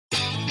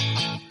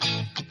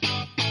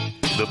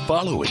The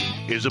following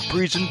is a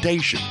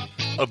presentation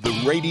of the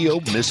Radio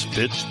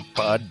Misfits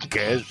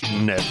Podcast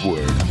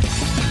Network.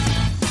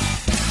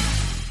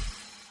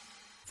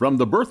 From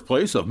the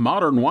birthplace of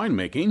modern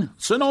winemaking,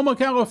 Sonoma,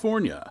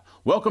 California,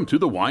 welcome to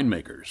The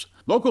Winemakers.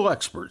 Local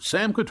experts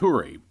Sam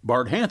Couture,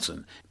 Bart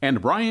Hansen, and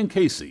Brian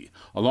Casey,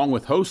 along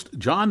with host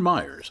John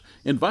Myers,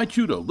 invite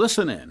you to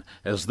listen in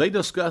as they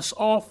discuss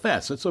all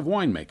facets of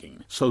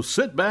winemaking. So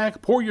sit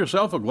back, pour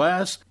yourself a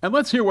glass, and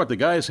let's hear what the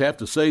guys have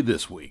to say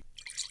this week.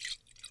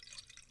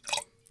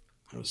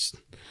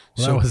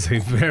 That was a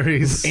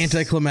very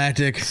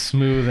anticlimactic,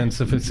 smooth and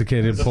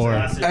sophisticated pour.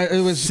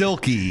 It was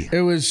silky.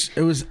 It was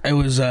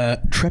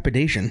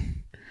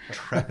trepidation.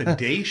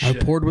 Trepidation. I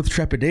poured with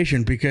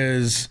trepidation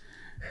because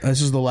this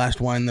is the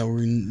last wine that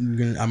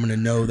I'm gonna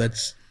know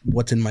that's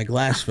what's in my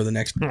glass for the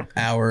next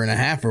hour and a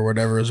half or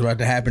whatever is about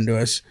to happen to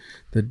us.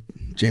 That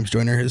James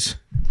Joyner has.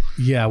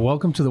 Yeah,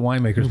 welcome to the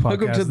Winemakers Podcast.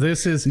 Welcome to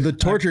this is the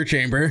torture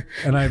chamber,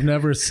 and I've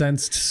never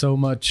sensed so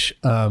much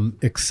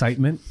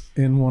excitement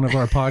in one of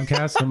our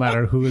podcasts, no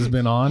matter who has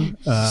been on.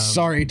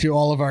 Sorry to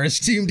all of our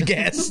esteemed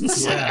guests.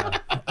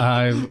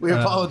 We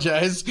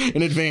apologize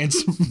in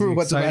advance for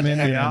what's about to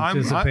happen.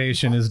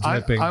 Anticipation is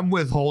dripping. I'm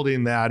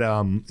withholding that.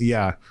 I'm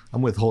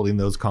withholding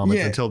those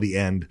comments until the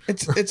end.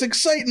 It's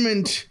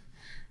excitement,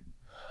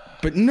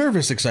 but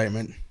nervous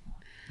excitement.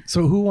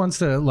 So who wants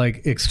to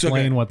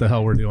explain what the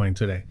hell we're doing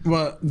today?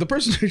 Well, the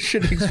person who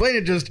should explain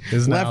it just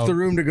left the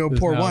room to go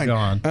pour wine.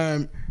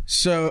 Gone.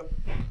 So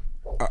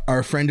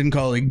our friend and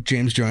colleague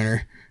James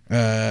Joyner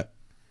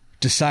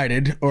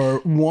decided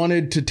or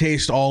wanted to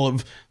taste all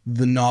of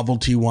the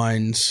novelty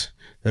wines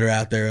that are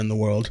out there in the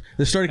world.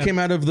 This story came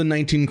out of the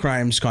 19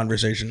 Crimes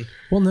conversation.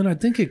 Well, then I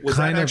think it was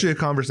actually a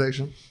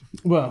conversation.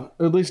 Well,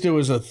 at least it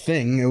was a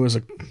thing. It was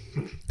a.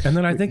 And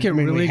then I think it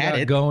really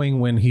got going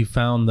when he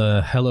found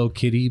the Hello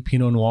Kitty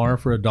Pinot Noir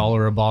for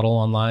 $1 a bottle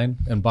online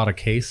and bought a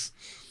case.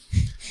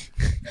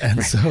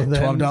 And so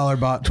then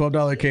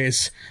 $12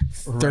 case,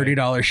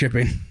 $30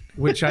 shipping.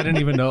 Which I didn't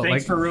even know.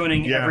 Thanks for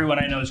ruining everyone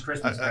I know's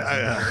Christmas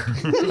present.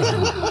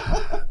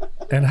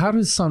 And how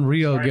does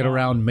Sanrio get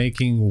around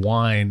making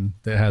wine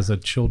that has a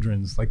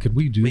children's? Could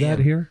we do that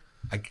here?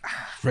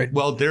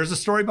 Well, there's a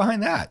story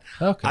behind that.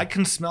 Okay. I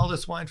can smell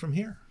this wine from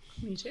here.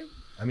 Me too.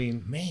 I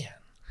mean, man.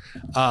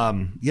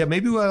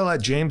 Maybe we'll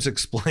let James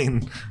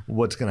explain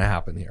what's going to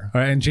happen here.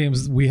 All right, and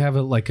James, we have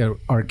a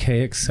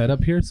archaic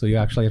setup here, so you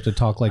actually have to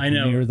talk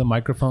near the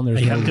microphone.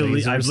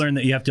 I've learned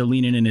that you have to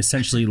lean in and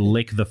essentially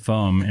lick the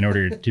foam in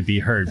order to be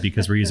heard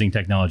because we're using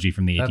technology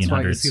from the 1800s. That's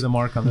why you see the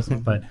mark on this one,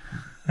 but.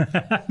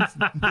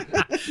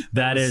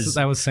 that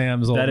was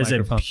Sam's old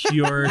microphone. Is a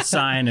pure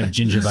sign of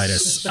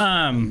gingivitis.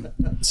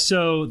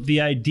 So the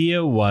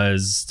idea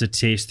was to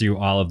taste through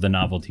all of the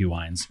novelty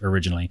wines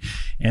originally,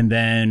 and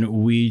then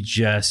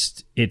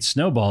it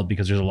snowballed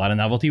because there's a lot of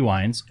novelty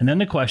wines. And then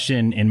the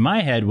question in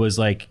my head was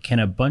can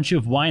a bunch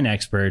of wine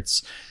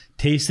experts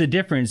taste the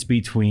difference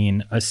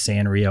between a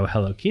Sanrio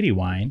Hello Kitty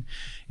wine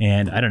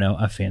and, I don't know,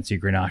 a fancy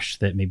Grenache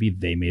that maybe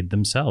they made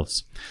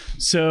themselves?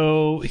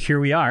 So here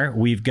we are.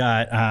 We've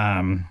got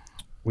 10,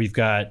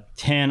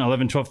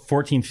 11, 12,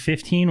 14,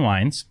 15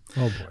 wines.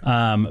 Oh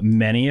boy.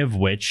 Many of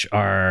which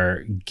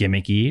are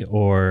gimmicky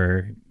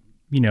or,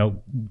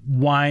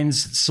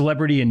 wines,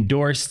 celebrity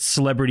endorsed,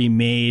 celebrity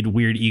made,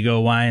 weird ego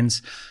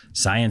wines,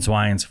 science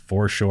wines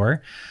for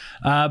sure.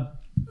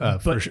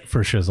 For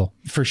shizzle,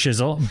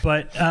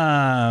 but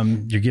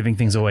you're giving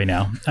things away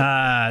now.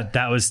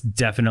 That was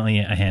definitely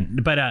a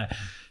hint. But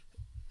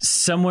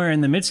somewhere in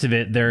the midst of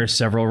it, there are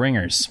several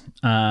ringers,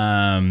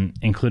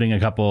 including a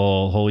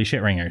couple holy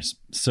shit ringers.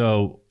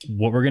 So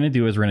what we're going to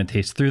do is we're going to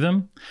taste through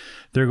them.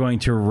 They're going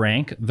to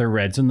rank the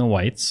reds and the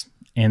whites.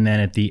 And then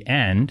at the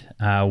end,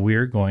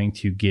 we're going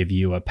to give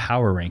you a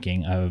power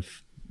ranking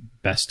of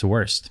best to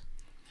worst.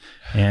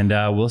 And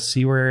we'll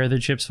see where the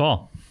chips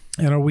fall.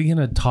 And are we going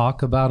to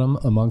talk about them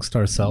amongst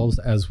ourselves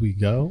as we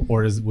go,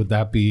 or would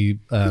that be?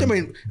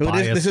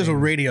 This is a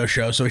radio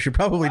show, so we should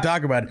probably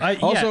talk about it.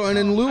 And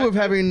in lieu of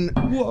having,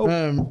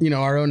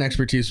 our own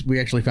expertise, we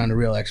actually found a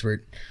real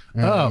expert.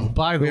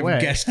 By the way,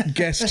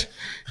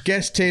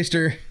 guest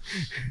taster,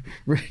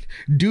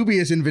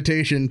 dubious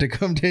invitation to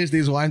come taste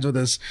these wines with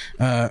us.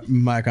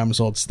 Mike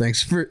Amesoltz,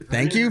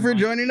 thank you for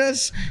joining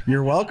us.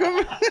 You're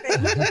welcome.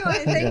 Thank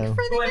you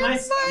for the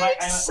invite. I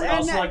would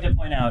also like to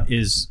point out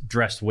is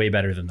dressed way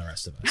better than the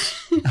rest of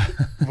us.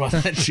 Well,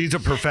 she's a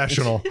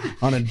professional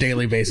on a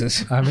daily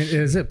basis. I mean,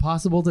 is it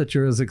possible that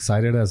you're as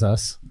excited as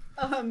us?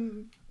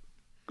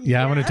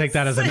 Yeah, I'm going to take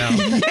that as a no.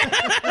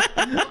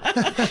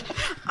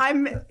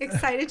 I'm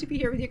excited to be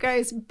here with you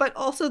guys, but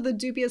also the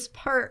dubious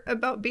part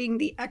about being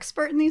the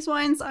expert in these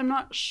wines. I'm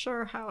not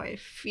sure how I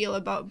feel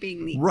about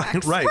being the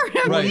expert. Right.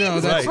 No,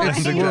 that's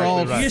exactly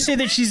right. You say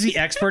that she's the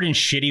expert in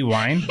shitty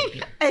wine?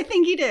 I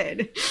think he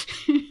did.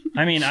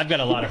 I mean, I've got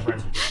a lot of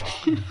friends with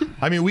this.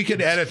 I mean, we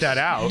could edit that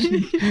out.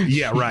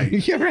 Yeah, right.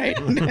 You're right.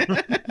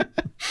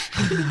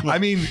 I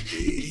mean,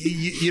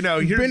 you know,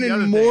 here's been the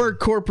other in more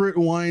corporate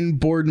wine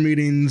board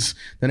meetings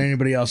than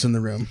anybody else in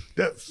the room.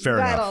 fair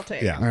That enough. I'll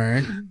take. Yeah. All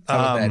right.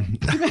 How about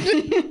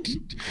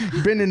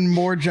that? Been in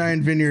more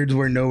giant vineyards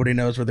where nobody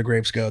knows where the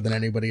grapes go than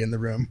anybody in the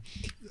room.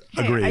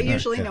 Hey, Agreed. I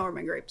usually know where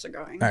my grapes are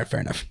going. All right, fair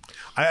enough.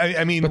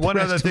 I mean, one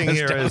other rest thing of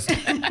us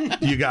here is,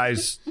 you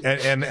guys,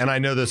 and I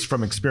know this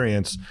from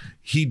experience.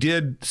 He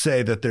did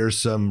say that there's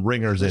some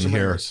ringers in some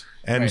here, ringers.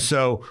 and Right.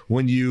 so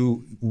when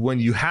you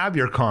have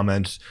your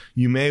comments,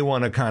 you may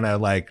want to kind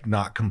of like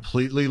not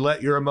completely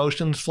let your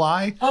emotions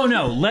fly. Oh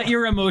no, let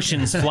your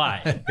emotions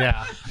fly.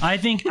 Yeah. I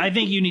think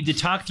you need to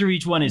talk through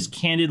each one as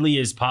candidly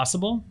as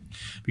possible.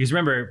 Because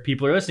remember,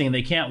 people are listening and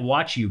they can't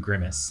watch you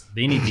grimace.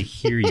 They need to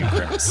hear you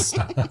grimace.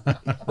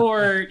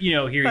 Or,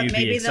 hear But you be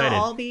maybe excited. they'll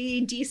all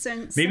be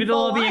decent. Maybe they'll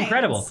all simple be wines.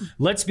 incredible.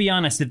 Let's be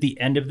honest, at the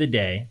end of the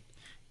day,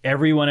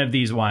 every one of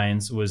these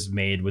wines was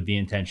made with the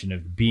intention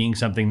of being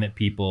something that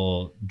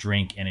people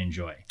drink and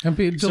enjoy. And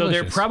be So they're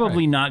delicious,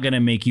 probably not going to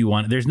make you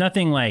want. There's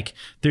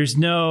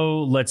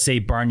no, let's say,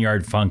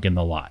 barnyard funk in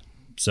the lot.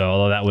 So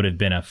although that would have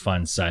been a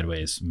fun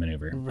sideways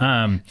maneuver.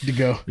 To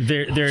go.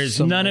 There's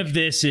Some, none like, of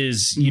this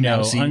is,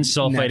 mousy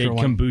unsulfited natural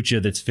wine.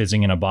 kombucha that's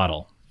fizzing in a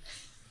bottle.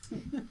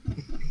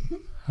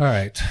 All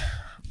right.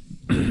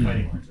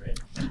 Fighting words, right?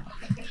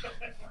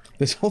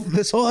 This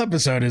whole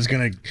episode is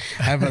going to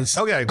have us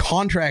Okay.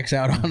 contracts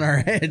out on our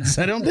heads.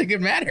 I don't think it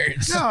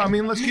matters. No, I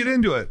mean, let's get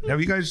into it. Have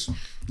you guys,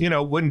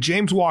 when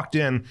James walked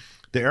in,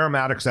 the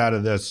aromatics out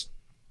of this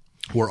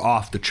were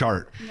off the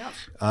chart.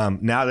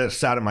 Yep. Now that it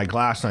sat in my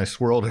glass and I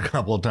swirled a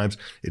couple of times,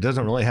 it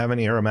doesn't really have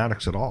any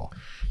aromatics at all.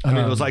 I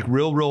mean, it was like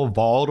real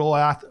volatile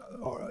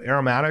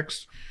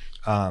aromatics.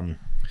 Well,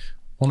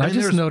 I just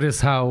there's-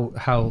 noticed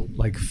how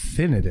like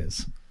thin it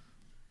is.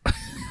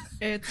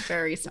 It's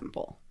very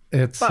simple.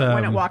 It's But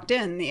when it walked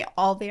in,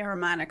 all the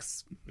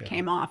aromatics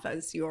came off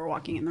as you were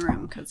walking in the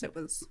room because it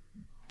was.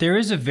 There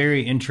is a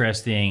very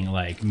interesting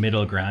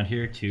middle ground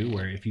here too,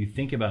 where if you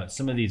think about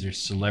some of these are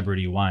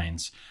celebrity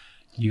wines,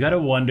 you got to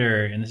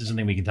wonder, and this is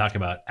something we can talk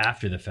about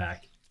after the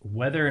fact,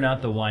 whether or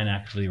not the wine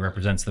actually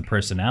represents the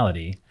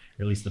personality,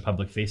 or at least the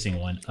public-facing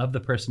one, of the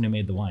person who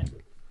made the wine.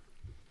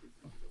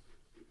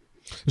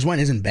 This wine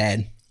isn't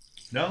bad.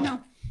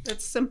 No,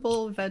 it's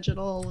simple,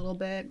 vegetal, a little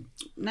bit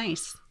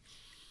nice.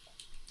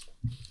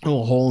 A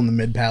little hole in the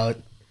mid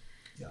palate,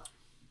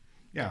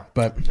 Yeah.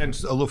 but And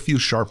a little few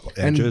sharp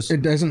and edges.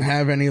 it doesn't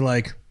have any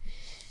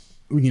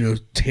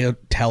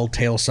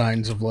telltale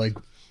signs of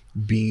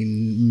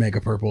being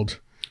mega purpled.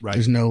 Right.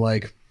 There's no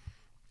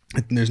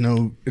there's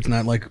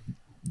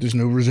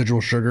no residual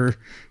sugar,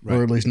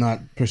 or at least not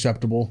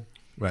perceptible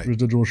Right.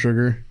 residual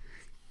sugar.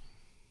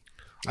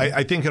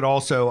 I think it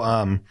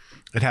also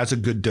it has a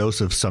good dose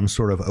of some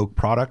sort of oak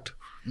product,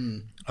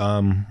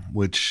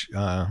 which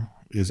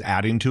is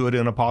adding to it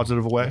in a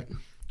positive way.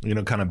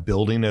 Kind of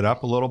building it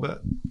up a little bit.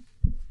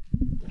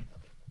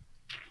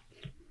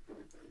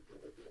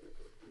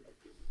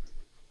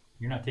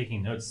 You're not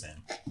taking notes,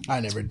 Sam.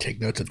 I never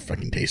take notes at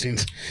fucking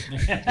tastings.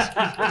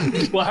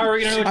 Well, how are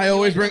we going to? I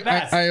always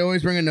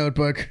bring a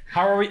notebook.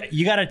 How are we?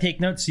 You got to take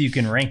notes so you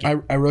can rank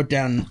it. I wrote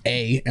down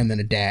A and then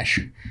a dash.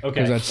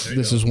 Okay. Because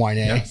this is wine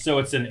A. So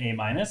it's an A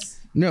minus.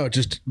 No,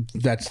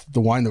 that's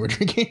the wine that we're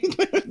drinking.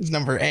 It's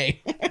number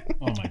A.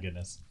 Oh my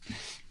goodness.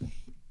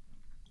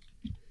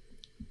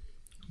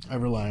 I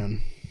rely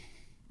on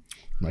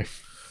my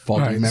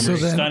faulty All right, memory. so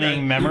then-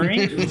 Stunning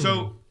memory.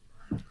 So,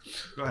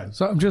 go ahead.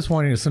 So I'm just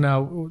wondering. So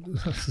now,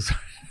 I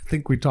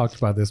think we talked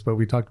about this, but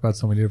we talked about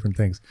so many different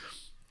things.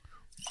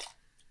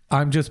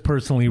 I'm just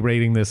personally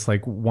rating this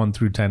 1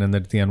 through 10, and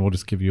then at the end we'll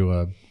just give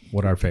you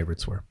what our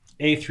favorites were.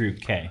 A through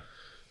K.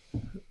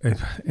 A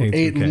through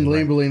Eight K, right.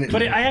 labeling it.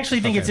 But I actually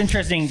think it's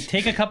interesting.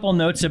 Take a couple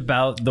notes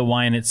about the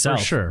wine itself,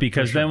 For sure,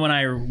 because for sure. then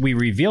when we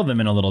reveal them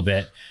in a little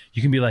bit,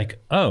 you can be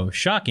like, "Oh,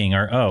 shocking,"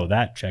 or "Oh,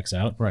 that checks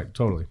out." Right.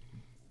 Totally.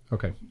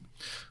 Okay.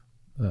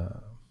 All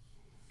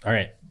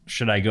right,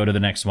 should I go to the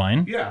next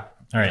wine? Yeah.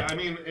 All right. I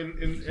mean,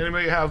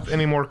 anybody have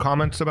any more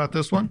comments about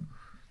this one?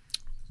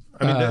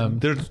 I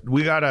mean,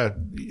 we gotta.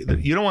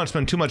 You don't want to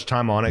spend too much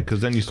time on it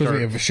because then you Because start.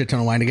 we have a shit ton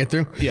of wine to get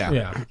through. Yeah.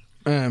 Yeah.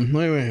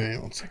 Wait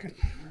 1 second.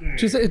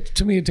 Just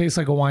to me, it tastes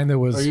like a wine that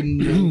was Are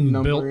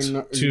you built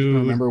to to.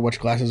 remember which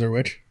glasses are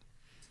which?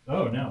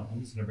 Oh no,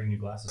 I'm just gonna bring new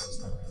glasses this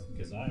time around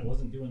because I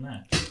wasn't doing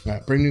that. All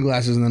right, bring new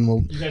glasses and then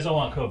we'll. You guys all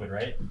want COVID,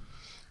 right?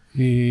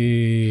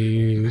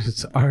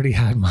 It's already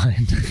had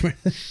mine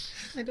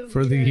I don't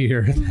for the get it.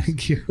 year.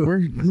 Thank you.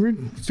 We're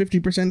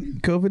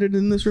 50% COVIDed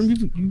in this room.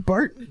 You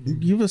Bart,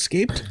 you've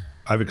escaped.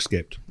 I've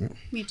escaped.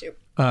 Me too.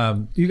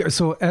 You guys,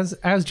 so as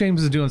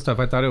James is doing stuff,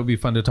 I thought it would be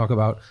fun to talk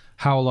about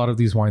how a lot of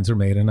these wines are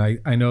made. And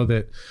I know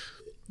that,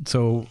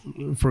 so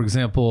for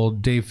example,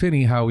 Dave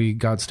Finney, how he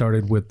got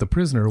started with The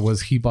Prisoner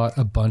was he bought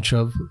a bunch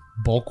of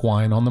bulk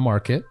wine on the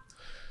market,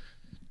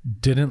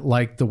 didn't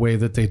like the way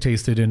that they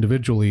tasted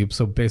individually,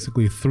 so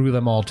basically threw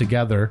them all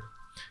together,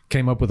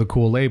 came up with a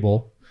cool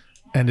label,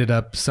 ended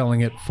up selling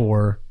it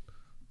for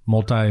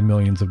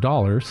multi-millions of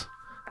dollars,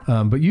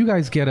 But you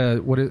guys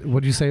get what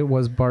did you say it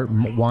was, Bart?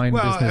 Wine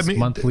Business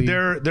Monthly?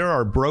 There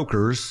are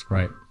brokers.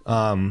 Right.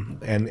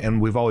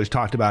 And we've always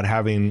talked about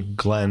having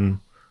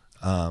Glenn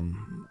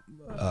from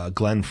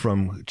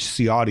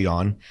Ciati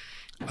on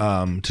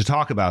to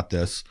talk about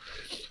this.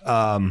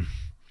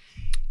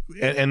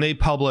 And they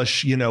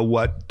publish,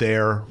 what they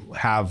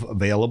have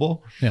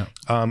available. Yeah.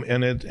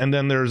 And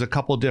then there's a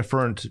couple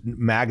different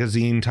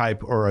magazine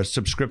type or a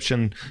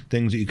subscription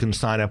things that you can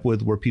sign up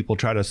with where people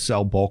try to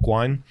sell bulk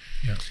wine.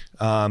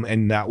 Yeah.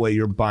 And that way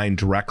you're buying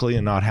directly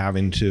and not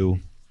having to.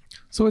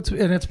 So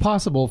it's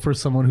possible for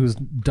someone who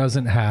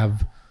doesn't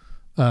have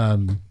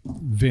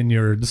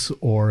vineyards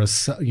or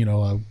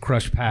a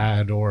crush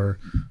pad or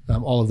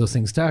all of those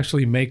things to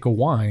actually make a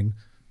wine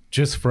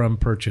just from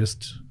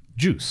purchased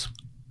juice.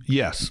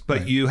 Yes,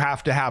 but you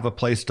have to have a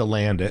place to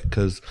land it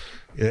because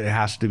there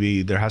has to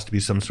be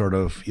some sort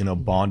of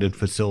bonded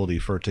facility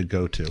for it to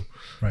go to.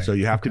 Right. So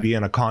you have to be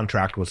in a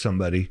contract with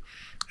somebody,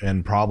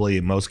 and probably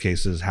in most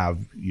cases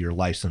have your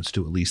license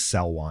to at least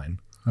sell wine.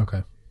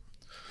 Okay,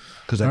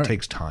 because that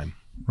takes time.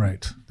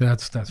 Right,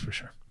 that's for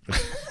sure.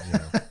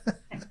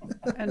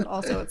 And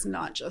also, it's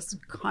not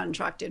just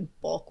contracted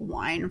bulk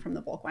wine from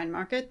the bulk wine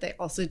market. They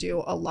also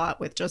do a lot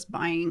with just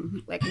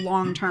buying like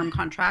long-term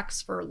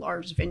contracts for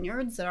large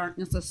vineyards that aren't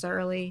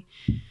necessarily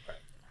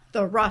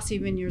the Rossi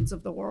vineyards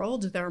of the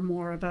world. They're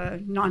more of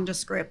a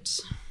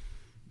nondescript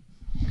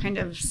kind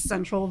of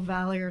Central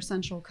Valley or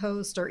Central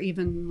Coast or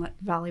even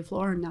Valley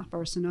Floor, Napa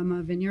or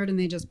Sonoma vineyard, and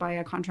they just buy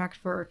a contract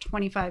for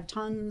 25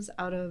 tons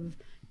out of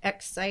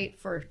X site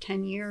for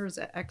 10 years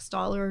at X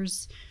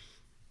dollars.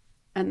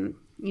 And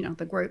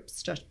the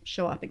grapes just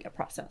show up and get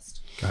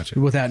processed. Gotcha.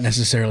 Without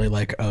necessarily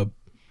like a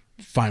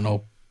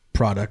final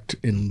product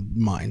in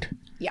mind.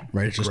 Yeah.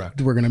 Right. It's just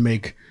Correct. We're going to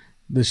make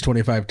this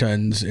 25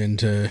 tons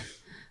into,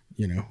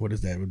 what is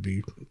that? Would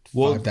be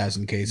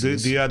 5,000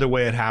 cases. The other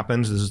way it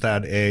happens is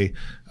that a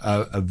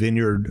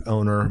vineyard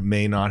owner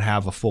may not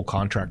have a full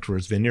contract for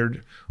his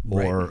vineyard,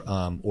 or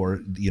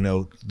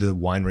the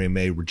winery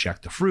may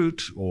reject the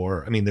fruit,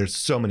 or there's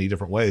so many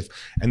different ways,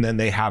 and then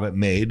they have it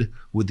made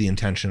with the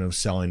intention of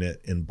selling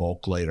it in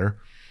bulk later,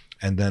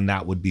 and then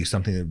that would be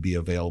something that would be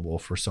available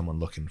for someone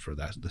looking for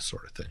this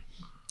sort of thing.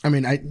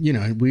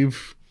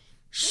 We've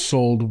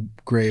sold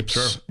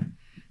grapes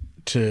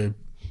to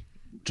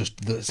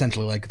just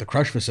essentially like the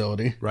crush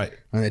facility, right?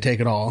 And they take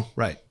it all,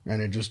 right,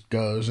 and it just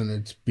goes and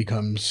it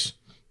becomes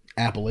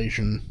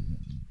Appellation,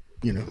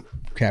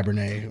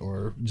 Cabernet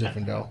or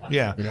Zinfandel.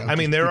 Yeah,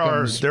 there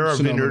are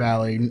Sonoma vineyard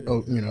Valley,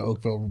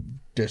 Oakville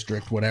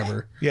District,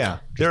 whatever. Yeah,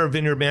 there are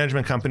vineyard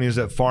management companies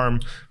that farm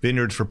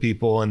vineyards for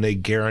people, and they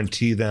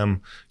guarantee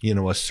them,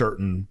 a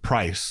certain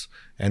price.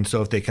 And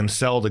so if they can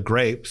sell the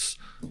grapes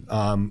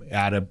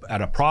at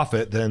a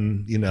profit,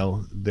 then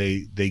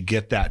they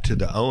get that to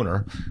the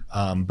owner.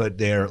 But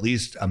they're at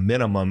least a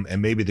minimum,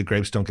 and maybe the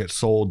grapes don't get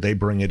sold. They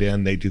bring it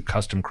in, they do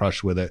custom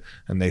crush with it,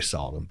 and they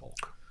sell it in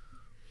bulk.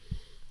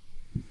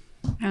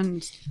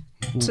 And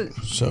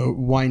so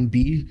wine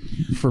B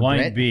for Wine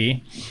Brett.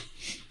 B.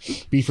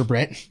 B for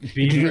Brett.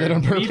 B Did you do that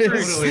on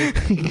purpose?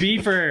 B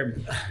for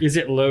is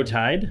it low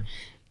tide?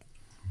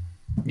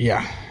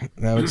 Yeah,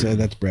 I would say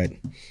that's Brett.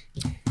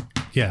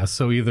 Yeah,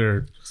 so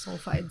either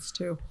sulfides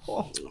too.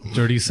 Oh.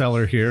 dirty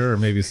cellar here or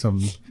maybe some.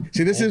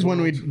 See, this is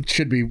when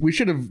we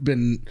should have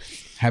been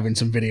having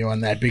some video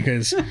on that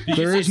because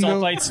there is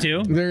no sulfites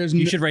too. There is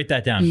you should write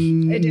that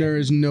down. There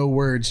is no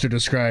words to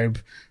describe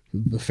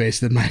the face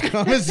that my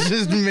comments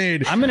just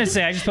made. I'm gonna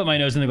say I just put my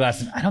nose in the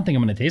glass. I don't think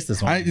I'm gonna taste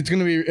this one. It's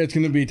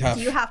gonna be tough.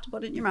 You have to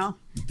put it in your mouth.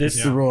 This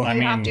is the rule. I You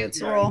mean, have to. It's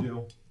the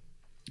rule.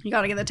 You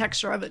got to get the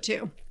texture of it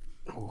too.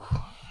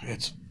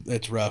 It's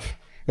rough.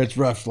 It's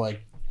rough.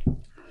 Like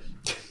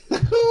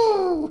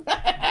how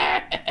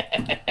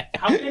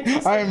can it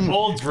taste like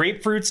old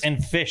grapefruits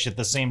and fish at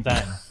the same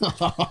time?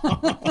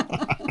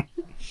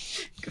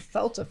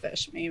 Gefilte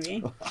fish,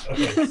 maybe.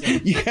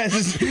 you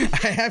guys,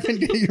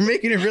 you're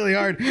making it really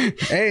hard.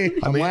 A,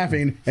 I'm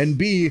laughing, and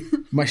B,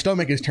 my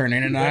stomach is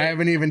turning, and I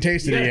haven't even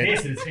tasted it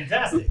yet. It's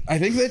fantastic. I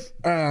think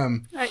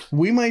that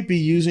we might be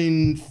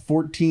using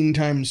 14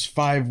 times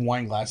 5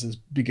 wine glasses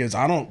because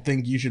I don't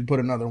think you should put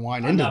another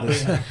wine into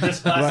this.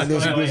 This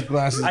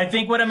glass. I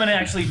think what I'm going to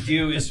actually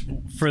do is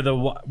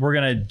we're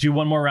going to do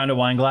one more round of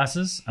wine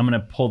glasses. I'm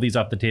going to pull these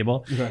off the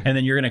table, and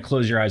then you're going to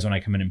close your eyes when I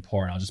come in and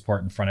pour, and I'll just pour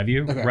it in front of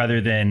you rather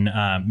than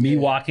me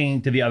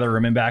walking to the other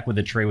room and back with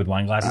a tray with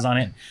wine glasses on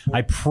it.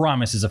 I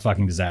promise is a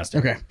fucking disaster.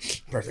 Okay,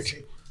 perfect.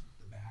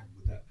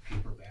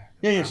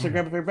 Yeah, just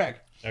grab a paper bag.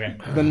 Okay.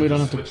 Then we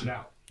don't have to. Switch it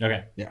out.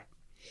 Okay. Yeah.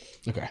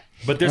 Okay.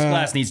 But this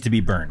glass needs to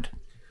be burned.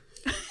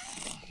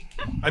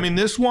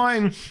 This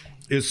wine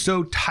is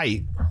so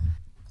tight.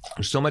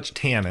 There's so much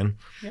tannin.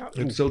 Yep.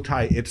 It's so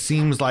tight. It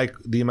seems like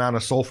the amount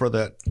of sulfur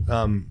that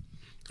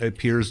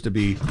appears to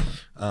be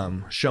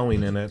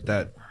showing in it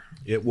that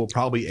it will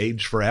probably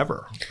age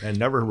forever and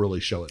never really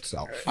show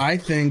itself. I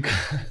think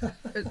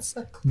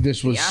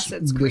this was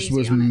acid's crazy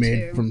on it,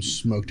 made too. from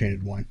smoke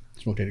tainted wine,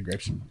 smoke tainted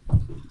grapes.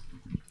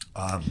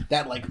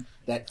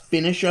 that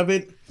finish of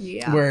it,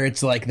 where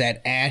it's like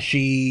that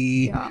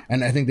ashy,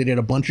 and I think they did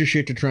a bunch of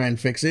shit to try and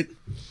fix it,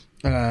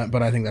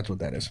 but I think that's what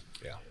that is.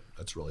 Yeah,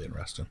 that's really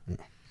interesting.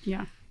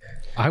 Yeah.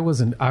 I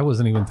wasn't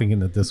even thinking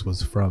that this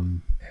was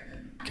from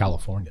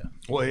California.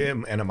 Well,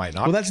 and it might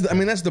not. Well,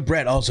 that's the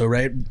Brett also,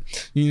 right?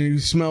 You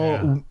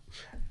smell,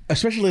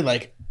 especially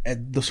like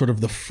at the sort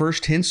of the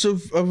first hints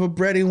of a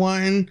bready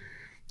wine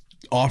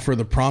offer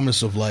the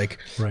promise of like,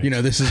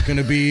 this is going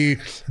to be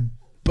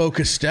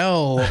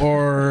Beaucastel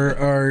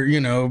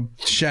or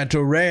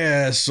Chateau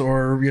Reyes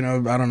or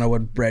I don't know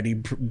what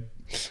bready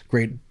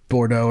great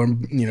Bordeaux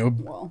and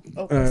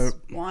Opus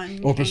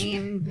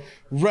One.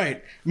 Right.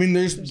 I mean,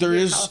 there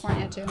is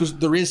because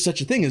there is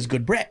such a thing as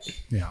good Brett.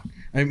 Yeah.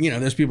 I mean,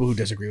 there's people who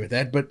disagree with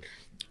that, but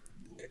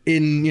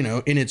in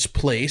its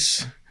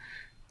place,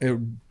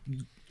 and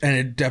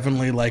it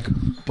definitely like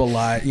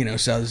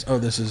says, oh,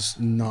 this is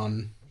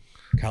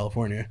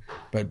non-California,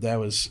 but that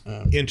was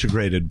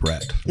integrated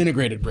Brett.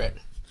 Integrated Brett.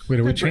 Wait,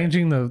 are we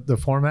changing the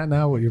format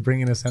now? What, you're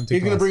bringing us empty?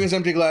 He's going to bring us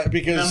empty glass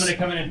because I'm going to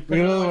come in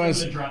and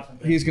otherwise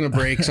he's going to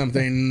break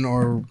something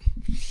or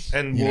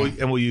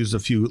we'll use a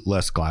few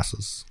less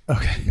glasses.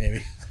 Okay,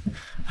 maybe.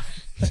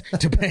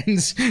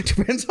 Depends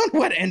on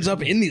what ends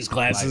up in these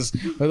glasses.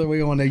 Whether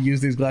we want to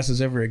use these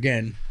glasses ever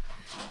again.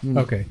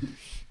 Okay.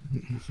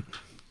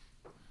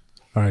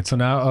 All right. So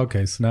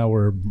now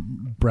we're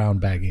brown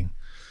bagging.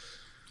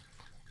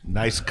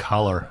 Nice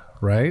color,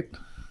 right?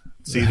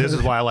 See, this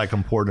is why I like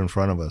them poured in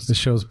front of us. This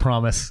shows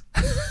promise.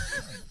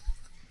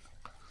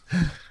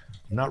 I'm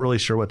not really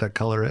sure what that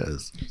color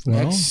is.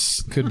 Well,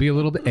 could be a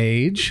little bit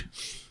age.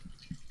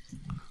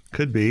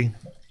 Could be.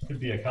 Could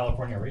be a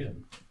California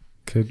raisin.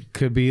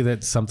 Could be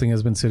that something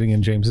has been sitting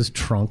in James's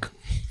trunk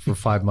for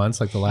 5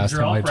 months, like the last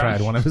time I tried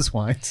one of his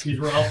wines.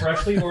 These were all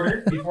freshly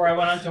ordered before I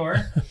went on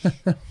tour.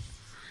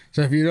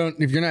 So if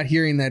you're not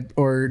hearing that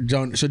or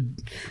don't, so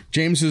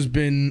James has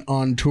been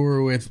on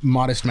tour with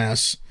Modest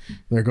Mouse.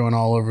 They're going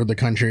all over the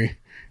country,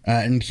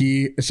 and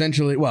he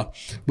essentially,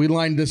 we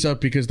lined this up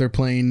because they're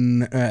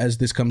playing as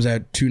this comes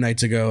out 2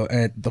 nights ago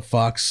at the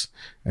Fox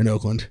in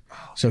Oakland.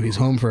 So he's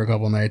home for a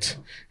couple nights,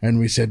 and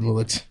we said, well,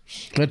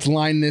 let's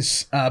line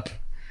this up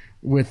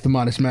with the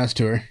Modest Mouse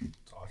tour,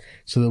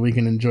 so that we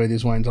can enjoy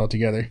these wines all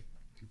together.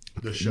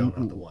 The show,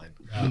 not the wine.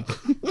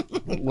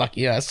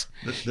 Lucky us.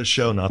 The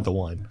show, not the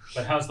wine.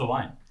 But how's the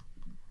wine?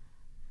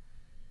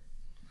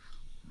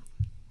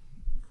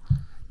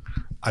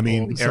 I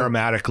mean,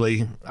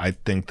 aromatically, I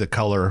think the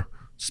color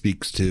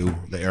speaks to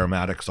the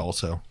aromatics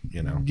also,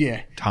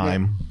 Yeah.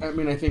 Time. Yeah. I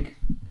mean, I think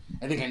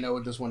I know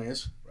what this one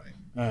is.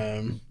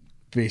 Right.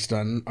 Based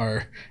on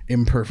our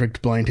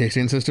imperfect blind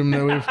tasting system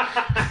that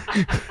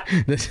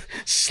we've this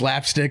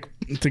slapstick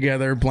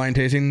together blind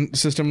tasting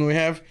system that we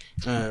have.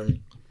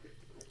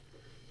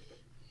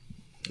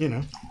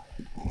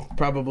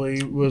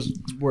 Probably was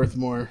worth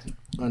more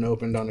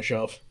unopened on a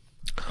shelf.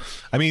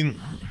 I mean,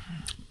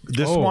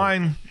 this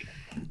wine.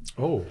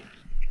 Oh.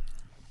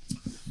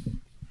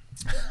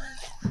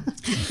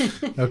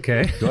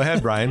 Okay. Go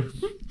ahead, Brian.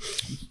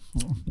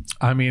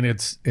 I mean,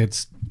 it's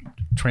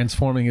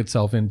transforming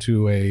itself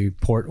into a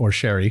port or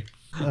sherry.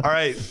 All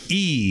right.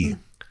 E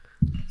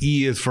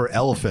is for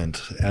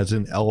elephant, as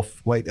in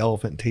white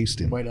elephant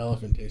tasting. White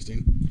elephant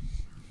tasting.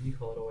 You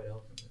call it a white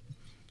elephant.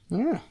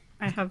 Yeah.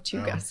 I have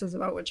 2 guesses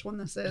about which one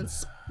this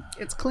is.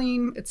 It's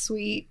clean. It's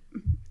sweet.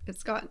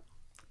 It's got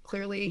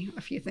clearly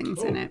a few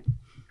things in it.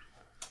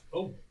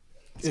 Oh.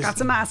 It's got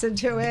some acid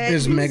to it.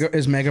 Is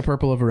mega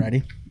purple a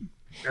variety?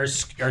 Are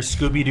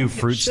Scooby-Doo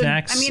fruit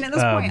snacks I mean, at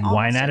this point,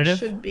 wine almost additive? it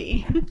should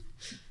be.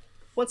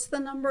 What's the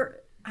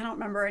number? I don't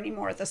remember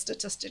anymore what the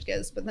statistic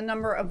is, but the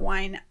number of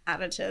wine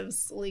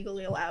additives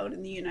legally allowed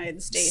in the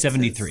United States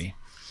 73.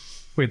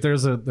 Wait,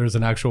 there's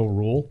an actual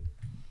rule?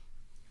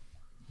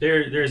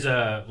 There's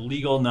a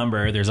legal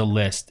number. There's a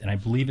list, and I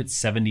believe it's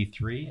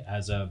 73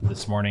 as of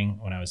this morning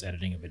when I was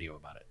editing a video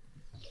about it.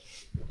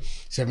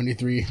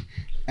 73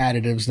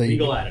 additives.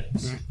 Legal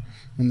additives.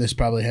 And this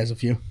probably has a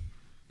few.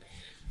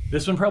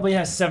 This one probably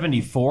has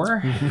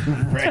 74.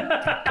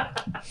 Right.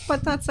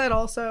 But that said,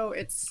 also,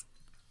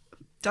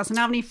 doesn't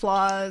have any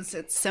flaws.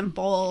 It's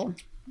simple.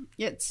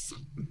 It's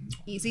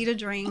easy to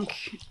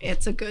drink.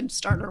 It's a good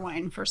starter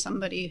wine for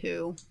somebody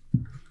who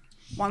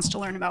wants to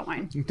learn about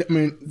wine. I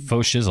mean,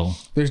 Faux shizzle.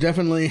 There's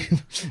definitely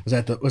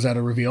was that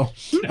a reveal?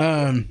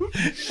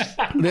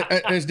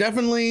 There's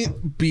definitely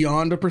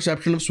beyond a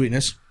perception of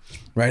sweetness,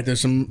 right?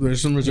 There's some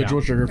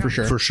residual sugar for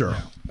sure. For sure.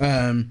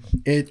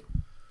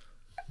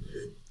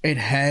 It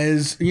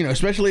has,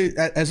 especially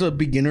as a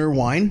beginner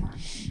wine,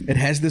 it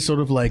has this sort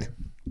of like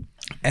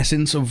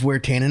essence of where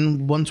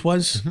tannin once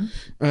was,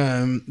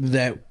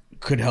 that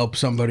could help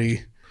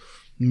somebody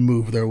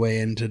move their way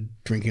into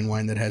drinking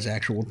wine that has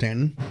actual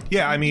tannin.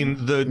 Yeah, I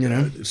mean,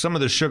 some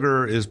of the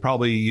sugar is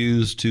probably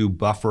used to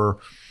buffer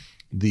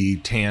the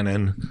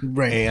tannin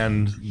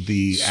and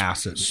the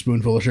acid.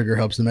 Spoonful of sugar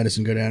helps the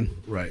medicine go down.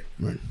 Right.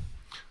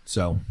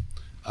 So,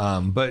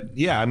 but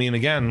yeah, I mean,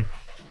 again,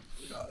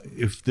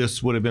 if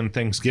this would have been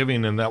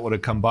Thanksgiving and that would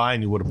have come by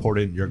and you would have poured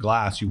it in your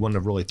glass, you wouldn't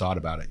have really thought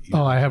about it.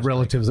 I have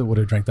relatives that would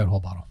have drank that whole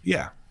bottle.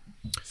 Yeah.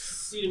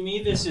 See, to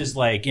me, this is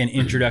like an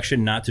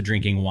introduction not to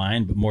drinking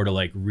wine, but more to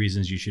like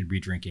reasons you should be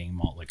drinking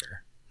malt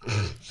liquor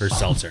or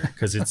seltzer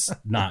because it's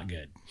not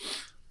good.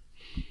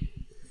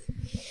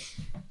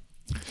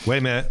 Wait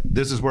a minute.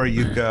 This is where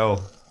you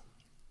go.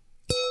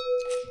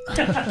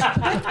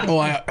 Oh,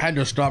 I had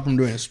to stop from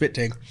doing a spit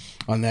take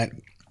on that.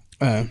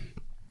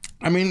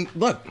 I mean,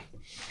 look,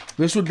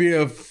 this would be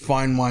a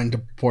fine wine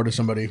to pour to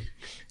somebody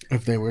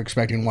if they were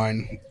expecting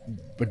wine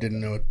but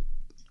didn't know it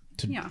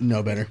to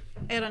know better.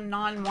 At a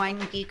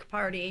non-wine geek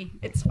party,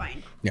 it's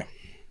fine. Yeah.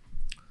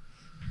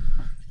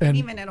 And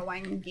even at a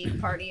wine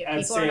geek party,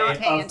 if people are not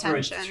paying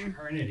attention.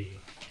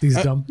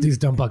 These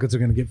dumb buckets are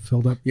going to get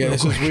filled up. Yeah,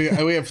 this is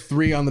we have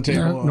 3 on the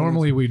table.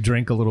 Normally we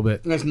drink a little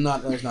bit. There's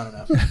not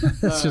enough.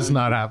 That's just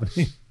not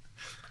happening.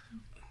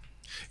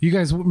 You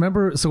guys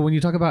remember? So when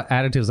you talk about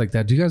additives like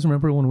that, do you guys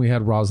remember when we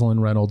had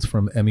Rosalind Reynolds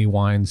from Emmy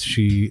Wines?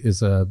 She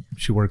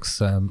works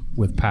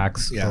with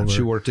PAX. Yeah,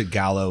 she worked at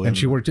Gallo, and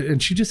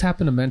she just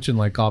happened to mention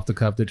like off the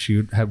cuff that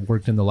she had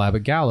worked in the lab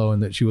at Gallo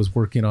and that she was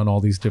working on all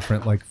these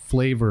different like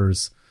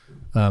flavors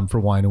for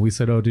wine. And we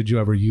said, "Oh, did you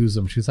ever use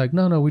them?" She's like,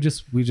 "No, we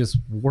just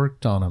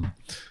worked on them,"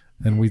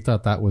 and we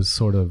thought that was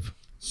sort of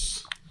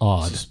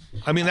odd.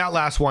 I mean, that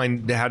last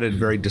wine had a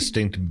very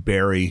distinct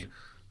berry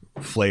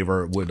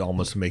flavor. Would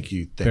almost make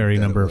you think berry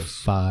that number it was,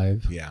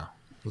 5. Yeah,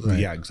 right.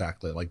 Yeah,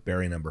 exactly, like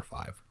berry number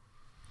 5.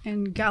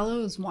 And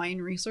Gallo's wine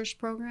research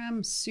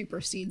program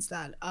supersedes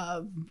that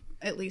of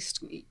at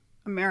least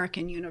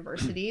American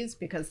universities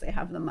because they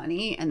have the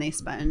money and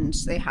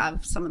they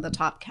have some of the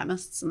top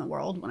chemists in the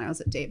world. When I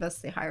was at Davis,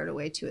 they hired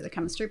away 2 of the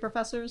chemistry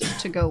professors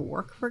to go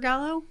work for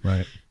Gallo.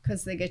 Right.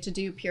 Because they get to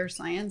do pure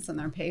science and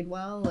they're paid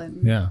well.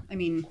 And I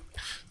mean,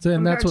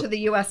 compared to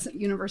the U.S.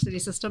 university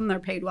system, they're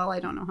paid well. I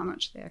don't know how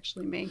much they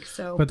actually make.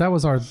 So, but that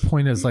was our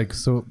point is like,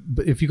 so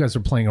if you guys are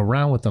playing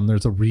around with them,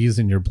 there's a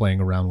reason you're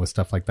playing around with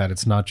stuff like that.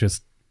 It's not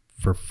just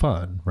for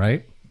fun,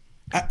 right?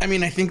 I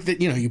mean, I think that,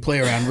 you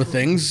play around with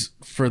things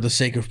for the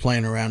sake of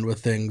playing around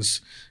with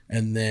things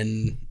and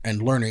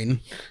learning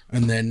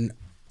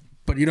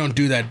but you don't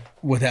do that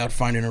without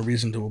finding a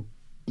reason to,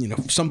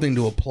 something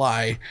to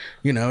apply.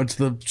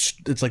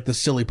 It's like the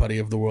silly putty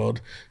of the world.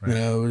 Right.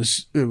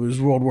 It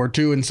was World War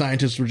II and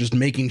scientists were just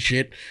making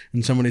shit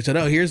and somebody said,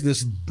 "Oh, here's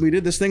this, we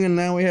did this thing and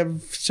now we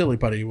have silly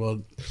putty."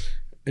 Well,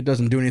 it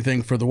doesn't do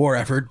anything for the war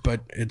effort,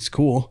 but it's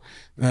cool.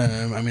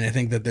 I mean, I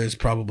think that there's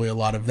probably a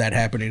lot of that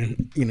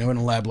happening, in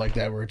a lab like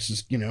that where it's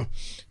just,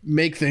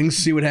 make things,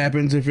 see what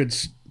happens. If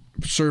it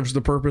serves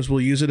the purpose, we'll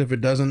use it. If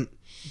it doesn't,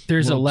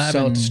 there's a lab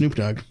sell it in to Snoop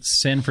Dogg.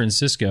 San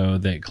Francisco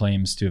that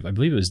claims to, I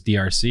believe it was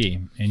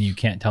DRC, and you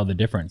can't tell the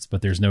difference,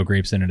 but there's no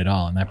grapes in it at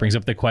all. And that brings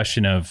up the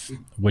question of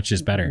which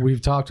is better.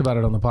 We've talked about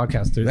it on the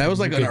podcast. That was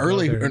like an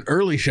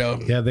early show.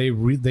 Yeah, they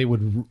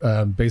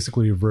would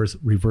basically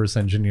reverse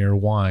engineer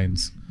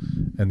wines,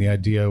 and the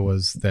idea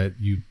was that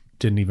you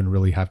didn't even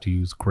really have to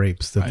use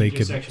grapes. That they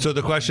could. So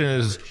the question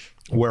is,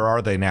 where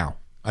are they now?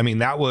 I mean,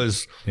 that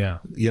was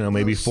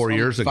maybe 4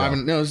 years ago.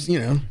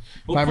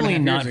 Hopefully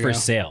not for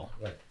sale.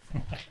 Right.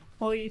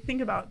 Well, you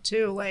think about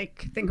too,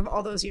 think of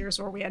all those years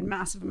where we had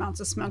massive amounts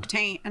of smoke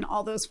taint and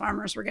all those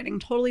farmers were getting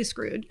totally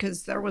screwed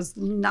because there was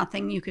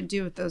nothing you could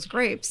do with those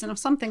grapes. And if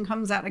something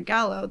comes out of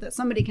Gallo that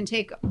somebody can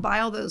buy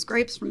all those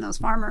grapes from those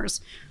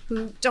farmers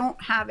who don't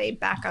have a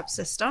backup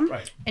system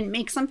and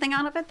make something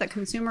out of it that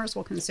consumers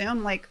will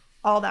consume,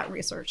 all that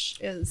research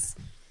is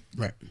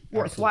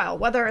worthwhile,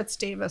 whether it's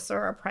Davis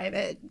or a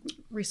private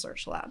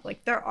research lab.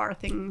 There are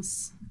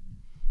things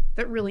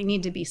that really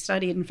need to be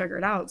studied and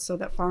figured out so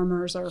that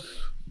farmers or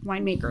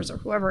winemakers or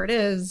whoever it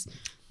is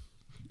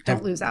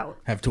don't lose out.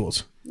 Have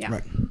tools. Yeah.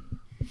 Right.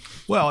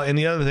 Well, and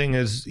the other thing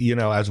is,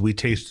 as we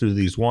taste through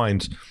these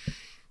wines,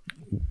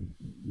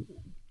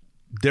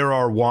 there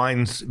are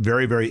wines,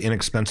 very, very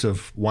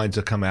inexpensive wines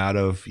that come out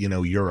of,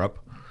 Europe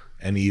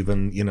and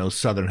even,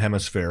 Southern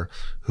Hemisphere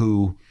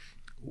who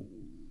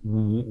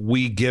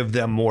we give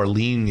them more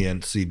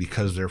leniency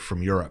because they're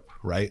from Europe,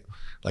 right?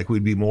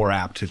 We'd be more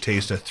apt to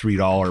taste a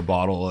 $3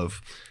 bottle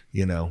of,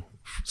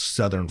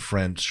 Southern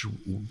French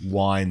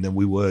wine than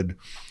we would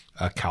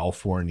a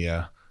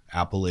California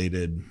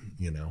appellated,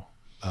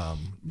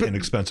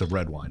 inexpensive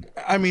red wine.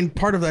 I mean,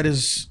 part of that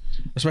is,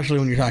 especially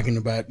when you're talking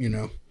about,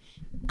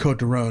 Côte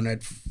de Rhône at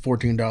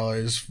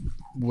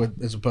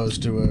 $14 as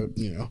opposed to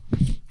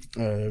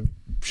a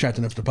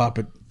Chateauneuf de Pape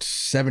at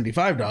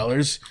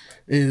 $75,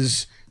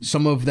 is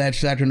some of that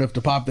Chateauneuf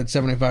de Pape that's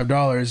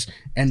 $75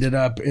 ended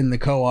up in the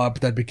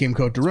co-op that became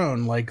Côte de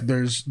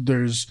Rhône.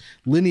 There's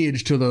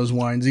lineage to those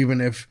wines, even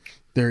if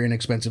they're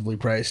inexpensively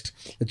priced.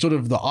 It's sort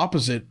of the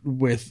opposite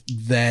with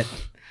that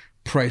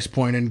price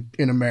point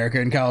in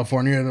America and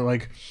California.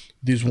 They're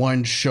these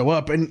wines show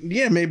up and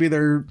maybe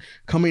they're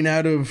coming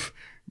out of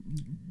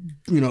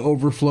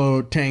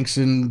overflow tanks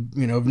and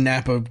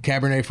Napa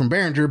Cabernet from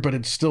Beringer, but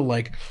it's still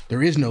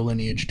there is no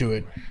lineage to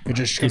it. It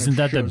just isn't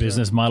that the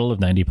business model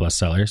of 90 plus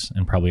sellers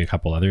and probably a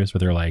couple others where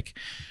they're I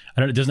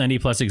Doesn't ND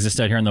Plus exist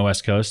out here on the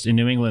West Coast? In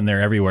New England,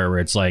 they're everywhere where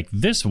it's like,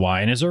 this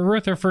wine is a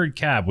Rutherford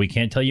Cab. We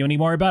can't tell you any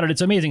more about it.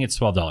 It's amazing. It's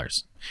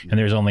 $12. And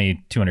there's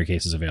only 200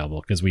 cases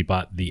available because we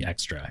bought the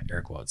extra,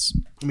 air quotes.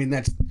 I mean,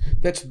 that's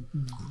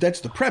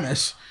the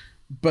premise.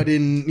 But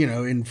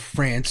in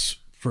France,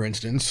 for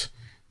instance,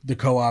 the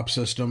co-op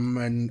system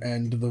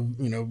and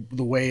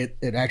the way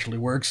it actually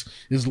works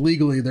is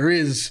legally there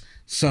is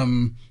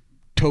some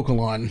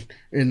Tokalon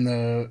in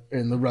the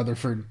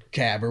Rutherford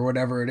Cab or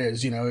whatever it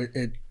is,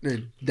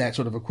 that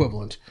sort of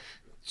equivalent.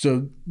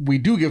 So we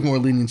do give more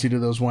leniency to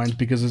those wines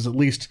because there's at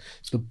least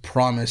the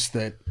promise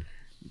that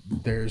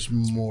there's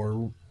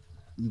more,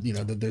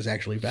 that there's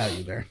actually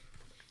value there.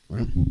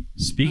 Right?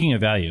 Speaking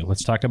of value,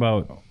 let's talk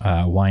about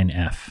wine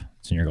F.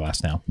 It's in your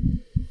glass now.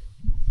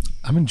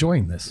 I'm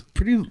enjoying this.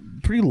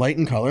 Pretty light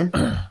in color.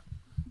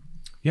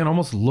 Yeah, it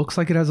almost looks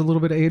like it has a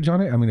little bit of age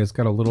on it. I mean, it's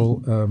got a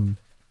little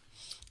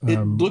it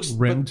looks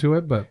rim to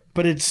it, but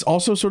it's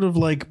also sort of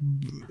like,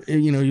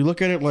 you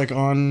look at it like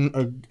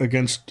on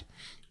against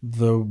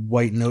the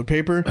white note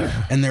paper,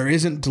 and there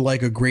isn't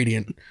like a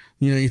gradient.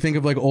 You think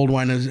of like old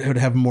wine as it would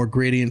have more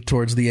gradient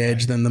towards the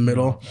edge than the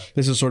middle.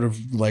 This is sort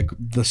of like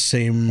the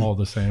same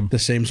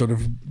sort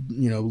of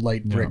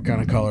light brick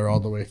kind of color all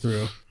the way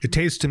through. It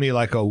tastes to me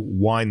like a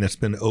wine that's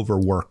been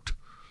overworked,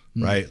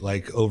 right?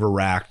 Like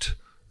over-racked.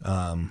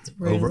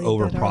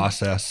 Over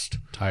processed,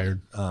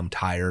 tired.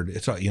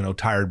 It's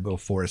tired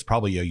before. It's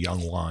probably a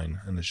young wine,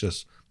 and it's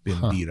just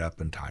been beat up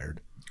and tired.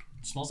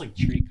 It smells like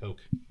tree coke.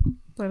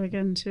 But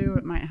again, too,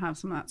 it might have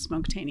some of that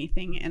smoke tanny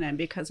thing in it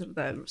because of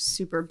the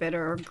super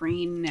bitter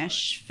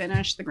greenish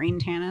finish. The green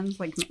tannins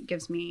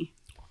gives me.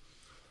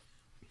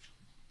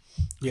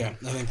 Yeah,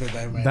 I think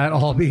that. That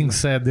all being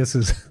said,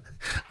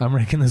 I'm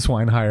ranking this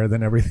wine higher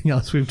than everything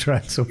else we've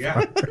tried so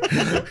far.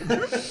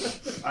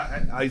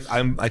 I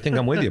think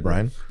I'm with you,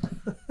 Brian.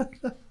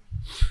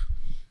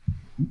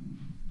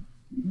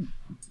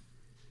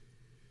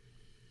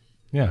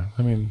 Yeah,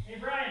 I mean. Hey,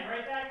 Brian,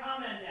 write that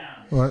comment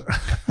down. What?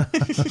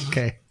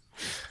 Okay.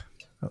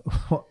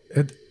 Well,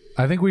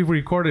 I think we've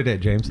recorded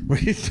it, James. I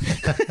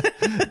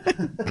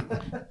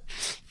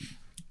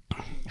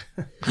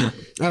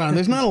don't know.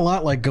 There's not a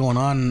lot going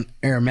on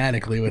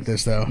aromatically with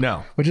this, though.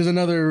 No, which is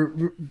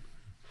another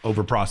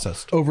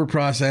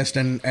overprocessed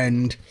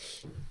and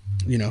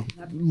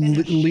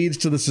leads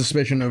to the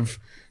suspicion of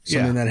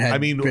something that had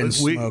been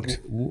smoked.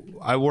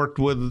 I worked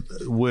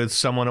with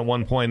someone at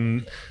one point.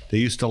 And they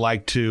used to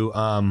like to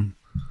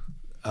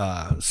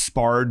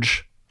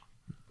sparge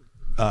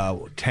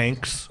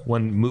tanks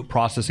when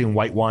processing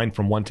white wine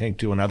from one tank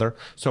to another.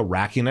 So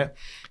racking it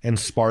and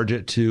sparge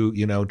it to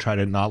try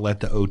to not let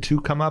the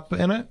O2 come up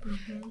in it.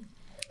 Mm-hmm.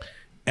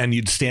 And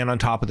you'd stand on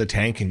top of the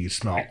tank and you'd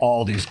smell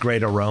all these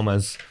great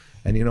aromas.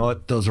 And you know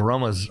what? Those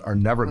aromas are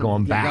never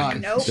going back.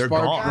 Gone. Nope. They're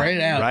Sparge gone.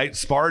 right out. Right?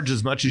 Sparge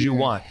as much as you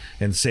want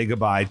and say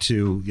goodbye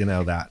to,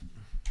 that.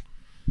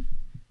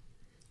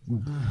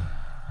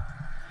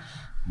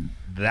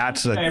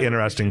 That's an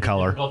interesting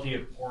color. Difficulty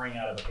of pouring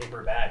out of a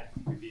paper bag.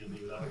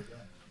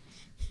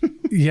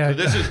 Yeah. So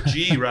this is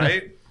G,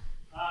 right?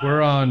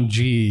 We're on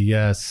G,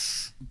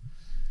 yes.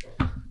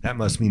 That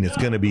must mean it's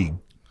going to be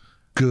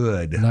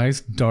good.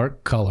 Nice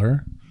dark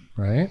color,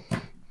 right?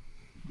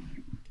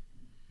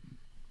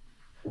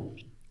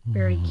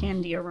 Very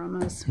candy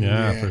aromas.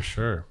 Yeah, for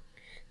sure.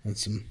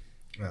 That's some.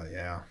 Oh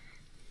yeah.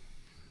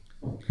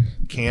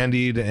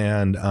 Candied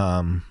and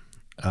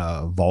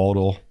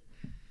volatile.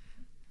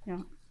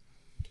 Yeah.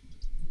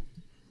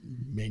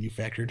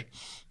 Manufactured.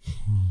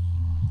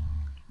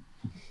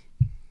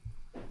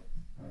 I'm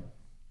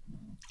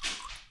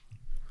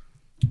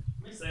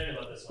excited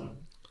about this one.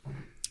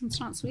 It's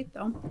not sweet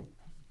though.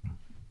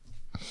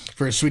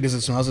 For as sweet as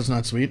it smells, it's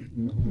not sweet.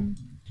 Mm-hmm.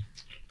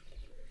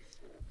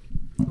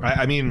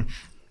 I mean,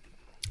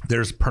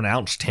 there's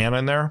pronounced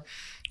tannin there,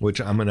 which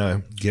I'm going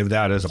to give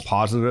that as a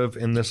positive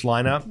in this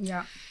lineup.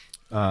 Yeah.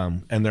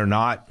 And they're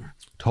not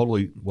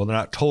totally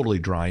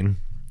drying.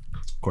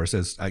 Of course,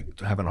 as I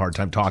having a hard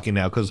time talking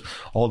now because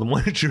all the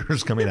moisture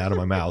is coming out of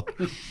my mouth.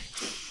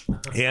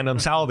 And I'm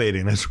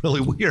salivating. It's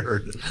really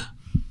weird.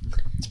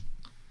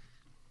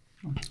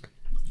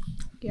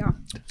 Yeah.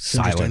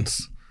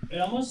 Silence. It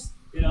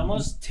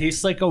almost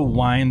tastes like a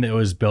wine that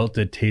was built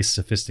to taste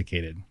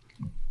sophisticated.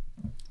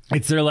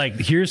 They're like,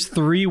 here's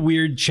 3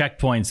 weird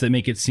checkpoints that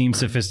make it seem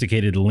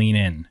sophisticated. Lean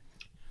in.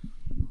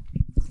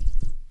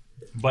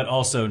 But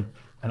also,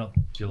 I don't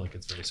feel like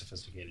it's very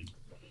sophisticated.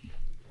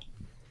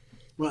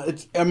 Well,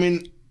 it's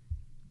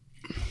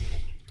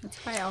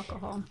high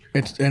alcohol.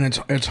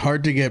 It's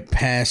hard to get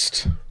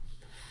past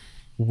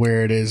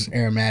where it is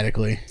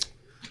aromatically,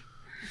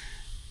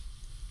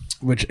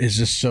 which is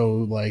just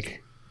so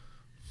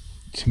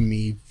to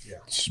me,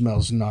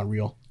 smells not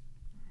real.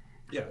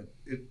 Yeah.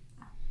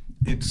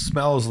 It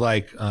smells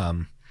like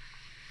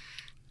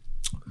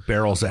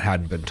barrels that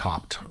hadn't been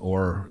topped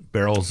or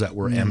barrels that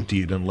were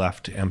emptied and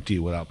left empty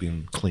without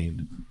being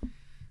cleaned.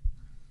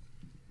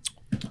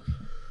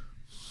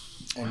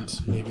 And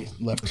maybe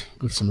left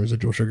with some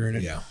residual sugar in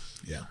it. Yeah,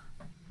 yeah.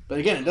 But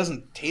again, it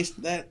doesn't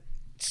taste that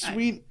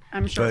sweet.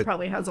 I'm sure But- it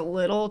probably has a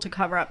little to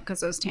cover up because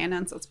those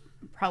tannins, that's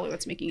probably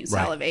what's making you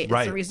Right, salivate.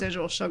 right. It's the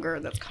residual sugar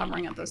that's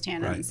covering up those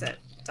tannins Right. that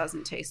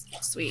doesn't taste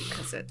sweet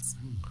because it's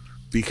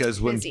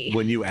Because when Fizzy.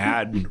 when you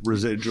add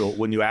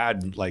when you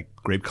add like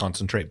grape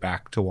concentrate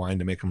back to wine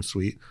to make them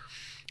sweet,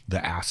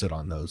 the acid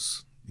on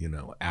those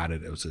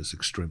additives is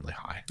extremely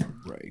high.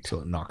 Right. So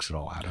it knocks it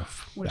all out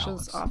of which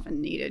balance. is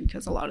often needed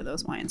because a lot of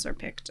those wines are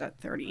picked at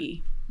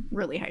 30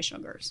 really high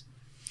sugars.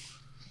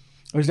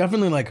 There's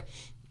definitely like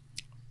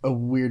a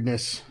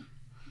weirdness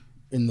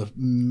in the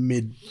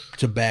mid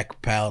to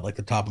back palate, like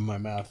the top of my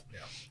mouth.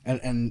 Yeah.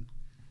 And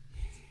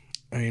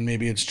I mean,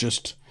 maybe it's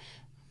just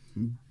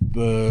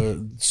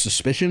the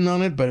suspicion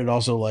on it, but it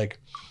also like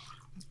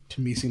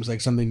to me seems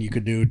like something you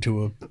could do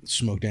to a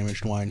smoke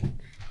damaged wine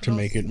to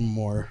make it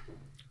more.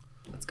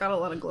 It's got a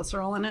lot of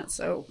glycerol in it,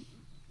 so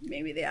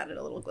maybe they added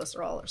a little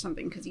glycerol or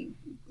something because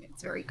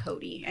it's very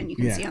coaty, and you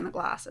can Yeah. see on the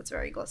glass it's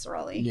very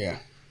glycerol-y. Yeah.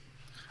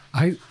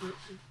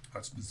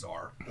 That's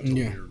bizarre.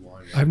 Yeah.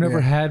 I've never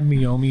Yeah. had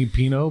Meiomi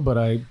Pinot, but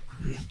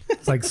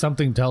it's like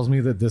something tells me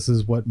that this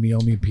is what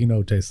Meiomi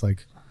Pinot tastes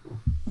like.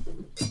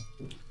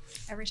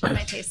 Every time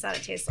I taste that,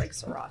 it tastes like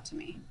Syrah to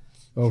me.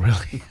 Oh,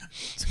 really?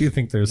 So you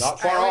think there's... Not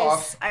far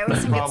off. I always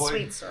think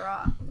Probably. it's sweet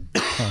Syrah.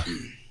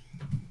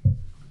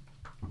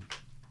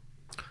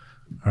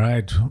 All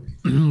right.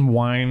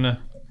 Wine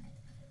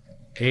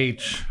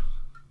H.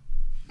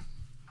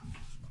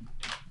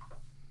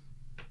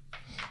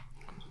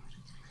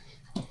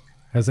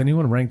 Has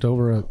anyone ranked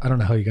over a... I don't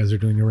know how you guys are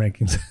doing your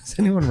rankings. Has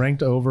anyone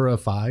ranked over a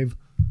 5?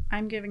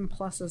 I'm giving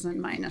pluses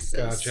and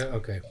minuses.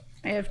 Okay.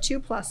 I have 2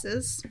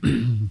 pluses,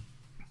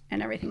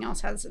 and everything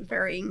else has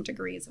varying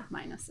degrees of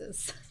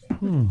minuses.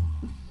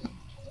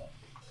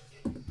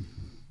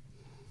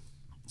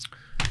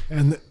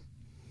 And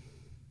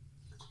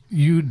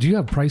do you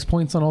have price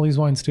points on all these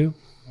wines too?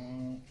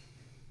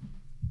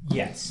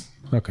 Yes.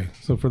 Okay,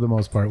 so for the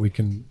most part, we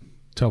can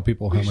tell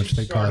people how much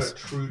they cost. A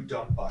true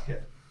dump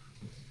bucket.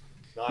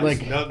 Not,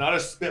 Like- not a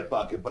spit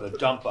bucket, but a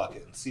dump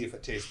bucket, and see if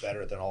it tastes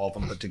better than all of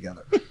them put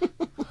together.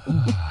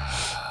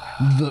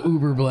 The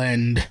Uber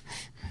blend.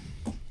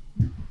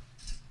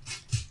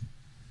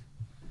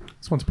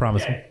 This one's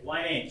promising. Okay,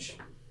 wine H.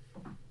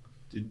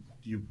 Did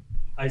you?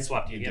 I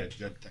swapped you You again. did.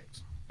 Good.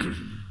 Thanks.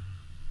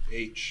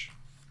 H.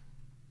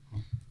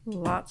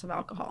 Lots of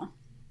alcohol.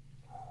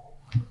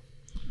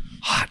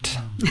 Hot.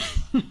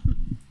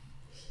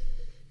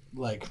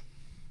 Like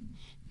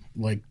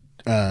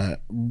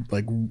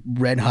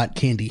red hot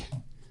candy.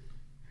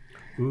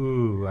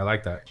 Ooh, I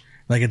like that.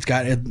 Like it's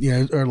got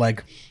or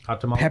like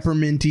Hot tamales.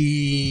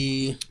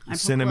 pepperminty. I put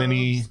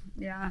Cinnamony. cloves.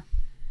 Yeah.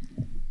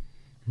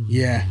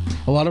 Yeah,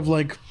 a lot of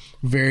like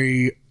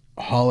very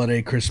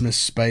holiday Christmas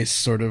spice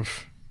sort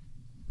of.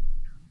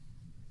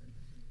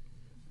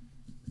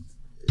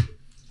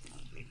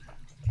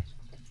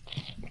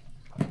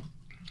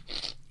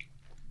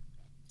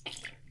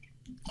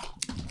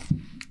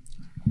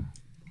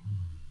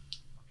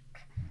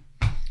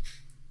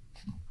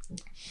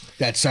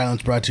 That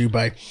silence brought to you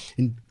by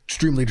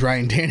extremely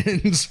drying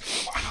tannins.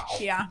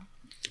 Yeah.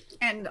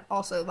 And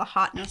also the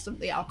hotness of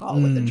the alcohol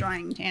with the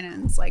drying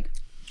tannins. Like,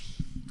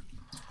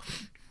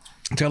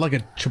 It's got like a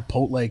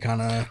chipotle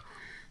kind of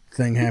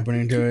thing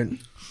happening to it,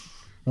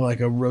 or like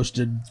a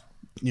roasted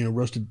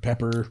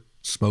pepper.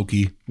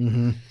 Smoky.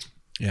 Mm-hmm.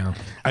 Yeah.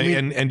 I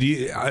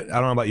don't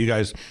know about you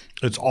guys.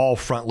 It's all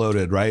front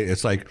loaded, right?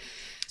 It's like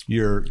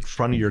your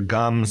front of your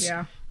gums,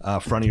 Yeah.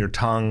 front of your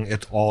tongue.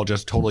 It's all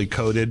just totally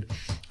coated,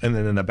 and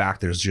then in the back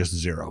there's just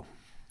zero.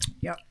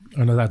 yep.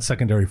 I know that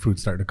secondary fruit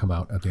starting to come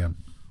out at the end.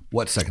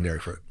 What secondary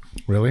fruit?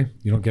 Really?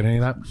 You don't get any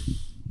of that?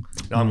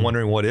 Now I'm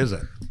wondering what is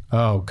it?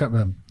 Oh, come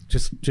on.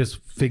 Just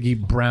figgy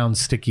brown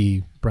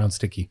sticky. Brown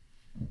Figgy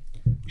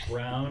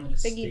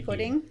sticky.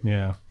 pudding.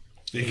 Yeah.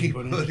 Sticky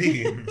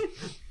pudding.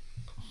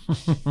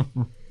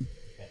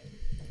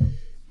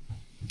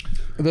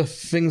 The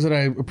things that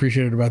I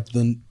appreciated about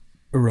the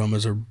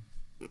aromas are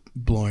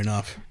blowing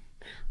off.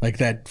 Like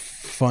that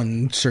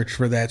fun search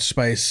for that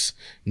spice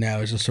now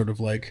is just sort of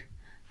like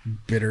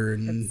bitter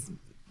and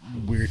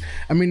weird.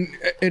 I mean,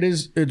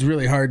 it's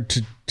really hard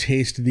to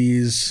taste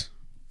these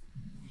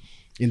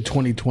in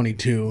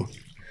 2022,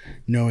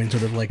 knowing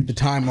sort of like the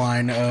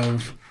timeline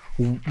of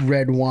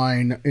red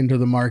wine into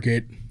the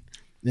market,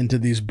 into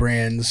these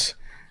brands,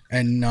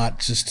 and not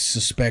just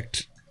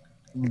suspect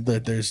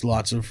that there's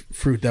lots of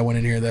fruit that went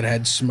in here that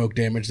had smoke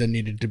damage that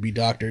needed to be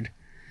doctored.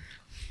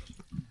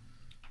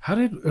 How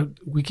did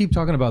we keep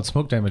talking about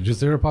smoke damage? Is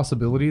there a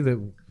possibility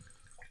that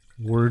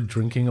we're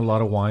drinking a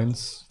lot of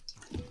wines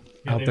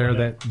out there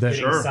that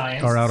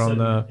are out on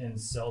the...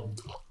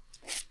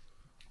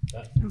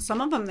 And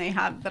some of them they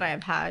have that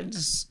I've had,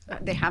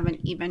 they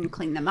haven't even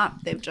cleaned them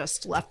up. They've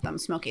just left them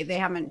smoky. They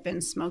haven't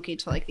been smoky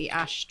to like the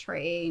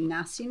ashtray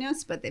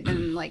nastiness, but they've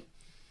been like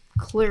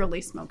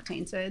clearly smoke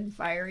tainted,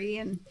 fiery,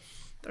 and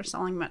they're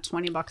selling them at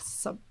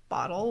 $20 a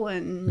bottle.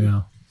 And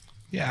Yeah.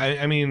 Yeah,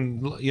 I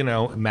mean,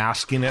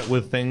 masking it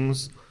with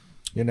things,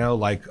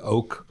 like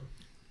oak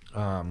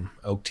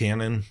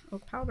tannin,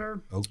 oak powder.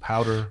 oak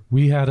powder.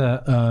 We had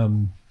a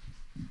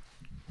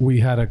we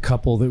had a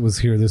couple that was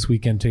here this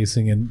weekend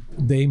tasting, and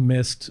they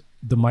missed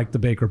the Mike the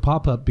Baker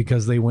pop-up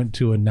because they went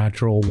to a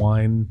natural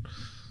wine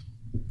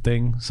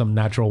thing, some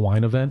natural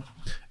wine event,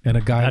 and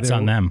a guy That's there,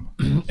 on them.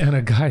 And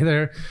a guy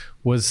there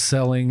was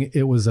selling,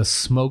 it was a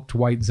smoked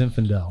white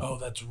Zinfandel. Oh,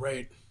 that's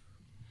right.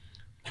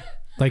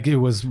 Like it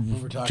was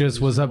just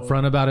was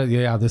upfront about it.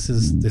 Yeah, this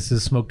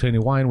is smoked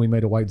tainted wine. We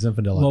made a white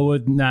Zinfandel. Well,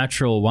 with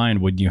natural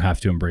wine, wouldn't you have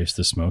to embrace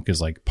the smoke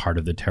as like part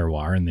of the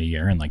terroir in the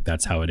year, and like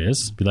that's how it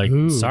is? Be like,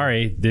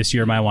 sorry, this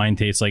year my wine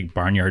tastes like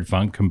Barnyard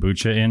Funk,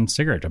 kombucha, and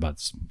cigarette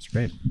butts. It's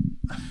great,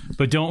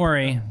 but don't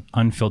worry,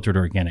 unfiltered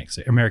organics,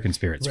 American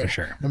spirits for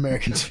sure.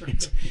 American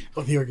spirits.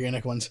 Oh, the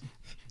organic ones.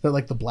 They're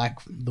like the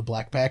black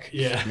pack.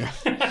 Yeah.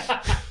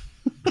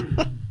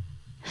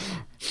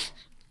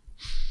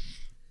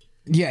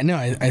 Yeah, no,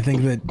 I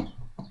think that.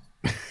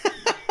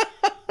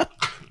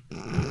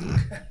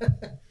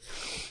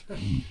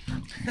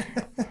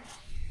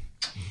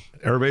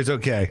 Everybody's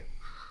okay.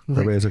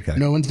 Everybody's okay.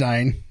 No one's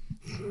dying.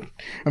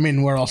 I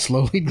mean, we're all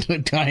slowly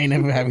dying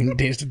of having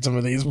tasted some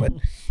of these, but.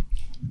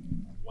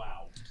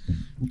 Wow.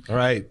 All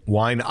right,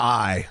 wine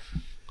eye.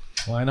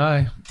 Wine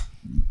eye,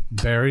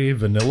 berry,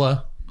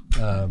 vanilla.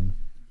 I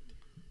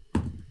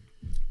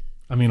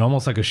mean,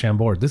 almost like a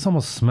Chambord. This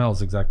almost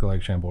smells exactly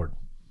like Chambord.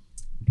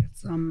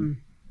 It's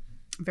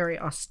very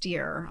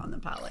austere on the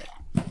palate.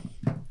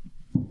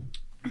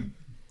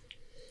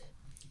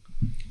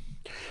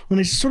 When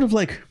it's sort of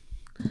like,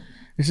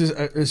 it just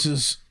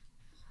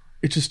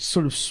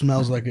sort of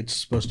smells like it's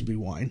supposed to be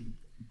wine,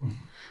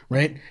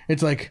 right?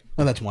 It's like,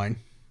 oh, that's wine,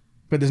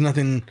 but there's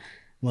nothing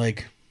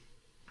like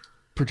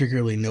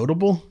particularly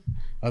notable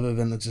other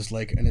than it's just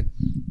like, and it.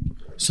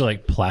 So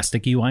like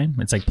plasticky wine,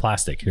 it's like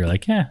plastic. You're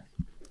like, yeah.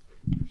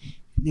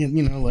 You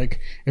know,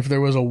 like if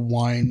there was a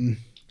wine,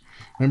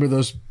 remember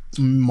those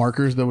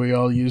markers that we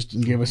all used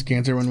and gave us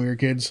cancer when we were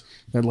kids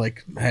that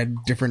like had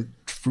different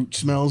fruit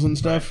smells and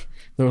stuff?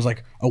 There was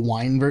like a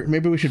wine version.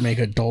 Maybe we should make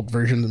adult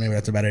versions. Maybe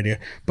that's a bad idea.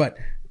 But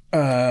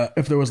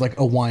if there was like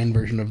a wine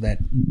version of that.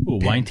 Ooh,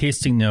 wine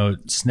tasting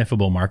note,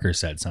 sniffable marker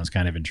set sounds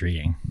kind of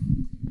intriguing.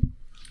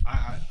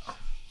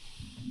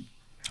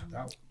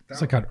 It's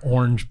like an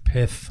orange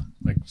pith,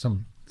 like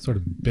some sort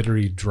of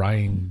bittery,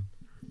 drying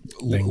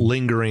thing.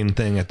 Lingering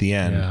thing at the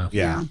end.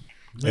 Yeah.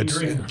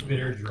 Lingering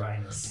bitter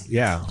dryness.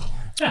 Yeah.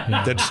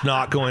 That's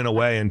not going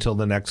away until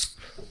the next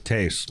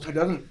taste. It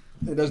doesn't.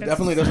 It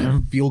definitely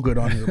doesn't feel good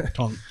on your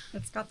tongue.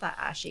 It's got that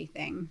ashy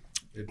thing.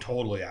 It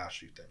totally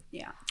ashy thing.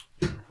 Yeah.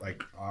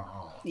 Like,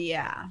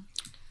 Yeah.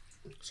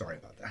 sorry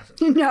about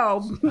that.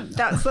 No,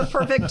 that's the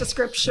perfect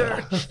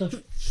description,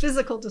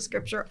 physical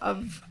descriptor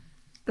of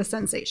the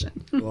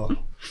sensation. Ugh.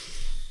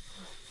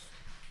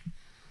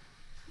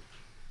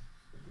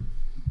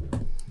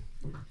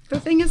 The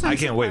thing is, I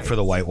can't wait for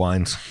the white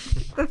wines.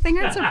 The thing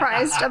I'm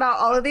surprised about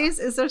all of these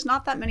is there's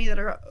not that many that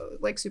are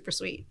like super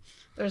sweet.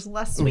 There's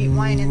less sweet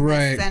wine in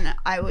this than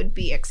I would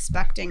be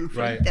expecting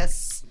for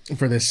this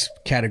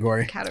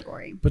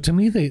category. But to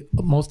me,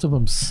 most of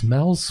them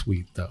smell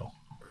sweet though.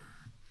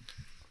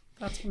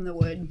 That's from the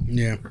wood.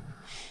 Yeah,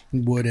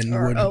 wood and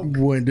Or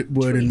wood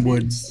and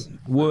woods.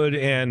 Wood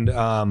and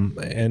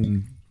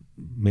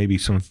maybe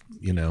some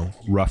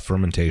rough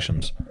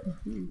fermentations.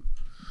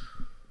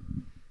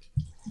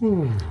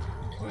 Ooh,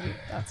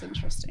 that's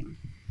interesting.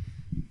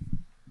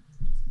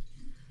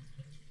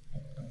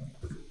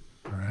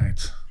 All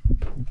right.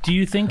 Do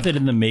you think that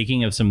in the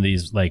making of some of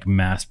these like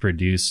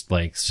mass-produced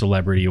like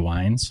celebrity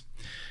wines,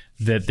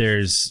 that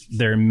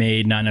they're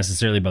made not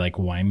necessarily by like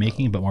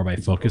winemaking, but more by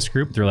focus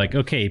group? They're like,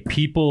 okay,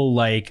 people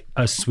like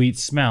a sweet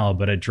smell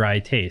but a dry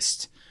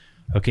taste.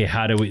 Okay,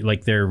 how do we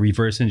they're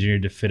reverse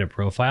engineered to fit a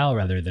profile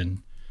rather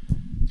than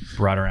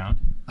brought around?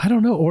 I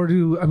don't know. Or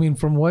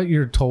from what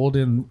you're told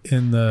in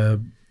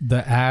the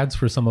ads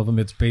for some of them,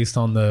 it's based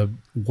on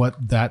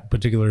what that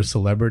particular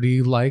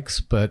celebrity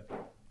likes, but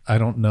I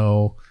don't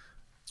know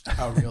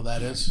how real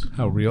that is.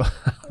 How real?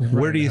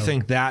 Where do you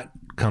think that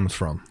comes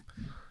from?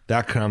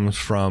 That comes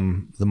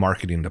from the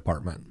marketing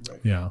department.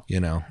 Right.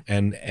 Yeah.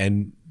 And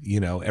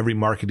every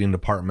marketing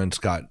department's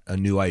got a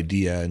new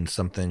idea and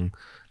something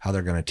how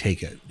they're going to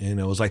take it.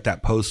 It was like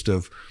that post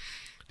of,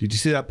 did you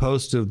see that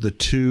post of the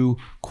two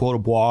Côte de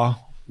Bois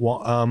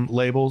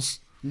labels?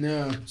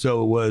 No.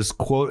 So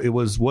it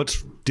was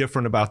what's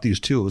different about these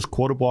two. It was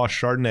Côte de Bois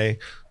Chardonnay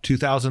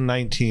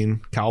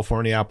 2019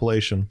 California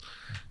appellation,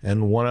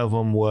 and one of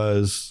them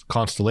was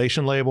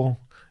Constellation label,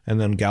 and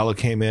then Gallo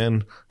came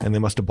in and they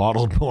must have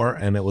bottled more,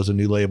 and it was a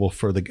new label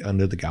for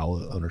under the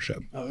Gallo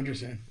ownership. Oh,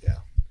 interesting. Yeah.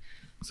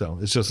 So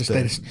it's just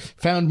they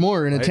found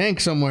more in a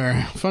tank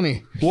somewhere.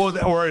 Funny. Well,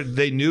 or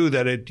they knew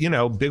that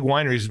big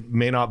wineries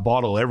may not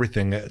bottle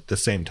everything at the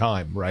same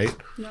time, right?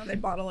 No, they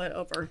bottle it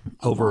over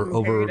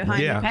period of time,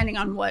 depending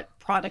on what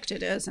product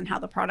it is and how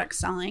the product's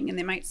selling, and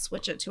they might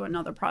switch it to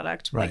another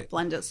product, like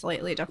blend it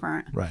slightly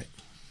different. Right.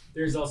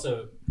 There's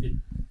also,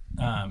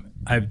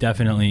 I've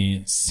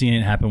definitely seen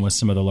it happen with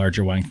some of the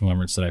larger wine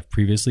conglomerates that I've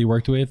previously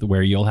worked with,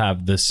 where you'll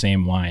have the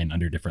same wine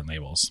under different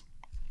labels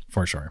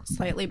for sure.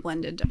 Slightly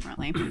blended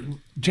differently.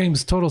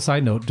 James, total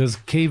side note, does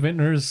K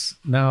Vintners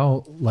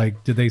now,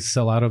 like, did they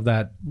sell out of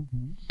that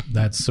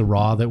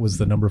Syrah that was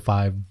the number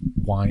 5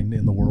 wine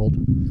in the world?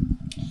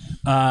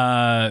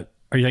 Are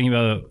you talking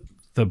about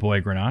the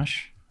Boy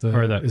Grenache?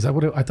 Is that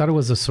what I thought it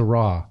was a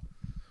Syrah?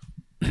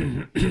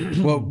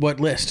 What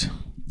list?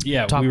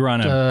 Yeah, Top, we were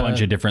on a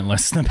bunch of different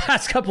lists in the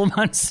past couple of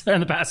months, in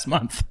the past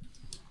month.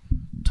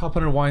 Top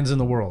 100 wines in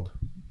the world.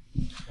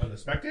 On the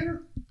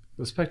Spectator?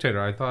 The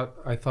Spectator. I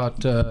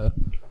thought. Oh,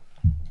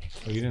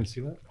 you didn't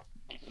see that?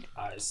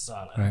 I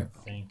saw that. Right.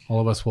 I think. All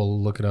of us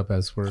will look it up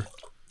as we're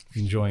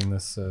enjoying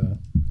this.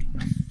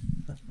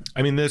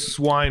 I mean, this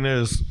wine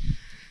is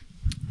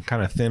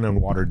kind of thin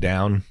and watered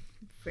down.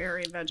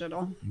 Very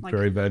vegetal.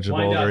 Very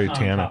vegetable, very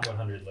tannic. Top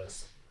 100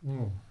 list.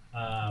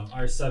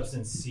 Our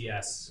substance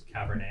CS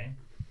Cabernet.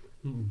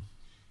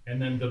 And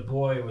then the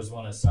Boy was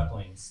one of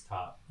Suckling's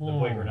top. The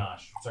Boy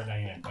Grenache. It's our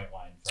 99 point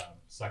wine from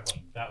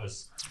Suckling.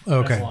 That's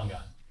long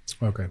gone.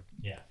 Okay.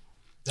 Yeah.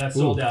 That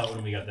sold out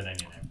when we got the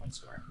 99 point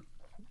score.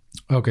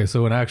 Okay,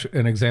 so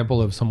an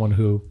example of someone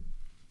who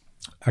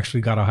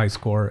actually got a high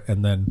score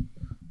and then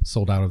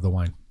sold out of the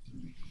wine.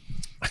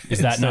 Is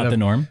that not the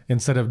norm?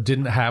 Instead of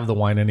didn't have the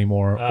wine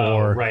anymore,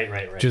 or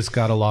right. just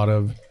got a lot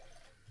of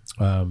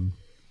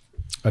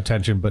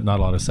attention but not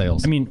a lot of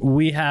sales. I mean,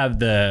 we have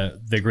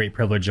the great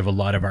privilege of a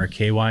lot of our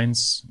K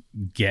wines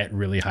get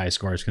really high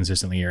scores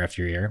consistently year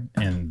after year,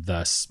 and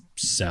thus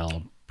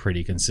sell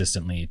pretty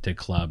consistently to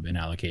club and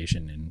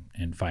allocation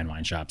and fine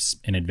wine shops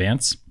in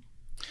advance,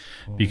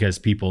 because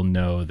people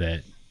know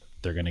that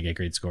they're going to get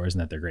great scores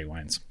and that they're great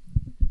wines.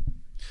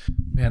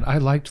 Man, I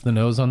liked the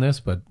nose on this,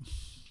 but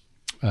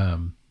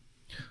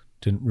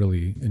didn't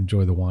really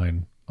enjoy the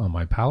wine on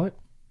my palate.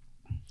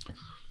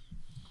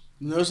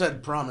 Nose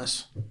had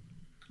promise.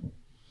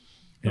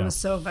 It was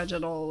so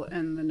vegetal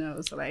in the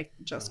nose that I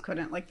just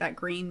couldn't, like that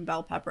green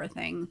bell pepper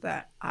thing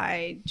that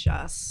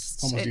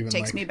it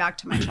takes me back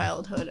to my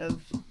childhood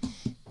of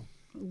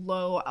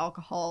low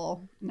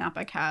alcohol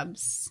Napa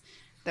cabs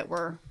that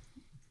were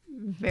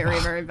very,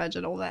 very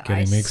vegetal that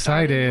Getting me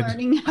excited.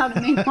 Learning how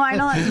to make wine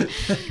on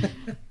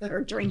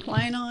or drink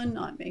wine on,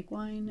 not make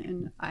wine.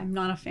 And I'm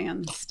not a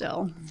fan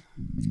still.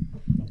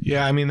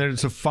 Yeah, I mean,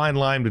 there's a fine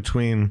line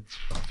between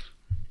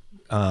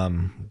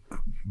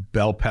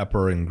bell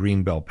pepper and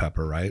green bell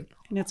pepper, right?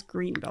 And it's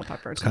green bell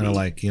pepper. It's kind of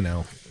like,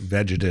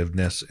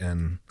 vegetativeness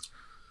and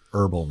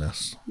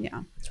herbalness.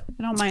 Yeah.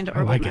 I don't mind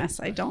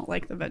herbalness. I don't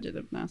like the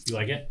vegetativeness. You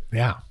like it?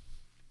 Yeah.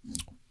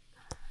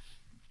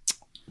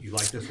 You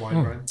like this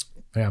wine, Brian?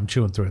 Yeah, I'm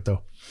chewing through it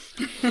though.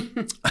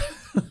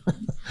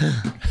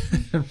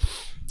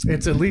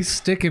 It's at least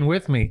sticking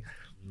with me.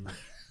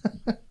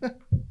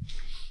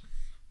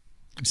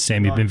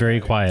 Sam, you've been very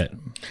quiet.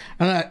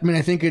 I mean,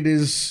 I think it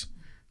is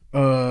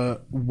a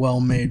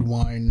well-made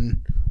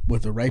wine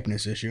with a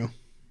ripeness issue,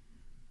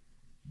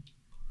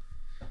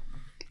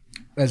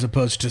 as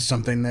opposed to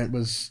something that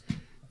was,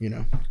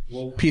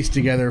 pieced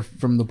together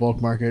from the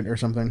bulk market or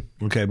something.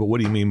 Okay, but what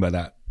do you mean by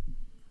that?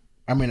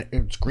 I mean,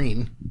 it's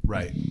green.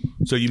 Right.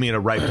 So you mean a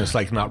ripeness,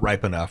 like not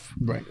ripe enough.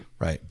 Right.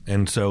 Right.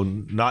 And so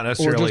not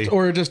necessarily...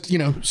 Or just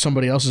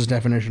somebody else's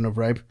definition of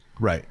ripe.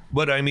 Right.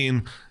 But I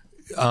mean,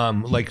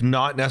 like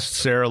not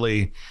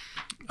necessarily...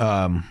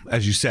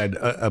 as you said,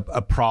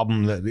 a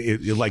problem that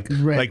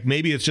like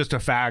maybe it's just a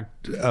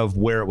fact of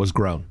where it was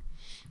grown,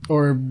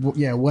 or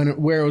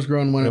where it was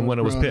grown, when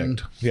it was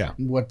picked,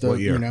 what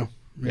year.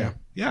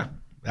 Yeah,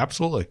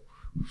 absolutely.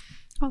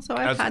 Also,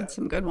 I've had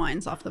some good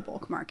wines off the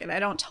bulk market.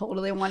 I don't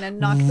totally want to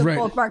knock the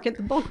bulk market.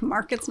 The bulk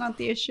market's not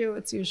the issue.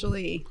 It's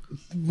usually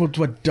what's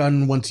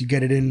done once you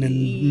get it in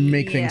and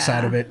make things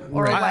out of it,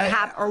 or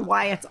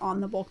why it's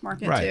on the bulk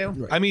market too.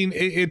 Right. I mean,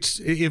 it's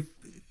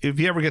if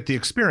you ever get the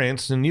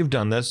experience, and you've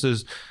done this,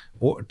 is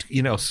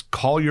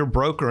call your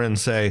broker and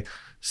say,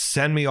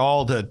 send me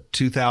all the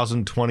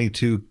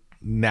 2022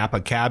 Napa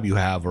cab you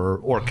have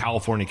or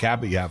California cab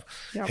that you have,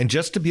 and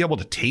just to be able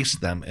to taste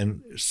them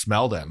and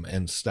smell them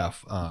and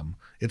stuff.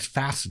 It's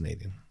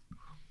fascinating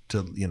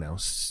to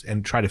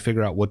and try to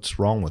figure out what's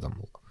wrong with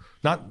them.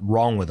 Not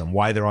wrong with them,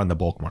 why they're on the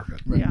bulk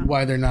market. Right. Yeah.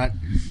 Why they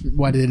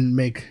didn't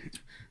make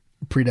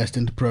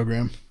predestined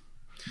program.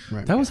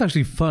 Right. That was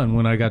actually fun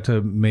when I got to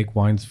make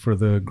wines for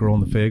the Girl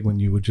and the Fig, when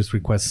you would just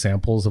request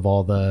samples of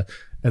all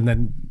and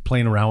then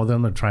playing around with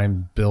them and try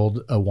and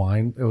build a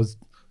wine. That was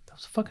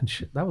fucking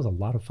shit. That was a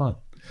lot of fun.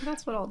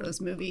 That's what all those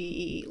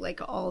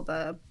all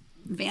the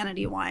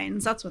vanity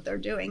wines, that's what they're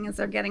doing, is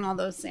they're getting all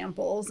those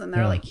samples and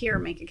they're like, here,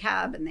 make a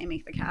cab, and they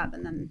make the cab,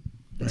 and then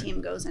the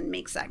team goes and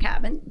makes that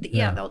cab, and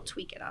they'll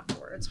tweak it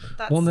afterwards.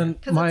 But that's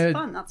because it's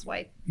fun. That's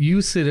why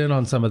you sit in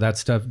on some of that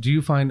stuff. Do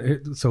you find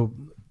it, so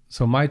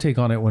my take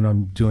on it when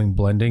I'm doing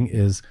blending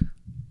is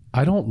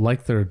I don't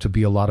like there to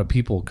be a lot of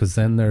people, because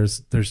then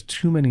there's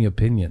too many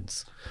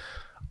opinions.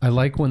 I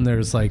like when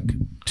there's like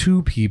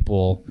two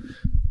people,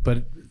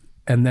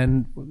 and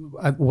then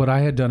what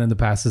I had done in the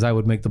past is I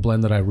would make the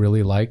blend that I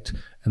really liked,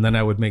 and then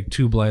I would make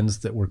two blends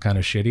that were kind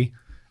of shitty,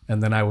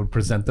 and then I would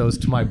present those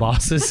to my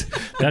bosses.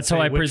 That's how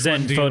I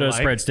present photo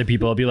spreads to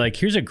people. I'll be like,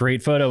 here's a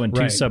great photo and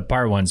two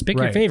subpar ones. Pick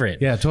your favorite.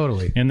 Yeah,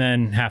 totally. And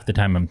then half the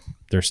time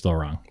they're still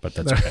wrong, but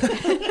that's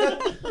okay.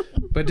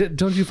 But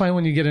don't you find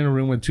when you get in a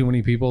room with too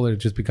many people, it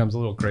just becomes a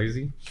little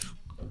crazy?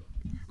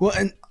 Well,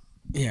 and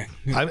yeah.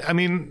 I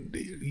mean,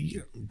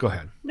 go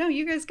ahead. No,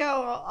 you guys go.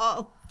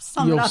 I'll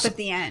sum it up at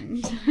the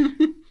end.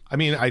 I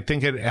mean, I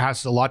think it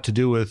has a lot to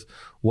do with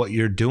what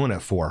you're doing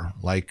it for.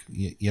 Like,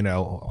 you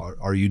know,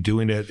 are you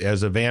doing it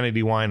as a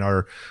vanity wine,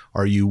 or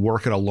are you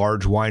working a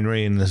large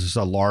winery and this is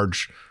a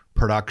large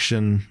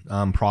production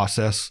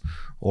process,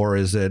 or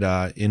is it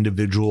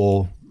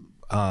individual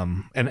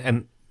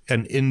and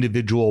an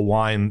individual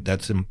wine?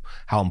 That's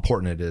how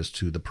important it is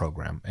to the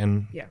program.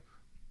 And yeah,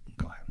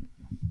 go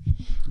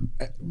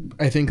ahead.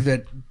 I think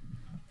that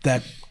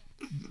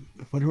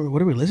what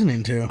are we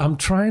listening to? I'm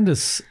trying to.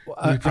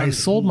 I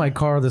sold my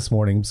car this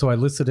morning, so I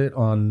listed it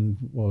on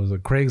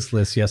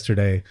Craigslist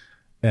yesterday,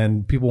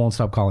 and people won't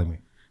stop calling me.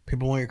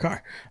 People want your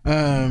car.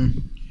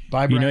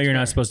 You know you're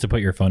not supposed to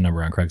put your phone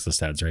number on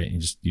Craigslist ads, right? You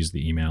just use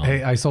the email.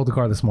 Hey, I sold the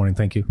car this morning.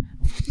 Thank you.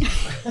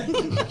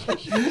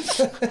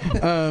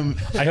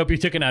 I hope you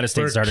took an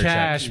out-of-state starter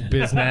cash, check.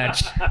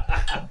 biznatch.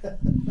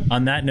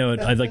 On that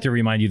note, I'd like to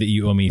remind you that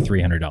you owe me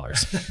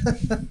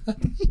 $300.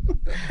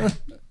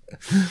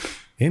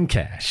 In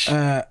cash.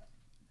 That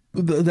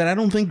I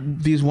don't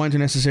think these wines are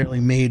necessarily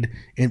made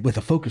with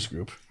a focus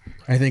group.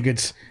 I think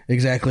it's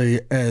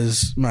exactly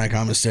as Mike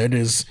Thomas said,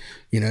 is,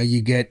 you know,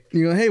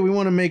 hey, we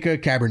want to make a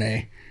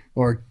Cabernet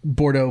or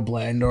Bordeaux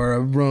blend or a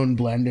Rhone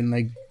blend, and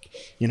like,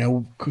 you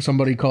know,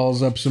 somebody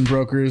calls up some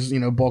brokers, you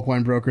know, bulk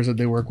wine brokers that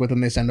they work with,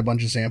 and they send a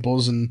bunch of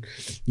samples, and,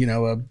 you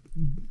know, a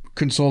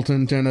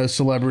consultant and a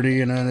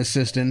celebrity and an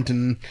assistant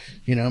and,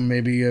 you know,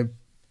 maybe a,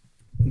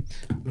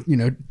 you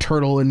know,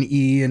 Turtle and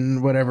E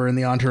and whatever in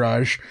the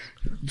entourage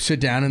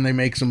sit down and they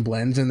make some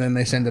blends, and then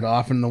they send it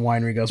off, and the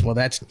winery goes, well,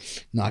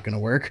 that's not going to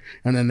work,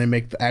 and then they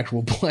make the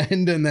actual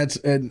blend, and that's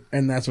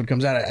what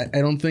comes out.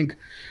 I don't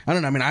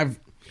know. I mean,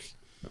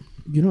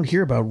 you don't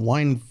hear about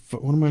wine.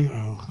 What am I?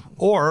 Oh.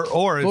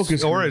 Or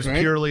it's right?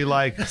 purely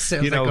like,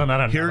 you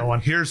know,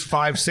 here's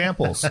 5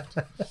 samples.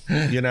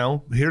 You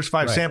know, here's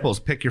 5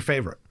 samples. Pick your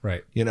favorite.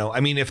 Right. You know,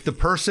 I mean, if the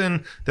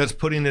person that's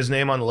putting his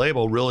name on the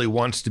label really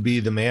wants to be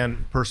the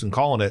person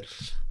calling it,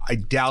 I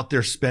doubt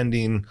they're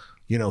spending,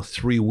 you know,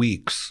 3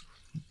 weeks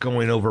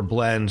going over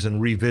blends and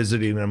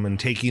revisiting them and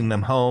taking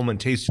them home and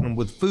tasting them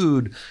with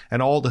food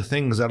and all the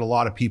things that a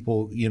lot of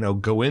people, you know,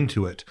 go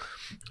into it.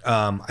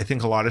 I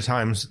think a lot of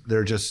times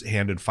they're just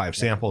handed 5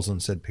 samples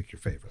and said, pick your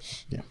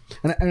favorite. Yeah.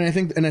 And I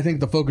think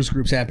the focus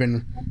groups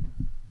happen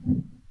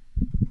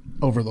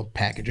over the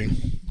packaging,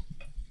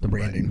 the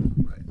branding.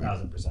 Right.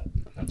 1,000%.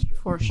 That's true.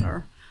 for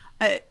sure.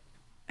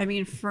 I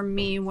mean, for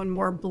me, when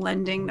we're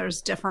blending,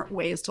 there's different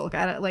ways to look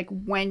at it. Like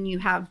when you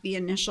have the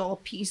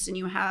initial piece and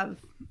you have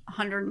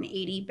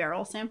 180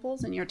 barrel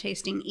samples and you're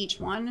tasting each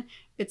one,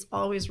 it's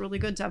always really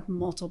good to have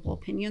multiple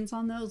opinions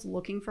on those,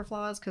 looking for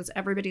flaws, because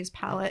everybody's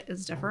palate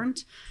is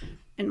different.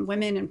 And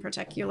women in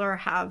particular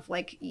have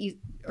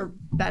are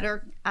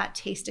better at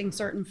tasting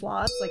certain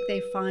flaws. Like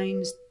they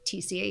find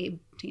TCA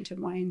tainted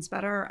wines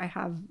better. I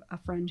have a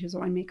friend who's a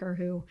winemaker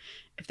who,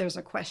 if there's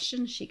a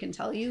question, she can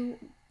tell you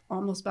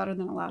almost better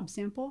than a lab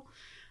sample.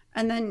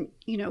 And then,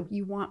 you know,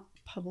 you want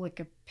public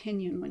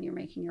opinion when you're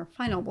making your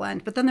final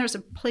blend, but then there's a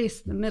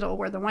place in the middle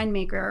where the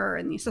winemaker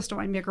and the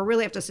assistant winemaker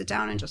really have to sit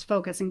down and just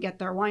focus and get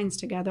their wines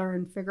together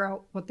and figure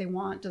out what they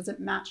want. Does it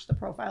match the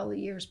profile the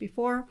years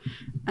before?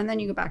 And then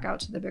you go back out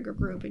to the bigger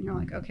group and you're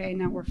like, okay,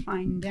 now we're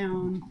fine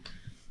down.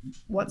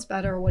 What's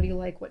better? What do you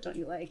like? What don't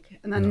you like?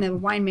 And then the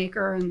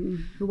winemaker and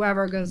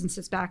whoever goes and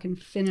sits back and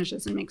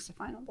finishes and makes the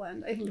final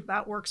blend. I think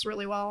that works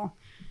really well,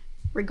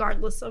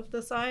 regardless of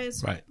the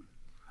size. Right.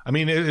 I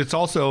mean, it's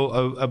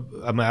also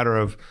a matter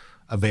of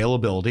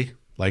availability.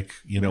 Like,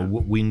 you know,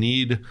 we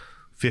need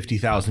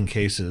 50,000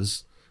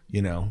 cases,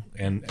 you know,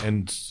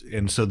 and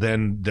so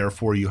then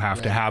therefore you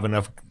have to have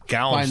enough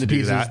gallons to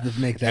do that.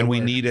 Make that and we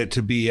work. need it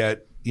to be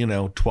at, you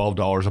know,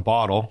 $12 a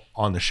bottle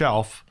on the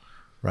shelf.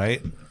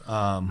 Right.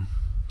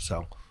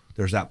 So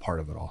there's that part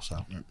of it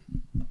also.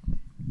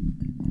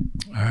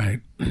 All right.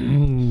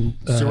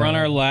 So we're on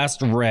our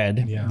last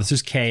red. Yeah. This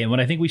is K. And what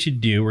I think we should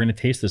do, we're going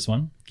to taste this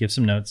one, give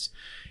some notes,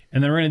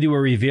 and then we're going to do a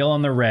reveal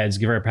on the reds,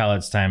 give our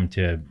palates time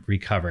to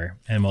recover,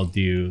 and we'll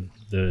do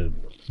the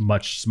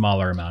much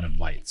smaller amount of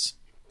whites.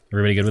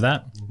 Everybody good with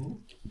that?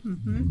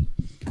 Mm-hmm.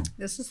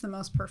 This is the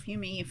most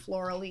perfumey,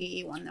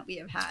 florally one that we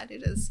have had.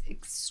 It is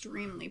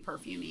extremely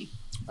perfumey.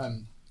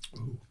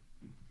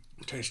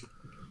 Taste.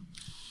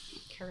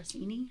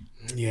 Kerosene?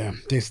 Yeah.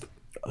 Taste.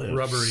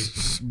 Rubbery.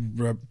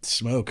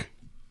 Smoke.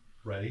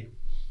 Ready?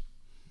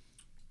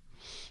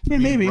 Yeah,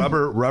 maybe.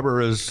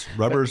 Rubber's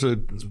a,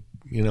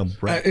 you know,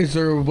 Brett. Is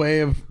there a way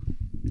of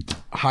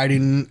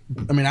hiding?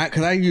 I mean,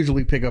 because I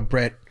usually pick up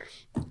Brett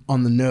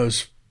on the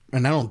nose,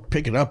 and I don't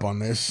pick it up on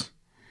this.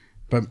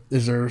 But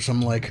is there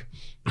some like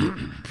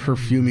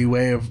perfumey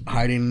way of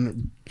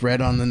hiding Brett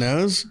on the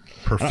nose?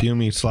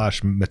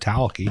 Perfumey /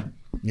 metallic-y.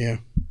 Yeah.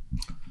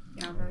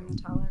 Yeah, very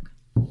metallic.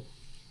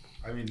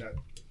 I mean,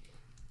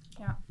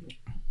 Yeah.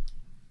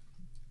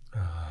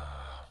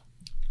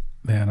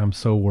 Man, I'm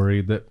so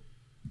worried that.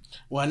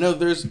 Well, I know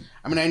there's.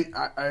 I mean,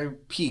 I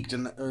peeked,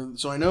 and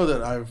so I know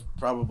that I've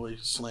probably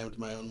slammed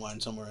my own wine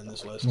somewhere in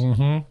this list.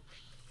 Mm-hmm.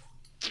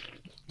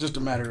 Just a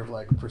matter of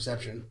like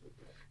perception.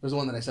 There's the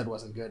one that I said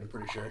wasn't good. I'm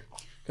pretty sure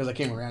because I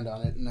came around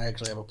on it, and I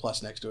actually have a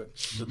plus next to it.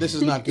 So this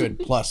is not good.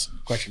 Plus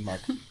question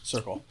mark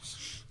circle.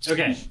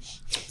 Okay.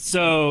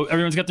 So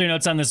everyone's got their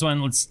notes on this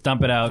one. Let's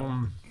dump it out.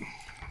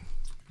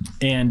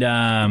 And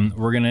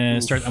we're going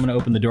to start. I'm going to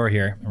open the door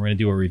here. And we're going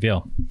to do a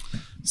reveal.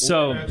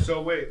 So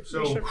wait. We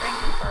should rank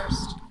them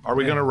first. Are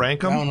we going to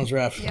rank them? That one was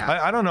rough. Yeah.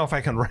 I don't know if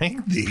I can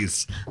rank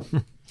these.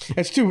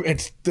 It's too.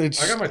 It's. I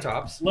got my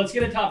tops. let's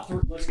get a top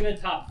let's get a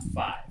top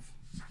 5.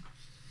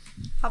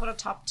 How about a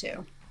top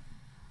 2?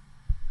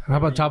 How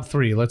about top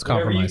 3? Let's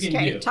Whatever you compromise. can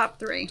Okay, do. top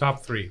 3.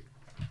 Top 3.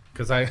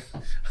 Because I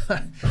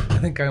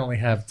think I only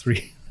have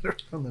 3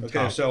 on the Okay,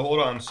 top. so hold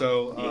on.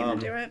 So, You gonna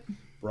do it?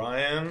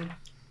 Brian,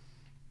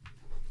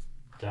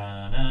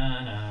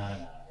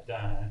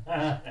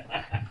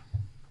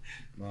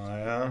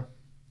 Maya,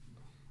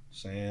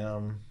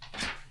 Sam,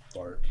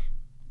 Bart.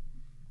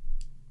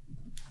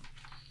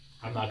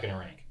 I'm not going to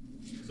rank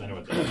because I know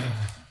what that is.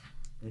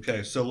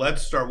 Okay, so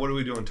let's start. What are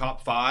we doing?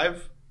 Top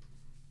 5?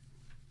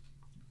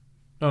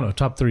 No,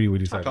 top 3 we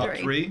decided. Top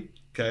Three.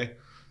 3? Okay.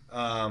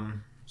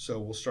 So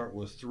we'll start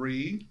with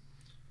 3.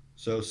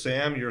 So,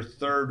 Sam, your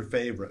third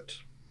favorite.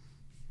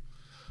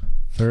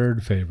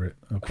 Third favorite.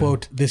 Okay.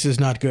 Quote, this is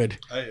not good.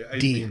 I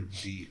D. mean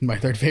D. My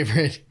third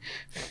favorite.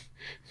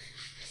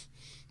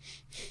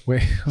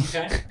 Wait.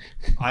 Okay.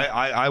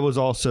 I was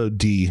also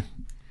D.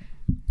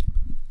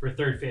 For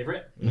third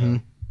favorite? Mm-hmm.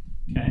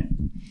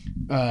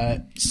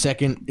 Okay.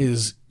 Second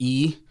is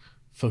E.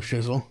 Faux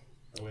shizzle.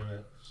 Oh, wait a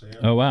minute. Sam,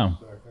 Oh, wow.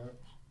 second.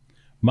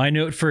 My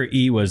note for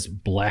E was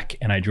black,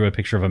 and I drew a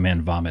picture of a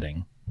man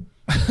vomiting.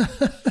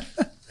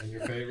 And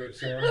your favorite,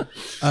 Sam?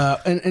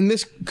 And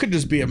this could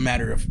just be a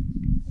matter of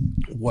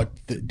what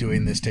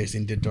doing this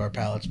tasting did to our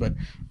palates, but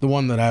the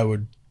one that I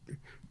would,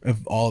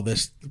 of all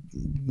this,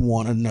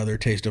 want another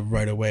taste of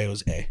right away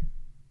was A.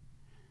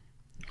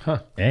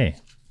 Hey.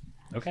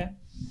 Okay.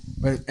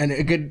 But and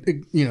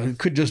it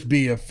could just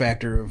be a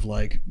factor of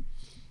like,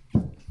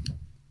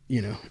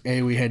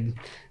 A, we had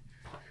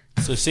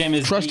So Sam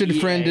is trusted DEA.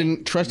 friend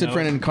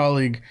and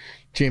colleague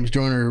James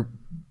Joyner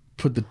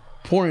put the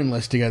pouring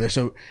list together.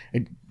 So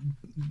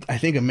I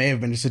think it may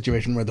have been a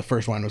situation where the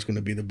first wine was going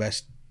to be the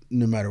best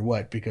no matter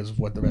what because of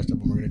what the rest of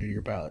them were going to do to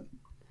your palate.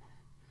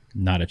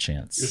 Not a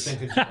chance.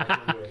 Thinking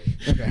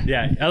Okay.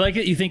 Yeah, I like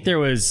it. You think there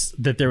was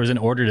an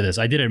order to this?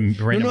 I did a random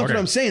No, that's order. what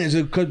I'm saying is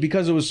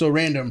because it was so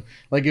random.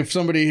 Like if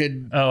somebody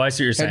had Oh, I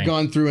see what you're saying.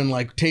 gone through and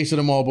like tasted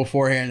them all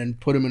beforehand and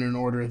put them in an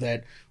order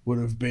that would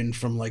have been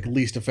from like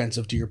least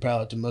offensive to your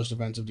palate to most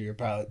offensive to your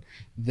palate,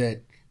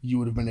 that you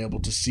would have been able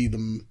to see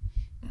them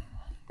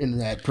in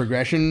that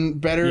progression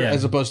better, Yeah.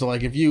 as opposed to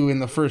like if you in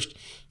the first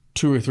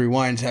 2 or 3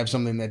 wines have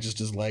something that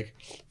just is like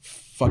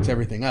fucks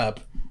everything up.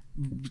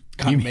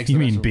 Kind of makes the You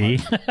rest mean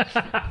of them B?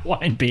 hard.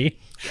 Wine B.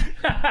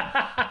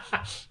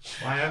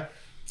 Maya?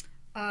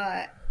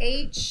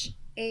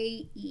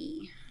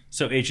 HAE.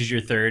 So H is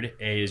your third,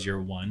 A is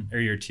your 1 or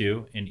your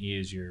 2, and E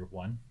is your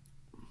 1,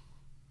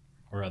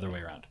 or other way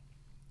around.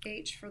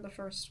 H for the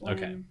first one.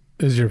 Okay.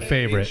 Is your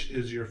favorite. H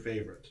is your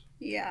favorite.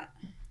 Yeah.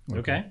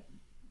 Okay.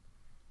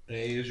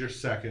 A is your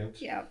second.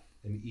 Yeah.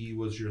 And E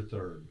was your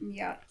third.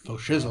 Yeah.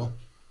 Faux shizzle.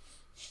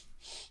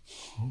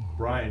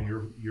 Brian,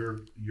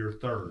 your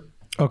third.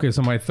 Okay,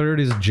 so my third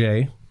is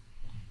J.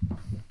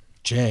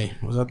 J.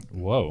 Was that?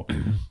 Whoa.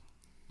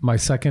 My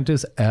second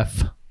is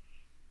F.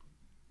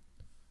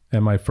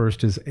 And my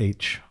first is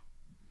H.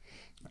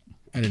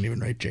 I didn't even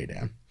write J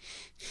down.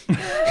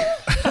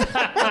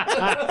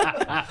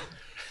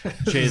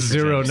 J is for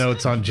Zero James.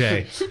 notes on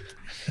J.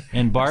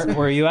 And Bart,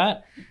 where are you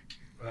at?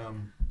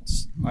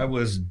 I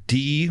was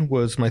D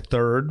was my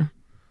third,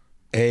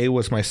 A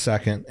was my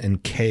second,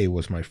 and K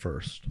was my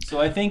first. So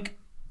I think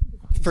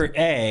for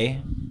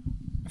A,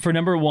 for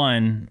number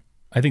 1,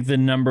 I think the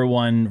number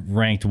 1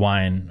 ranked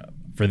wine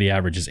for the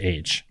average is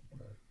H.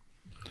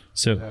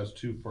 So It has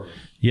 2 first.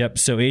 yep.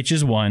 So H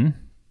is 1.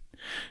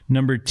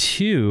 Number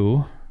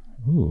 2,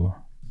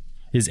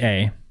 is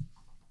A.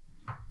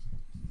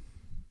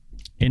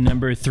 And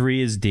number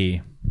 3 is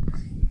D.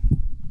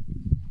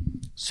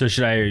 So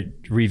should I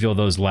reveal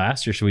those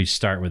last, or should we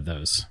start with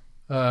those?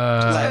 No,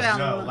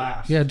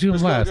 last. Yeah, do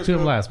them last. just Do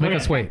them go. last. Make Okay.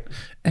 us wait.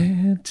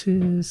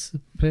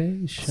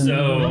 Anticipation.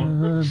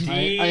 So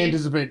I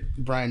anticipate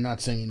Brian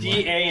not singing. D, well.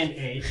 A, and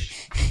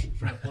H.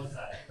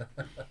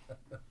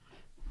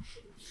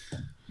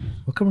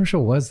 What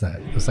commercial was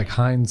that? It was like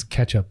Heinz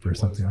ketchup or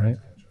something, right?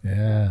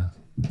 Yeah.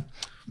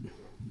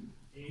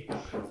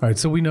 All right,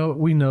 so we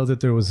know that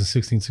there was a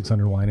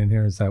 16600 wine in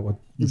here. Is that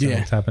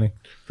what's happening?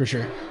 For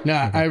sure. No,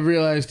 I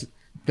realized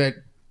that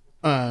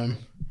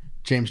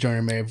James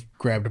Joyner may have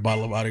grabbed a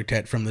bottle of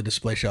Auto-Tet from the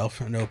display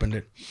shelf and opened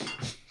it.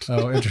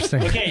 Oh,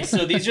 interesting. Okay,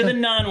 so these are the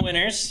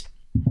non-winners.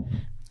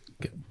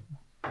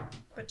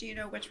 But do you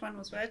know which one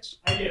was which?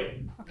 I do.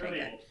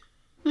 Okay,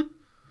 good.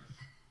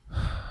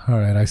 All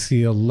right, I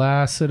see a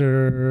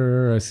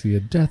Lassiter. I see a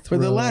Death Row.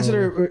 But the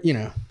Lassiter, you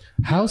know.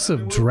 House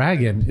of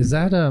Dragon. Is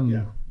that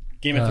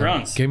Game of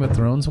Thrones. Game of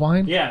Thrones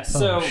wine? Yeah.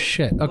 So oh,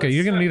 shit. Okay,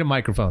 you're gonna need a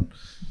microphone.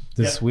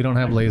 We don't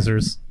have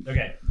lasers.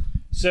 Okay.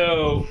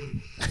 So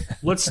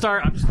let's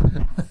start.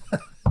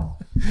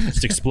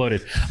 Just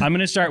exploded. I'm going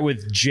to start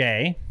with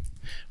Jay.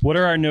 What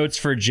are our notes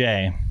for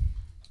Jay?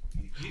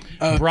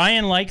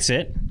 Brian likes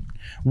it.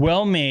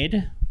 Well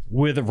made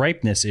with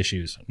ripeness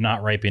issues.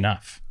 Not ripe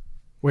enough.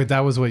 Wait,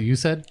 that was what you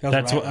said?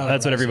 That's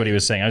what everybody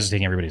was saying. I was just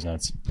taking everybody's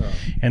notes. Oh.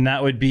 And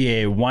that would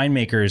be a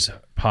winemaker's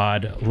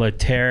pod, La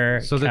Terre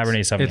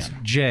Cabernet Sauvignon. It's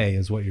J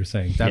is what you're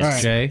saying. That's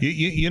Yes. J.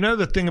 You know,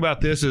 the thing about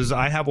this is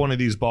I have one of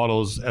these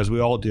bottles, as we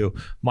all do.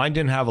 Mine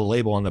didn't have a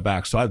label on the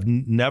back, so I've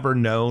never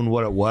known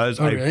what it was.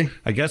 Oh, really?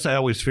 I guess I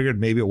always figured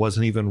maybe it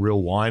wasn't even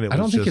real wine. I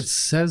don't think it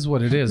says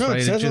what it is, No, right?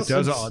 it says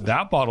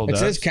that bottle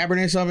does. It says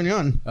Cabernet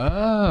Sauvignon.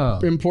 Oh.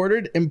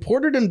 Imported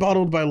and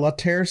bottled by La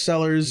Terre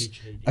Cellars,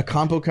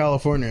 Acampo,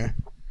 California.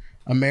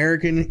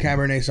 American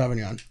Cabernet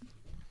Sauvignon.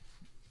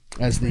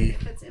 As the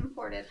If it's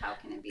imported, how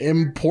can it be?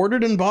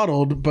 imported and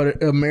bottled,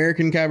 but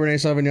American Cabernet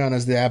Sauvignon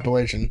as the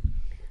appellation.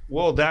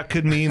 Well, that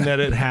could mean that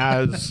it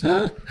has...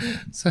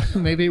 So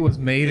maybe it was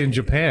made in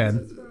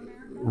Japan.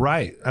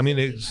 Right. I mean,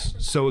 it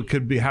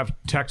could have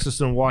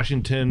Texas and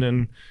Washington,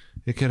 and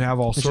it could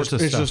have all sorts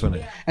of stuff in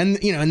it.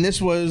 And, you know, and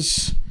this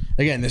was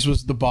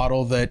the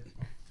bottle that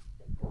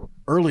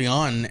early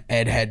on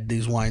Ed had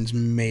these wines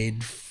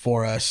made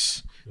for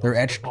us. They're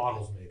etched.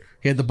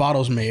 He had the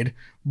bottles made,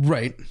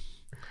 right,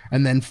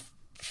 and then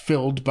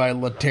filled by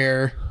La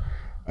Terre.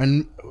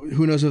 And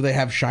who knows if they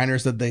have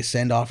shiners that they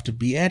send off to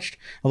be etched.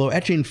 Although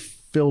etching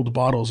filled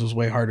bottles is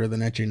way harder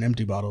than etching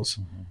empty bottles.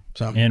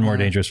 So And more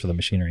dangerous for the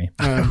machinery.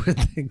 I would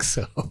think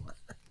so.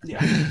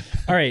 Yeah.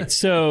 All right.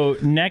 So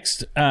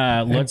next,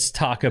 let's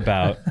talk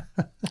about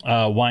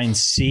wine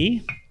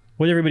C.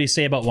 What did everybody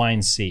say about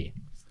wine C?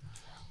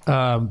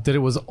 That it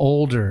was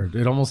older.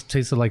 It almost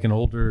tasted like an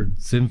older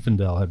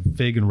Zinfandel. Had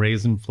fig and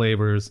raisin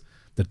flavors.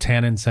 The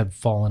tannins had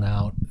fallen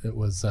out. It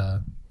was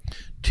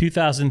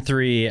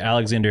 2003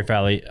 Alexander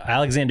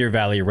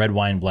Valley red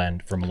wine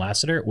blend from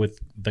Lassiter with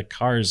the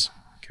Cars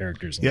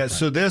characters. Yeah.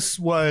 So this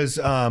was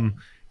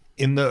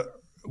when the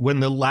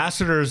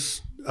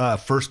Lassiters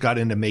first got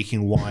into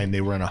making wine.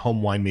 They were in a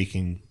home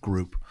winemaking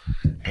group,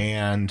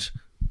 and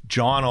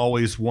John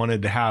always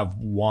wanted to have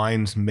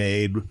wines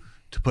made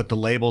to put the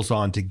labels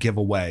on to give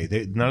away.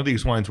 None of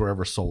these wines were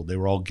ever sold. They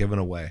were all given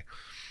away.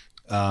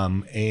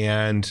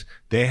 And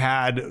they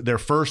had their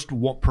first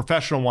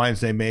professional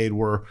wines they made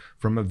were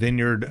from a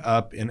vineyard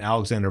up in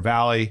Alexander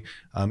Valley.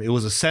 It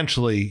was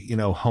essentially,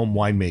 home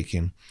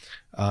winemaking.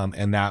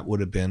 And that would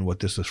have been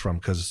what this was from,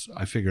 because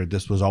I figured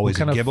this was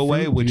always a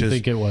giveaway. What do you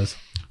think it was?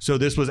 So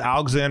this was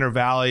Alexander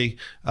Valley.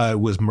 It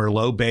was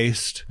Merlot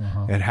based.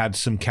 It had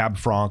some Cab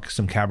Franc,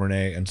 some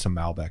Cabernet, and some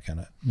Malbec in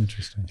it.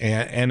 Interesting.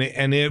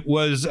 And it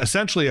was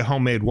essentially a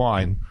homemade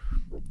wine.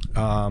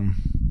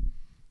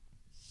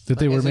 That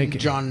they were making.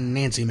 John and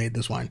Nancy made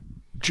this wine.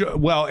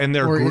 Well, and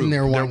their Or group, in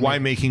their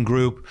winemaking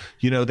group,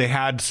 they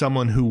had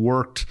someone who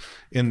worked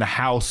in the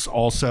house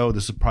also.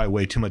 This is probably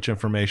way too much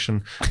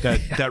information.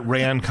 That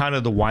ran kind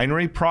of the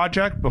winery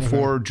project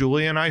before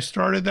Julie and I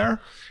started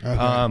there.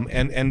 Okay.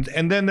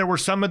 And then there were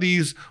some of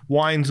these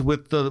wines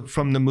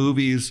from the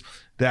movies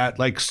that,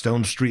 like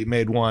Stone Street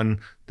made one.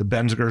 The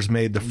Benzigers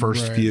made the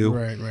first few.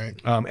 Right.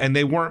 And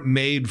they weren't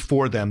made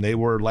for them. They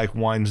were like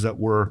wines that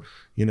were,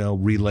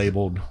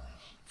 relabeled.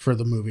 For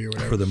the movie or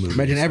whatever. For the movie.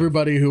 Imagine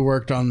everybody who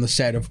worked on the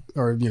set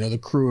the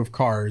crew of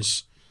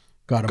Cars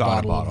got a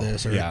bottle of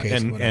this or a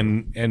case of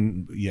whatever.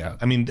 And yeah,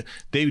 I mean,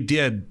 they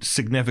did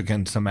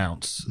significant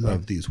amounts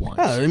of these wines.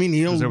 Yeah, I mean,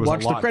 you'll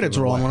watch the credits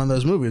roll on one of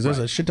those movies. There's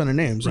a shit ton of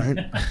names, right?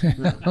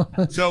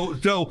 So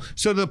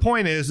the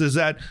point is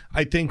that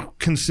I think,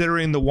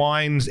 considering the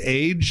wine's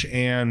age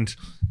and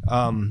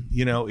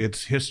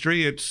its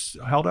history, it's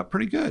held up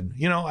pretty good.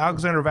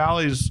 Alexander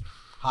Valley's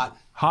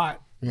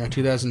hot. Yeah,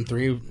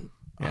 2003.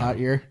 Hot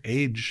year.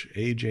 Age.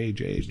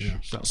 Yeah.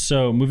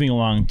 So moving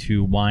along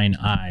to wine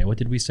I. What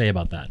did we say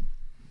about that?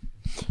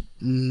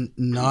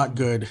 Not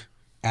good.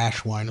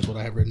 Ash wine is what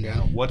I have written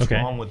down. What's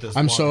wrong with this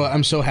I'm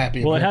wine? so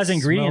happy. Well, it has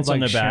ingredients on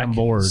the back.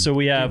 Chambord. So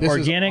we have This is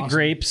organic awesome.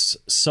 grapes,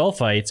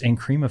 sulfites, and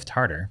cream of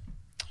tartar.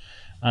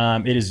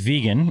 It is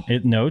vegan.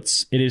 It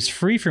notes it is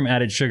free from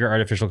added sugar,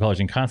 artificial colors,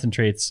 and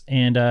concentrates,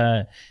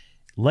 and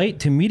light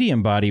to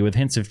medium body with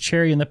hints of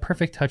cherry and the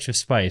perfect touch of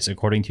spice,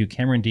 according to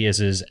Cameron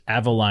Diaz's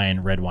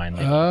Avaline red wine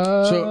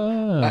label.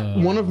 So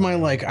one of my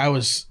I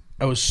was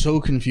so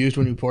confused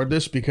when you poured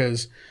this,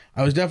 because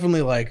I was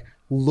definitely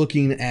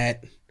looking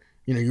at,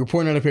 you were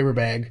pouring out a paper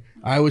bag.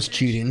 I was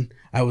cheating.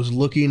 I was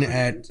looking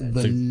at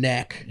the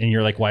neck, And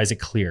you're like, why is it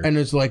clear? and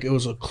it's it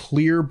was a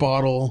clear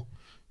bottle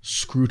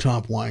screw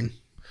top wine.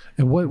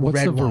 And what's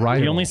Red the wine. varietal?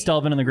 the only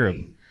Stelvin in the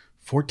group.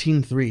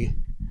 14.3.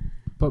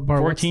 But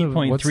Bart, what's the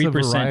 14.3%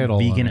 varietal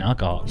vegan on it?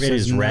 alcohol. It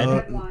is red.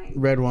 Red wine.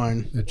 Red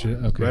wine. Okay.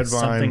 Red wine.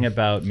 Something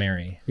about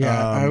Mary.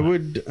 Yeah, I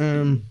would.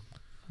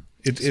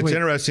 It's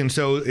interesting.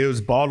 So it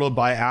was bottled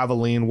by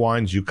Abilene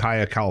Wines,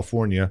 Ukiah,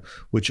 California,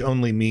 which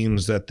only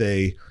means that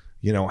they,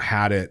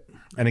 had it.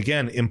 And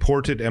again,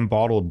 imported and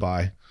bottled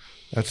by.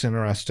 That's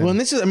interesting. Well, and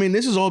this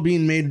is all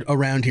being made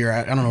around here.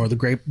 I don't know where the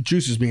grape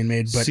juice is being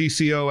made, but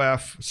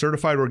CCOF,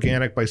 certified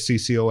organic by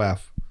CCOF.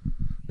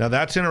 Now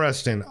that's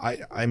interesting.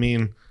 I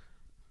mean,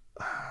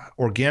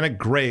 organic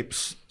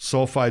grapes,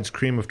 sulfides,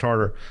 cream of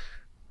tartar.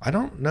 I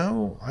don't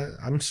know.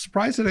 I'm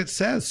surprised that it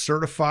says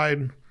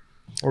certified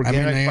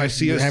organic by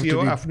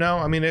CCOF. No,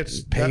 I mean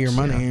it's pay your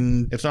money,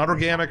 and it's not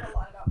organic. A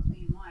lot about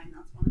clean wine.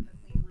 That's one of the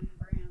clean wine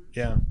brands.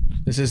 Yeah.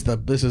 This is the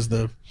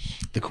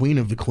queen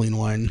of the clean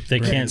wine. They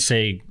brands. can't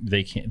say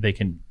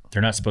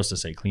they're not supposed to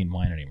say clean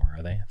wine anymore,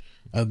 are they?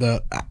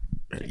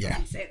 Yeah.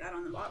 They say that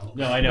on the bottle.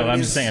 No, I know. I'm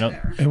just saying.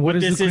 And what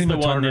is this the cream is the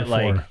of one tartar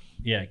that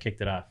for?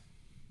 kicked it off.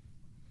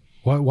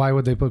 Why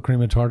would they put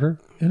cream of tartar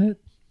in it?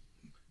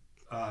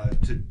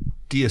 To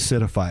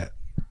deacidify it.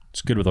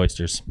 It's good with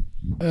oysters.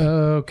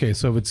 Okay,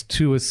 so if it's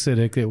too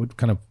acidic, it would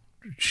kind of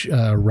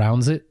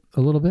rounds it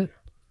a little bit.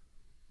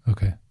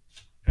 Okay.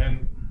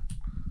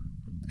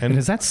 And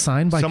is that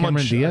signed by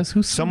Cameron Diaz?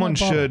 Who's someone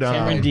should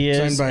Cameron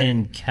Diaz signed by-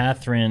 and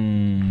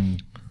Catherine.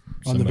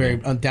 On the very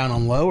down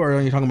on low, or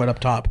are you talking about up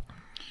top?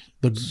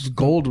 The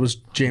gold was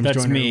James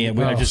That's Joyner. me.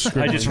 I just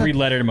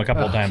relettered them a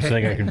couple of times, so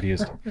I got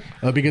confused.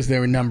 Because they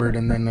were numbered,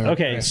 and then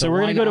Okay, so we're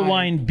gonna go to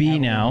wine B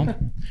now.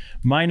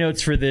 My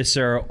notes for this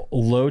are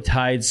low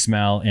tide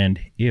smell and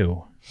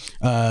ew.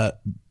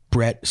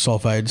 Brett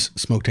sulfides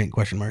smoke taint ?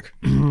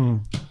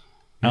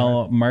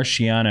 El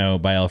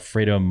Marciano by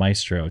Alfredo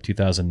Maestro,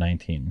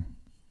 2019.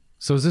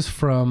 So is this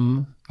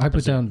from? I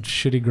put down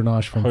shitty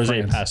Grenache from Jose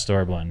France.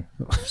 Pastor blend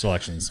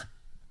selections.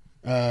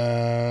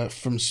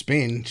 From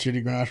Spain,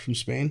 shitty Grenache from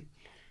Spain,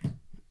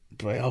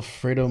 by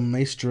Alfredo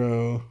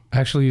Maestro. I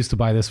actually used to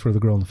buy this for the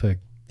Girl in the Fig.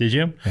 Did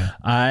you? Yeah.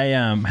 I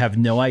have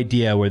no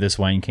idea where this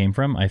wine came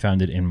from. I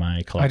found it in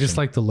my collection. I just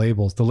like the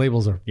labels. The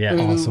labels are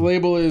awesome. The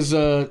label is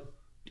an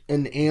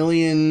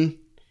alien,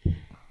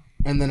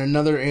 and then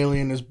another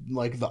alien is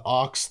like the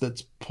ox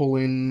that's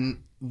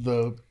pulling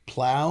the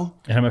plow.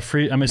 And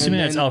I'm assuming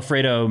that's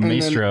Alfredo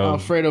Maestro.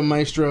 Alfredo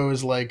Maestro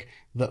is like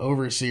the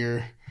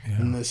overseer. Yeah.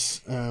 And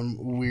this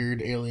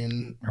weird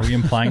alien. Are we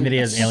implying that he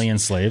has alien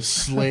slaves?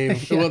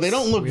 Slave. Yes. Well, they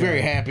don't look very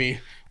happy.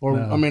 Or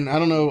no. I mean, I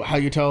don't know how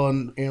you tell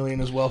an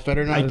alien is well fed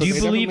or not. I do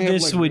believe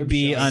this would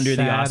be under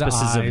the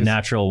auspices of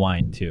natural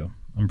wine too.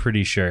 I'm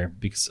pretty sure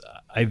because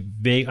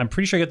I'm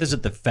pretty sure I got this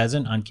at the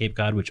Pheasant on Cape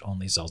Cod, which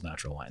only sells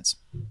natural wines.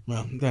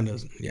 Well, that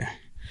doesn't. Yeah.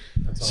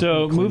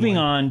 So moving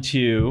on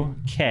to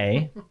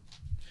K.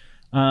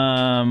 We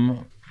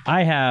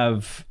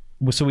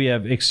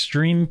have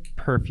Extreme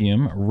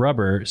Perfume,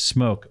 Rubber,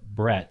 Smoke,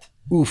 Brett.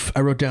 Oof.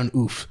 I wrote down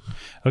oof.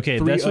 Okay,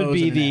 this would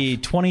be the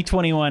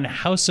 2021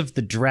 House of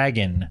the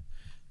Dragon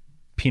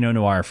Pinot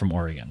Noir from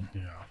Oregon.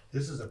 Yeah.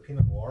 This is a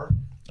Pinot Noir?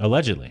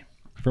 Allegedly.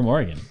 From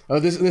Oregon. Oh,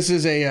 this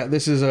is a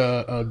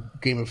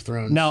Game of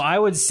Thrones. Now, I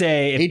would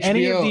say if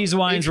any of these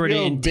wines were to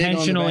HBO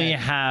intentionally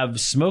have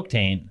smoke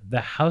taint,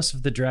 the House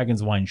of the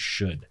Dragon's wine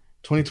should.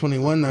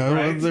 2021 though.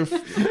 Right.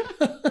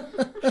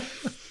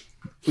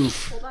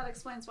 Oof. Well, that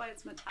explains why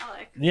it's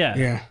metallic.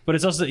 Yeah. But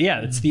it's also,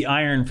 it's the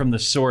iron from the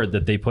sword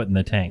that they put in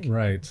the tank.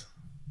 Right.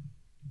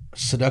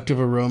 Seductive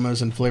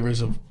aromas and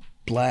flavors of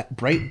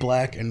bright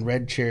black and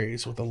red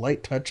cherries with a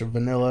light touch of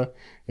vanilla.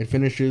 It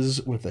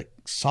finishes with a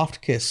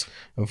soft kiss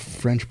of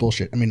French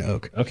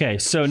oak. Okay,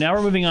 so now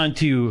we're moving on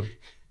to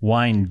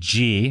wine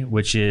G,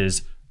 which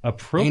is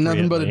appropriately. Ain't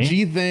nothing but a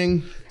G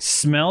thing.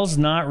 Smells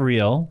not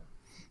real.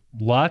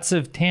 Lots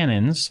of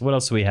tannins. What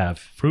else do we have?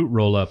 Fruit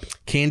roll up.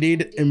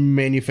 Candied and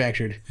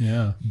manufactured.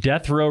 Yeah.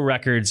 Death Row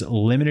Records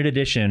limited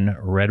edition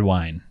red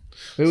wine.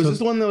 Wait, was this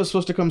the one that was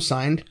supposed to come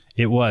signed?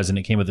 It was, and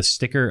it came with a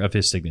sticker of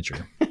his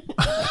signature.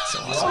 That's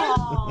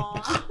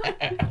awesome.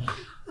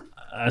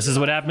 This is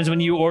what happens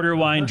when you order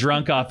wine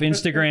drunk off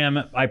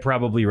Instagram. I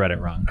probably read it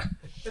wrong.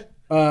 Is it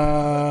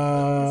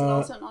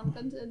also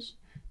non-vintage?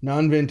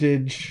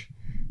 Non-vintage.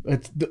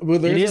 It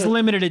is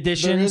limited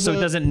edition, so it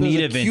doesn't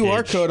need a vintage.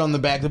 QR code on the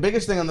back. The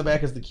biggest thing on the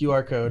back is the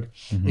QR code.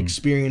 Mm-hmm.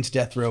 Experience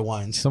Death Row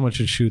Wines. Someone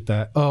should shoot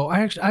that. Oh,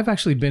 I've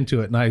actually been to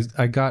it, and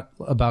I got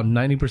about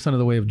 90% of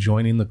the way of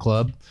joining the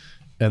club,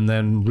 and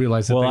then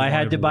realized that I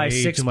had to buy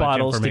 6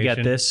 bottles to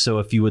get this. So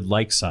if you would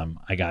like some,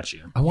 I got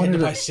you. I wanted to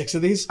buy 6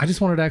 of these. I just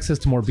wanted access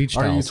to more beach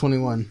towels. Are you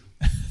 21?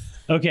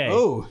 Okay.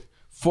 Oh,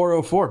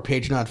 404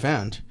 page not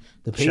found.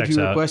 The page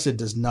you requested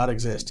does not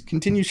exist.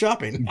 Continue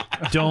shopping.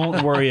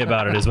 Don't worry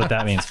about it is what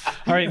that means.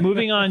 All right,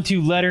 moving on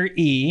to letter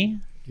E.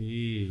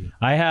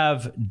 I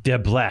have De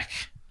Black.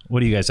 What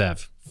do you guys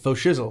have? Faux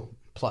Shizzle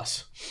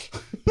plus.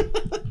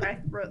 I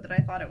wrote that I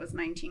thought it was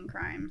 19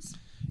 Crimes.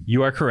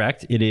 You are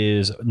correct. It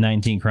is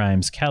 19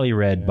 Crimes Cali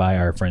Red by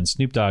our friend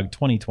Snoop Dogg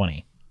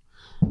 2020.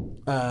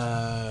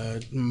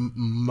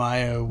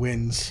 Maya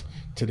wins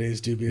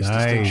today's dubious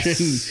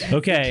distinction.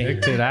 Okay.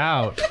 Checked it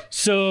out.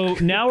 So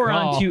now we're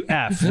on to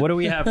F. What do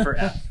we have for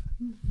F?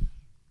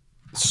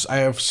 I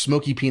have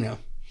Smoky Pinot.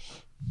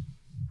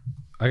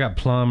 I got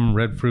plum,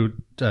 red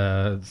fruit,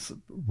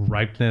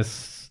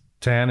 ripeness,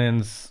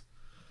 tannins,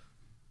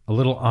 A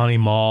little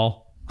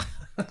animal.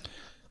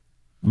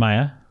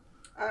 Maya?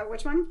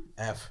 Which one?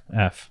 F.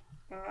 F.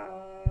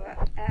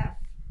 F.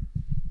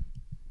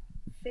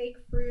 Fake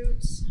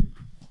fruit.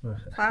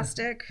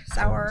 Plastic.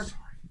 Sour.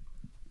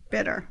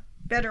 Bitter.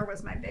 Bitter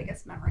was my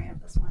biggest memory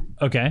of this one.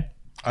 Okay.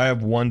 I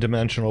have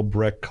one-dimensional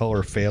brick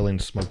color failing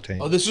smoke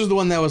taint. Oh, this is the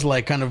one that was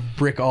like kind of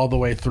brick all the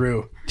way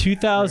through.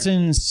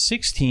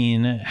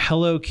 2016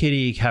 Hello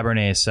Kitty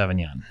Cabernet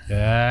Sauvignon.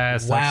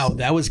 Yes. Wow,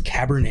 that was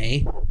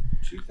Cabernet.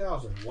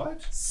 2000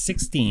 what?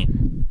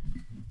 16.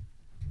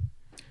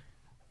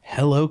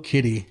 Hello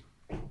Kitty.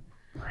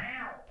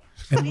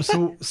 And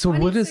so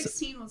what is?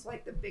 2016 was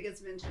like the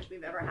biggest vintage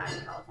we've ever had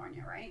in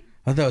California, right?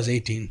 I thought it was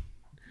 18.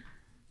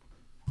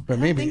 But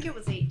I maybe think it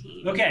was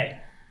 18. Okay. it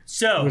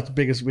So, was the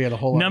biggest. We had a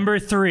whole lot. number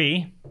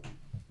 3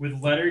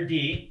 with letter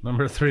D.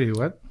 Number 3.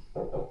 What?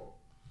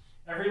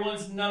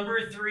 Everyone's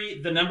number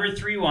 3, the number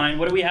 3 wine.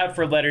 What do we have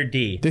for letter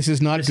D? This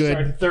is not This good.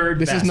 is our third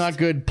this best. is not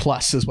good.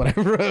 Plus is what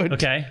I wrote.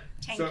 Okay.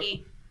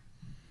 Tanky.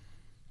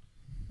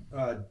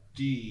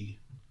 D.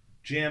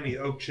 Jammy,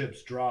 oak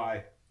chips,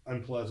 dry,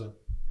 unpleasant.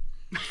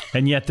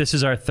 And yet this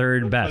is our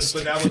third best.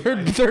 But that was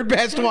Third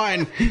best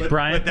wine.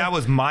 Brian? But that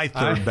was my I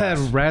third had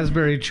best.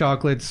 raspberry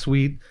chocolate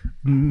sweet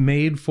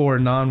made for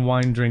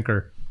non-wine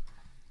drinker.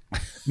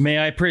 May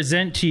I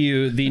present to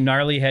you the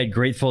Gnarly Head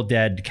Grateful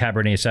Dead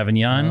Cabernet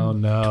Sauvignon Oh,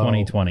 no.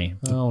 2020.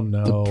 Oh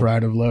no.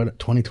 Pride of Lodi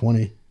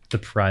 2020. The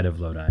pride of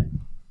Lodi.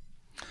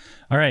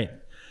 All right.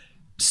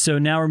 So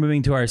now we're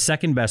moving to our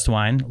second best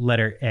wine,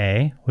 letter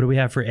A. What do we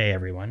have for A,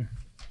 everyone?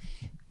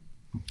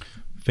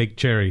 Fake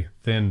cherry,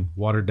 thin,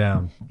 watered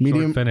down,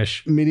 Medium short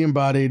finish. Medium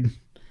bodied,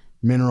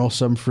 mineral,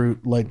 some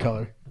fruit, light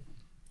color.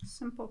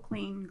 Simple,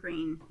 clean,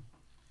 green.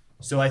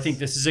 So I think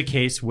this is a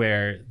case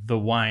where the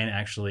wine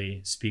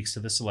actually speaks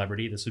to the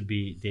celebrity. This would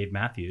be Dave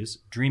Matthews,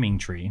 Dreaming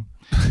Tree.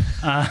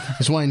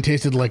 This wine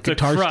tasted like The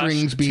guitar Crush,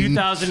 strings being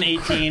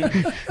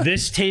 2018.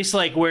 This tastes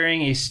like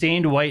wearing a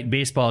stained white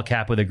baseball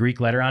cap with a Greek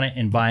letter on it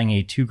and buying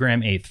a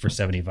 2-gram eighth for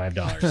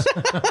 $75.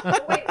 Oh,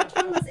 wait, which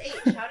one was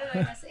H? How did I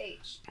miss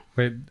H?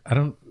 Wait, I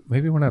don't.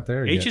 Maybe we're not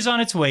there yet. H is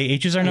on its way.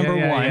 H is our number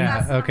yeah, one. yeah.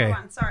 That's okay. number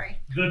one. Sorry.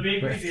 The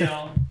big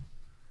reveal.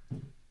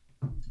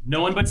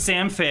 No one but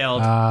Sam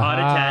failed.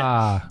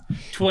 Ah, Auditet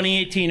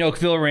 2018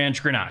 Oakville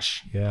Ranch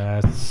Grenache.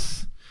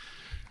 yes.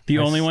 The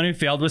only one who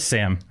failed was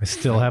Sam. I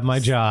still have my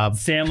job.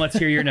 Sam, let's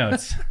hear your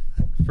notes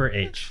for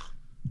H.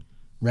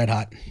 red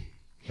hot.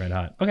 Red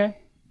hot. Okay.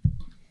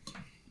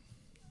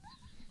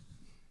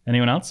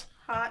 Anyone else?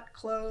 Hot,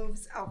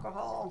 cloves,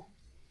 alcohol.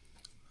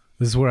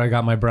 This is where I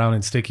got my brown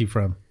and sticky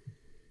from.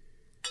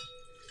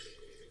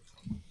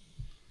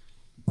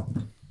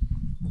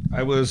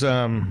 I was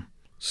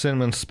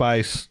cinnamon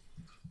spice,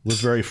 was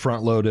very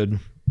front loaded,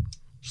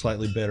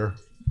 slightly bitter.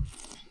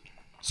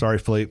 Sorry,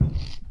 Fleet.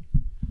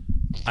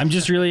 I'm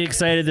just really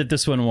excited that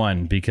this one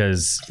won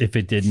because if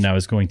it didn't, I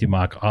was going to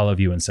mock all of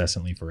you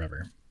incessantly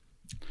forever.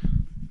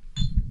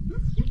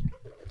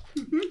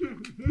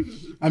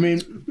 I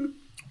mean,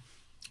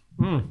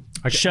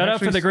 Shut up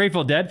for the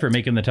Grateful Dead for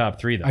making the top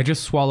 3, though. I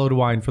just swallowed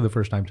wine for the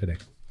first time today.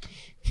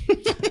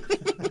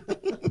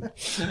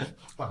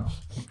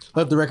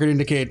 let the record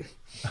indicate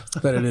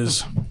that it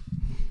is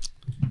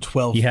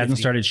 12. He hasn't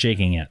started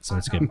shaking yet, so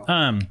it's good.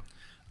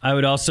 I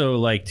would also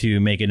like to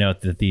make a note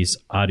that these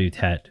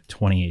Audutet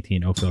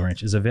 2018 Oakville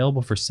Ranch is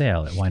available for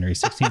sale at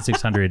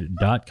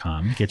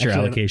winery16600.com. Get your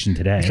allocation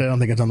today. I don't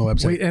think it's on the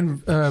website. Wait,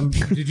 and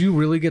did you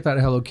really get that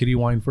Hello Kitty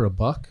wine for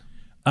 $1?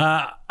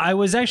 I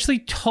was actually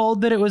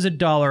told that it was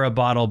 $1 a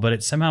bottle, but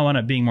it somehow wound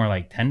up being more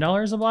like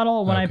 $10 a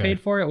bottle when I Okay.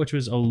 paid for it, which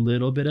was a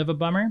little bit of a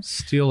bummer.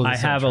 Steal of the I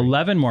have century.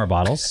 11 more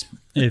bottles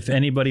if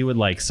anybody would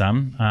like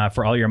some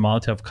for all your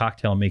Molotov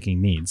cocktail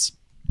making needs.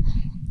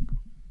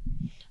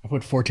 I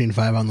put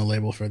 14.5 on the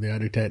label for the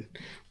Audutet.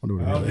 What do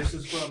we do? This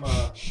is from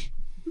the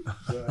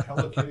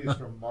Hello Kitty's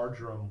from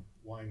Marjoram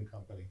Wine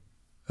Company.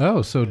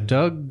 Oh, so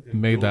Doug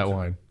made that Georgia.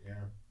 wine. Yeah.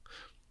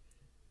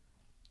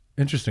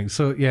 Interesting.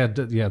 So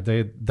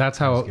that's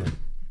how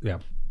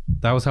that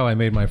was how I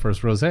made my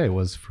first rosé,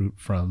 was fruit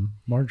from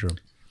marjoram.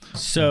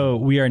 So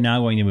we are now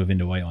going to move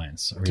into white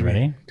wines. Are we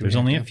ready? There's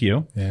only a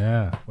few.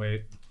 Yeah.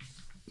 Wait.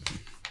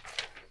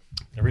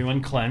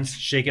 Everyone cleanse,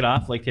 shake it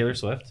off like Taylor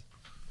Swift.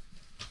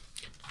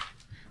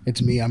 It's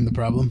me. I'm the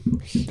problem. I'm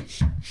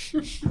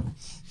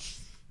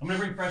going to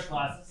bring fresh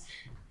glasses.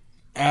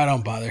 I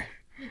don't bother.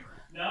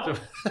 No?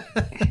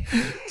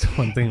 It's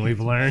one thing we've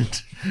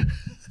learned.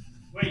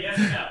 Wait, yes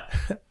or no?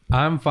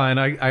 I'm fine.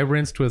 I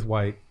rinsed with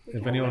white.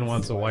 If anyone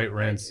wants a white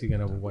rinse, you can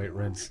have a white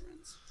rinse.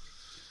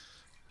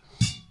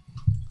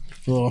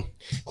 A little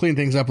clean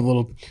things up a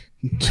little.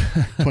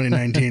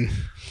 2019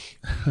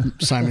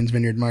 Simon's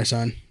Vineyard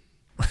Marsan.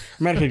 I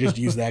might actually just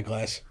use that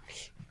glass.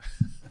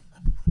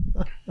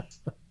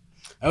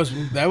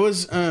 That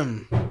was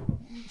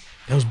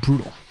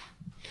brutal.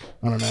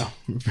 I don't know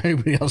if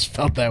anybody else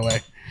felt that way.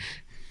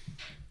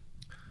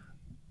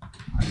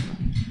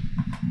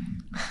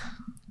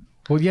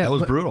 Well, yeah. That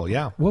was brutal,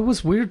 yeah. What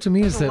was weird to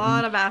me is A that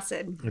lot of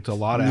acid. It's a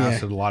lot of Yeah.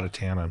 acid, a lot of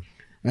tannin.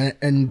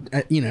 And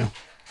you know,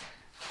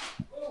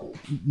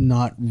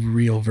 not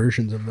real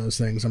versions of those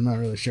things. I'm not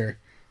really sure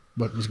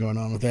what was going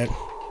on with that.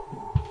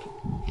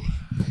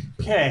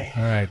 Okay.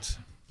 All right.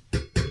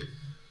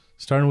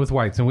 Starting with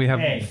whites, and we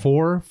have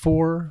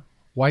four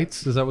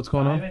whites. Is that what's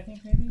going on? I think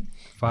maybe.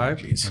 5.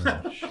 Jeez.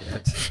 Oh,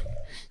 shit.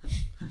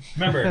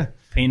 Remember,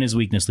 pain is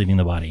weakness leaving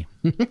the body.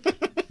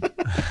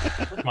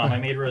 Mom, I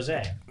made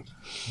rosé.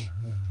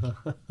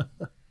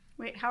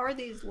 Wait, how are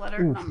these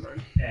letter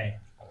numbered? Okay.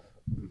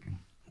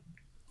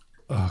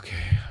 Okay.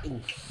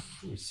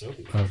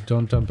 Oh,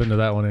 don't dump into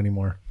that one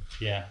anymore.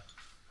 Yeah.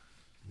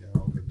 Yeah,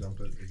 I'll dump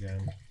it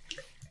again.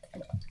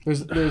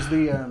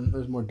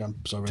 There's more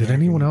dumps over Did there.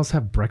 anyone else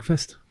have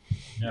breakfast?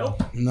 No.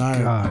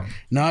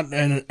 Not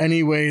in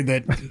any way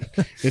that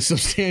is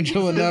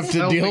substantial enough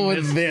to deal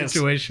with this.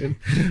 situation.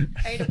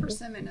 I ate a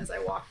persimmon as I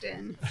walked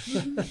in.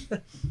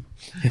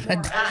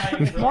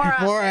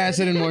 More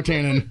acid and more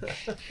tannin.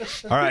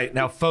 All right,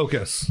 now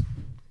focus.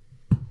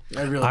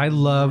 I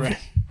love.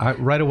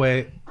 Right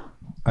away.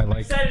 I like.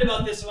 Excited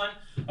about this one.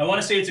 I want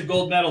to say it's a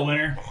gold medal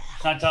winner.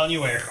 Not telling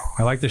you where.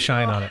 I like the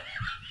shine on it.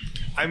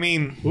 I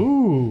mean,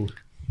 Ooh.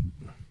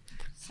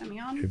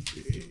 Semyon?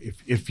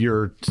 if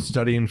you're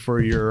studying for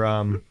your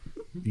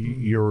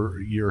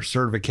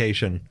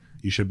certification,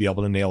 you should be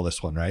able to nail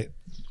this one, right?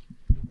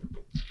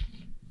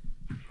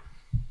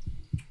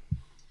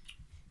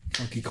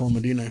 Funky Cole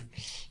Medina.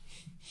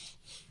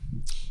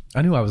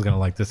 I knew I was going to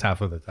like this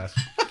half of the test.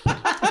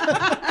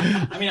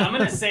 I mean, I'm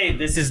going to say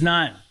this is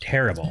not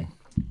terrible.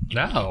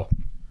 No.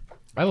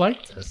 I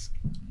like this.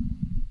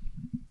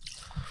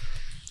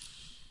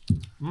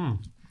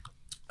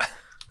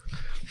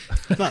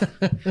 I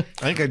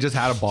think I just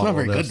had a It's bottle not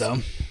very of good this. though.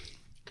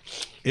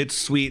 It's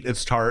sweet.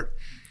 It's tart.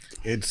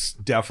 It's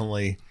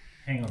definitely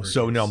Hangover.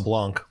 Sauvignon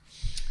Blanc.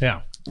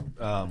 Yeah.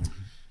 But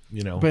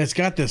it's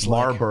got this like,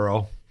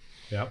 Marlboro.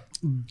 Yep.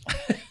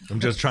 I'm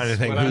just trying to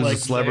think What I who's like a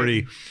to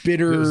celebrity.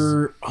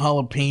 bitter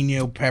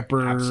jalapeno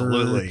pepper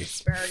Absolutely.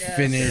 Asparagus.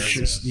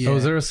 finish. Yeah. Oh,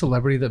 is there a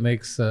celebrity that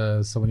makes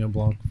Sauvignon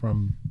Blanc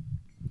from...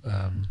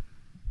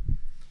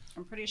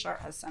 I'm pretty sure it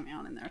has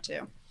Semyon in there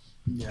too.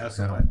 Yes.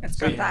 It's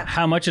got that.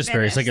 How much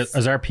asparagus? Like, finish.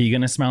 is our pee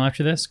going to smell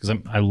after this? Because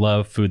I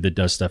love food that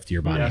does stuff to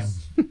your body.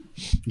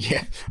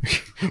 Yeah,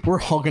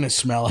 we're all gonna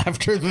smell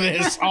after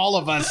this. All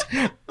of us,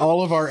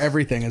 all of our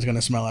everything is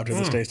gonna smell after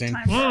this tasting.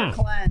 Time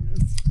for a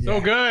cleanse.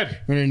 So good.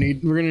 We're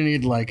gonna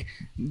need like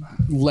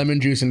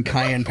lemon juice and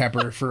cayenne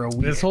pepper for a week.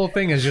 This whole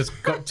thing is just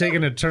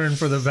taking a turn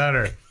for the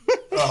better.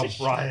 Oh,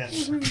 Brian.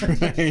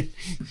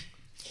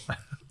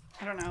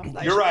 I don't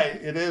know. You're right.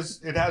 It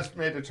is. It has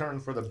made a turn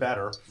for the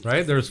better.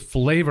 Right? There's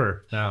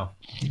flavor now.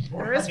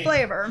 There is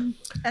flavor,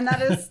 and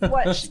that is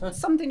what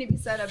something to be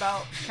said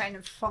about kind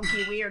of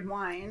funky, weird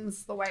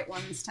wines. The white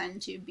ones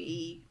tend to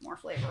be more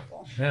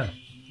flavorful Yeah.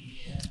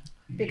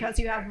 because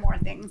you have more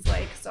things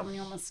like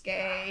Sauvignon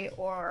Muscat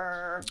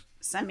or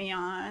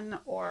Semillon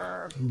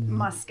or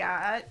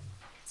Muscat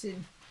to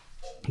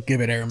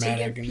Give it give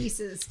aromatic. And,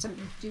 pieces to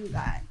do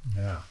that.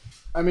 Yeah.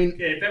 I mean,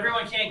 Okay, if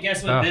everyone can't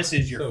guess what this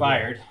is, you're so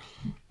fired.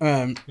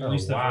 um, At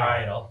least the wow.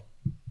 varietal.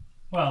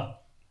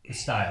 Well, the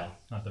style,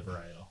 not the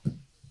varietal.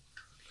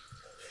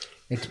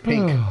 it's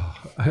pink.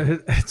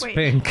 It's Wait.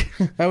 pink.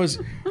 That was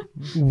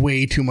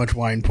way too much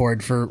wine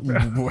poured for.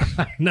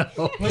 No.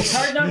 Well, it's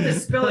hard not to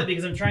spill it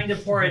because I'm trying to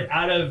pour it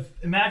out of.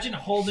 Imagine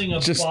holding a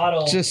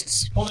bottle,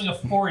 holding a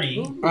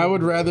 40. I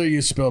would rather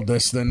you spilled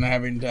this than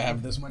having to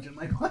have this much in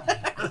my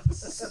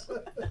glass.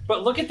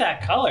 But look at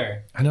that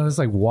color. I know it's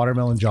like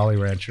watermelon Jolly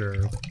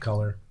Rancher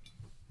color.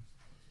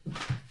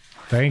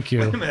 Thank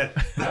you. I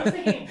was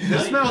thinking,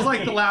 This smells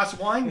like the last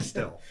wine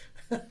still.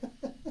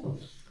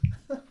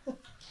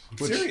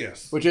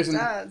 Serious. Which It isn't.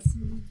 does.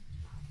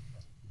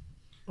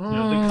 the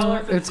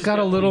color for It's this got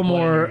a is little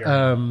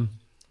definitely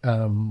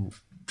more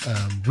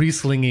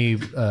Riesling-y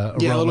aroma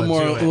Yeah, a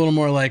to it. little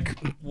more like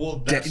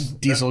Well,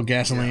 diesel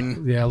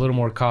gasoline. Yeah, a little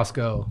more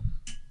Costco.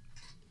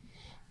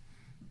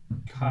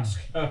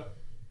 Costco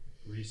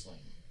Riesling.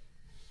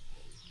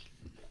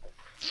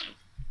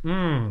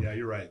 Yeah,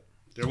 you're right.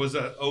 There was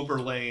a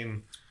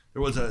overlaying.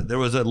 There was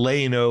a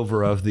laying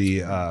over of the.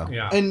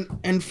 Yeah.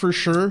 And for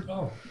sure,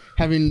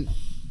 having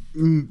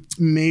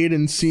made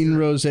and seen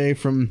rosé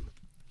from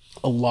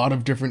a lot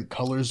of different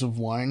colors of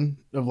wine,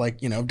 of like,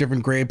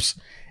 different grapes,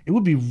 it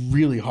would be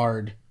really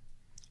hard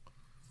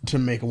to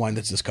make a wine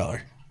that's this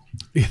color.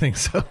 You think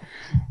so?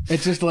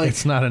 It's just like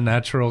It's not a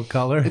natural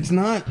color. it's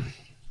not.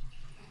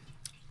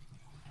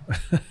 A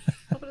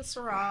little bit of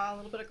Syrah, a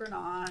little bit of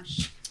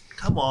Grenache.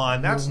 Come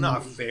on, that's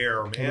not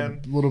fair,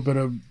 man. A little bit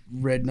of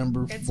red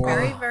number It's 4.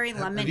 very, very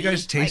lemony. you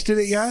guys tasted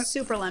it yet?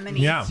 Super lemony.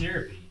 Yeah.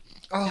 Syrupy.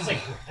 It's like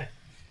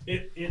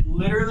it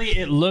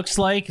literally looks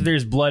like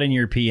there's blood in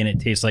your pee and it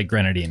tastes like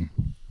grenadine.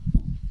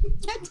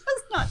 It does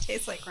not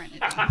taste like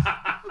grenadine.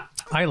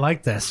 I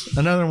like this.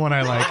 Another one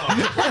I like.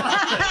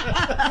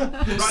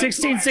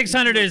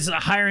 16600 is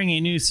hiring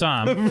a new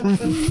som.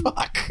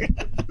 Fuck.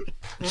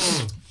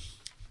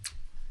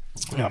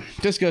 Yeah,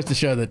 just goes to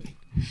show that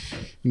you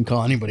can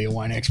call anybody a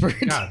wine expert.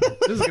 God,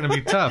 this is going to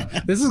be tough.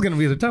 This is going to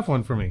be the tough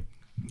one for me.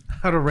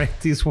 How to rank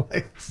these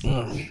wines.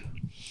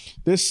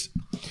 This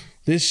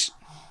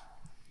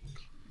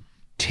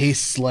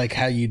tastes like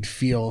how you'd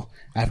feel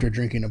after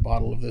drinking a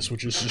bottle of this,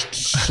 which is just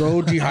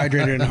so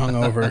dehydrated and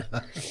hungover.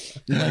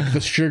 Like the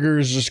sugar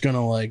is just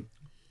gonna like.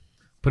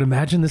 But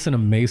imagine this in a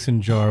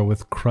mason jar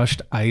with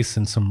crushed ice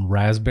and some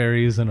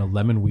raspberries and a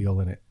lemon wheel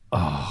in it.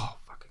 Oh,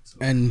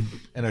 and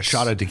a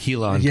shot of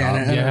tequila on top.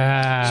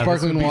 Yeah,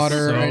 sparkling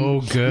water. So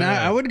and, good. Nah,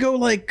 I would go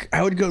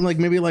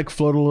maybe like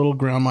float a little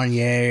Grand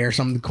Marnier or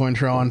something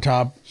Cointreau on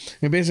top,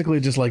 and basically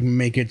just like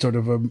make it sort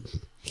of a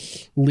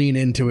lean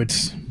into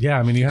its Yeah,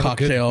 I mean you have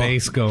cocktail a good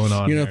base going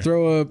on. You know,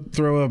 there.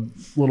 throw a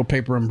little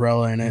paper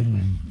umbrella in it.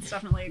 It's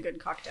definitely a good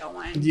cocktail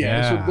wine.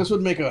 Yeah, this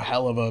would make a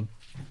hell of a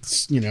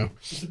rose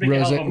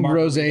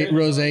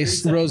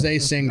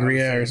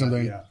sangria or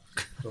something. Yeah.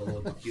 Throw a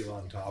little tequila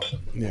on top.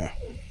 Yeah.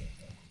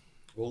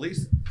 Well,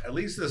 at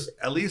least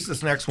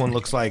this next one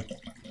looks like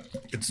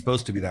it's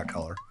supposed to be that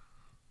color.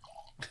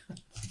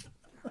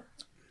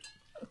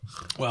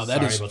 Wow,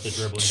 that is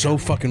so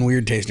fucking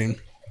weird tasting.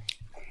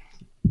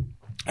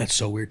 That's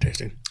so weird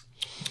tasting.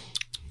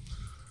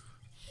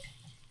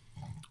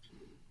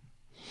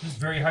 It's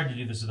very hard to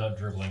do this without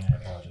dribbling. I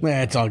apologize.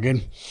 Yeah, it's all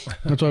good.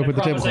 That's why I put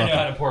the I know tablecloth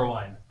how on. to pour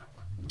wine.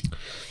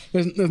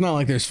 There's not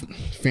like there's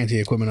fancy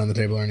equipment on the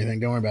table or anything.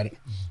 Don't worry about it.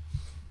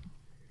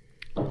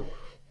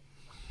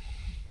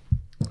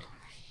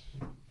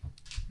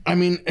 I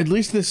mean, at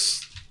least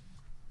this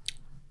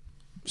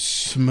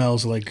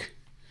smells like,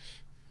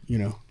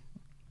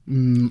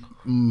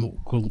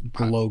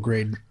 below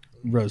grade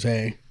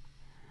rosé.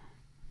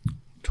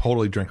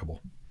 Totally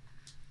drinkable.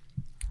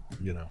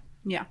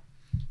 Yeah.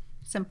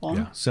 Simple.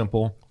 Yeah,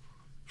 simple,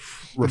 It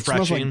smells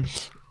refreshing.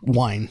 like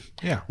wine,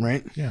 Yeah,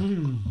 right? yeah,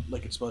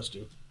 Like it's supposed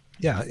to.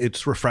 yeah.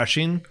 It's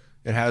refreshing.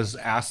 It has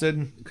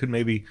acid. Could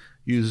maybe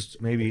use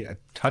a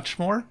touch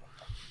more.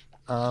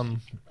 You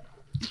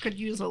could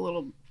use a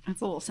little. It's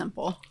a little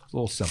simple. It's a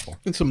little simple.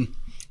 And some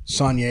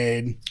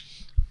Saunier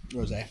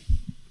rosé.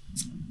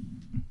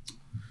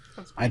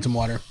 That's fine. Add some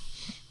water.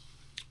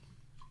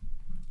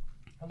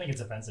 I don't think it's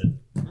offensive.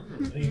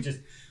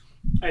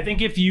 I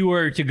think if you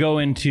were to go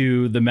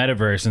into the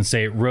metaverse and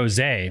say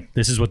rosé,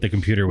 this is what the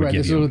computer would Right,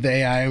 give this you. is what the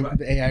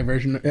AI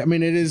version. I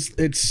mean, it's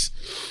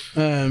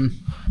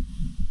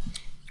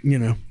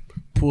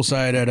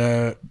poolside at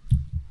a,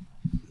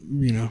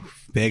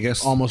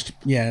 Vegas. almost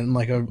in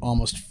like an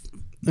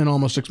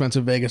almost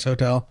expensive Vegas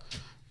hotel.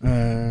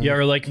 Yeah,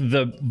 or like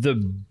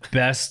the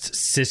best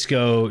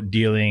Cisco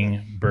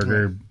dealing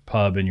burger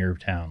pub in your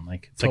town.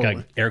 Like it's like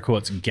Totally. a air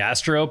quotes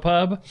gastro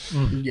pub,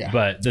 Yeah,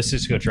 but the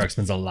Cisco truck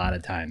spends a lot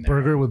of time there.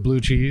 Burger with blue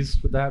cheese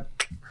with that,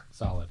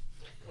 solid.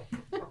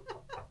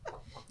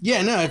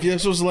 yeah. No, if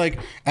this was like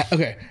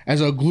okay, as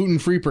a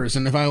gluten-free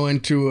person, if I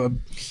went to a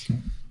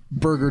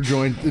burger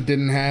joint that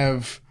didn't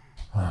have,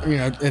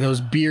 it was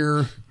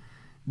beer,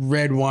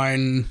 red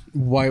wine,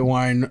 white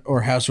wine,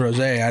 or house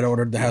rosé, I'd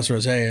ordered the house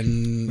rosé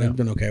and I've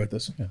been okay with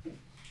this. Yeah.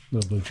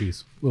 Little blue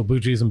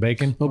cheese and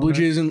bacon. Little blue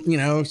cheese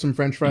and some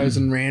French fries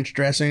and ranch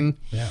dressing.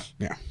 Yeah,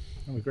 Yeah,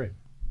 that'd be great.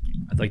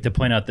 I'd like to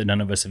point out that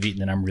none of us have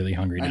eaten, and I'm really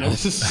hungry I now. know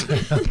this is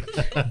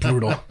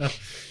brutal.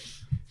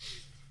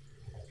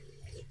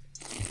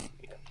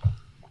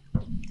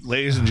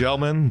 Ladies and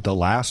gentlemen, the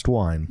last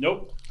wine.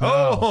 Nope.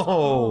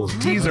 Oh,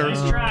 teaser.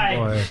 Nice try.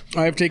 Boy.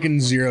 I've taken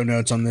 0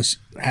 notes on this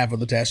half of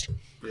the test.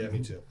 Yeah, me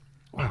too.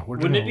 Wow, we're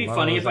Wouldn't doing it be a lot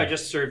funny of if I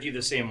just served you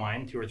the same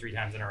wine 2 or 3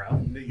 times in a row?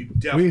 You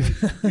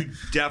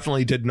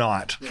definitely did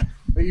not.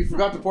 But you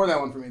forgot to pour that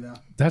one for me, though.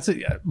 That's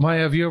it. Maya,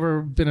 have you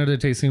ever been at a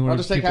tasting where I'll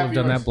just take people half have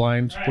done yours. that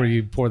blind, where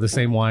you pour the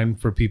same wine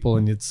for people,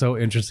 and it's so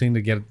interesting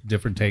to get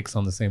different takes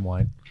on the same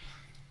wine?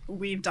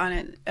 We've done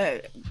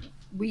it.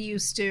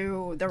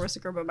 There was a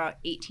group of about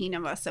 18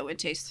 of us that would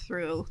taste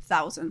through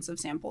thousands of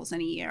samples in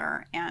a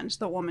year. And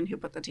the woman who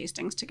put the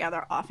tastings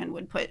together often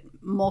would put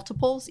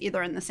multiples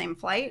either in the same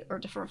flight or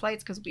different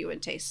flights, because we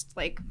would taste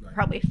like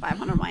probably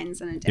 500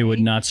 wines in a day. It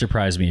would not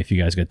surprise me if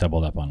you guys got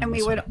doubled up on it. And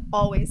we would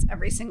always,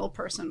 every single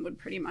person would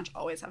pretty much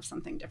always have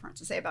something different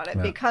to say about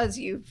it, because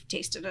you've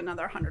tasted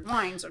another 100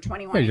 wines or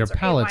 20 wines. Yeah, your or 8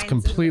 palate's wines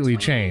in completely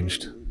 20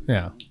 changed.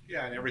 Yeah.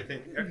 Yeah, and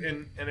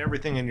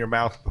everything in your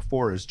mouth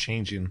before is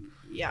changing.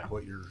 Yeah.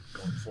 What you're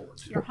going forward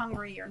to. You're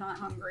hungry, you're not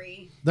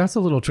hungry. That's a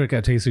little trick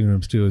at tasting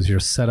rooms too, is your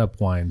setup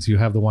wines. You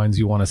have the wines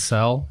you want to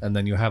sell, and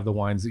then you have the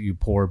wines that you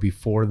pour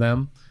before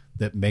them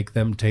that make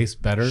them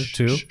taste better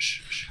too.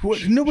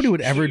 What, nobody would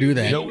ever do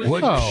that. Oh,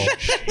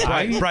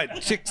 Right.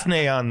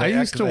 Sixnay on the I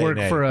used to work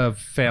for a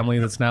family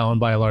that's now owned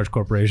by a large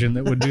corporation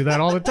that would do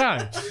that all the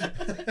time.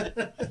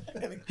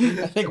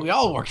 I think we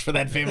all worked for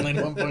that family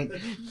at one point.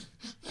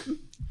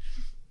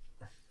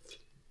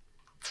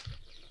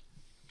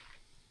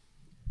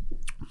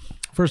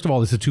 First of all,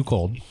 this is too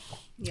cold.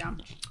 Yeah.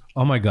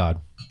 Oh my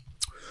God.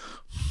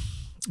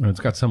 And it's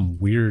got some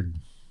weird,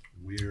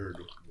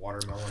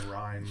 watermelon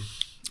rind.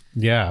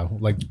 yeah,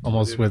 like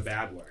almost with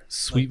bad way.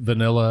 sweet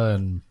vanilla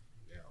and.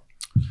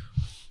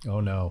 Oh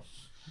no.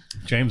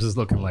 James is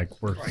looking like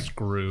we're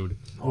screwed.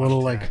 A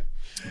little.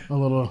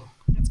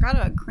 It's got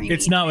a creamy.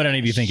 It's not what any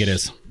of you think it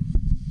is.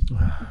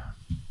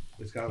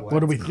 It's got What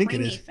do we think it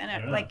creamy is?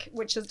 finish, like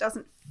which just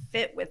doesn't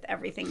fit with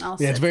everything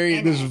else. Yeah, it's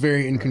very. This is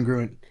very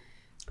incongruent,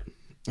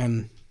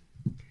 and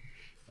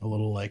a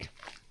little like.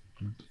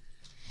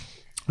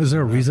 Is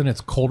there a reason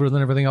it's colder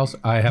than everything else?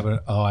 I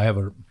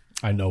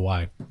know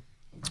why.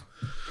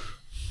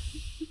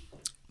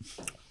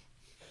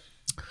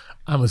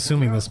 I'm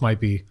assuming this might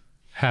be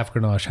half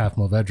Grenache, half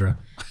Mourvedre.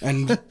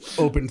 And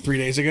opened 3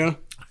 days ago.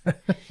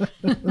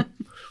 That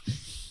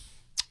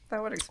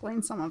would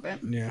explain some of it.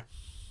 Yeah.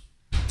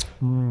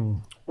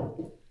 Ooh,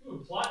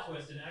 plot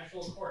twist, an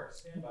actual cork.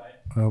 Stand by.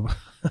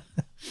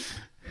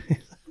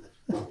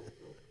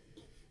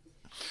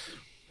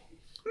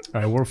 All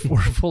right, we're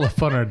full of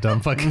fun, our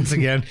dumb fuckings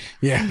again.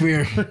 Yeah,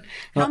 we're.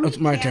 It's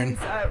my turn.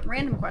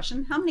 Random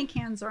question. How many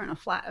cans are in a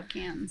flat of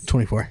cans?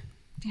 24.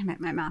 Damn it,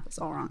 my math is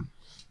all wrong.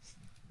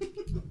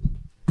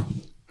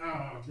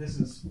 Oh, this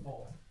is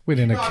full. Wait,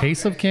 in a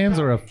case of cans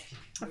or a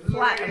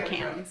flat of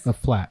cans? A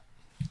flat.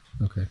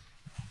 Okay.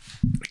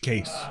 A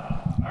case.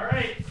 All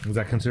right. Is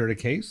that considered a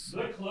case?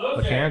 Good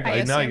close. A can?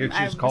 I No, you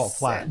assume- just call it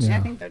flat. I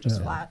think they're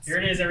just flats. Here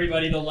it is,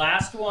 everybody. The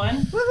last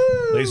one.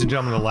 Ladies and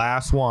gentlemen, the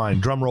last wine.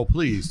 Drum roll,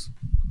 please.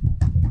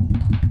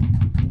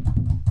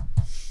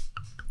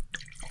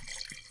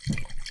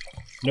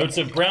 Notes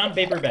of brown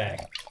paper bag.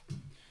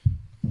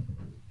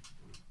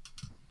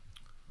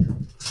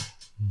 It's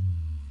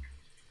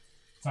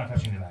not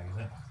touching the bag, is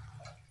it?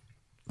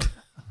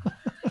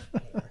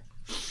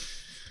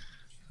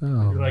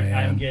 Oh, You're like,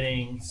 man. I'm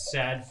getting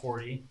sad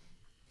 40.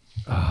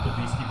 The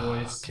Beastie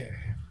Boys. Okay.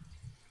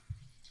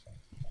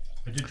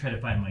 I did try to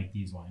find Mike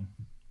D's wine.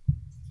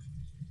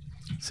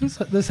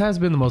 This has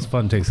been the most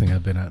fun tasting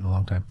I've been at in a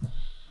long time.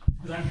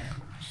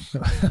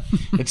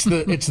 It's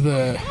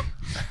the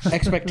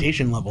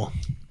expectation level,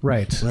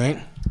 Right. right?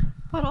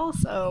 But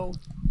also,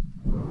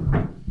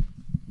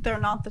 they're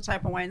not the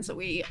type of wines that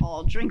we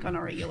all drink on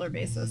a regular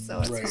basis. So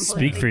it's completely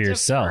Speak for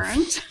yourself.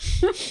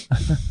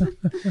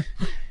 different.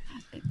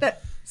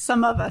 That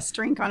some of us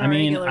drink on a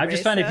regular basis. I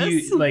just find if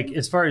you, like,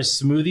 as far as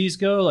smoothies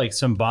go, like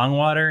some bong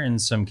water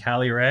and some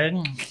Cali Red,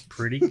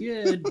 pretty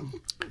good.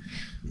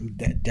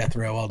 Death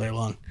row all day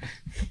long.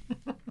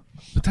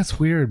 But that's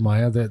weird,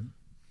 Maya, that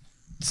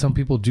some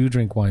people do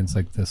drink wines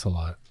like this a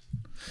lot.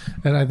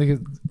 And I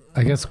think,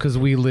 I guess because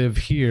we live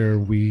here,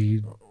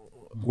 we're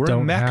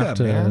don't in Mecca, have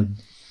to man.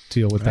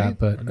 deal with that.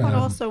 But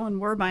also, when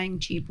we're buying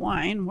cheap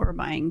wine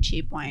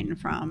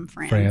from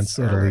France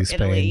or Italy, Italy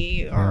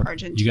Spain. or Yeah.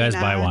 Argentina. You guys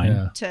buy wine?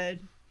 Yeah. To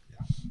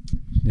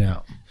yeah.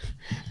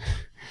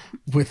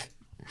 With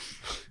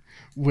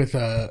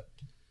a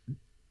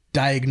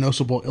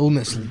diagnosable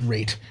illness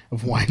rate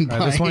of wine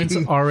buying. This wine's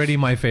already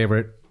my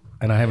favorite,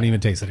 and I haven't even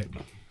tasted it.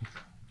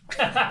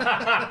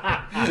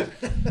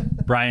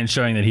 Brian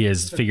showing that he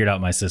has figured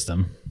out my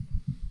system.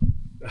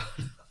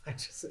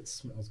 It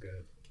smells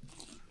good.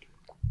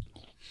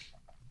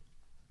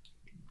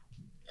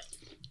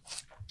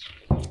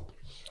 I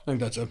think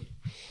that's a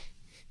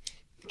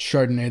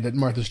Chardonnay that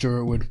Martha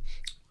Stewart would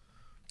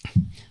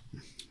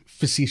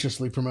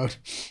facetiously promote.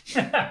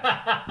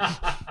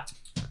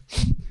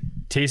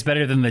 Tastes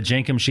better than the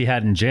Jankum she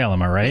had in jail,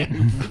 am I right?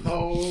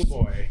 Oh,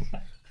 boy.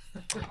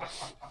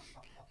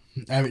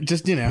 I mean,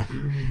 just,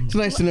 it's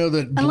nice to know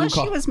that unless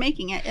she was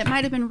making it, it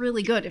might have been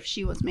really good if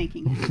she was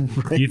making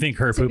it. You think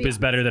her poop is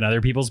better than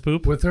other people's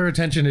poop? With her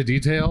attention to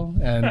detail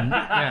and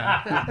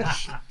yeah.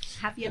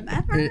 Have you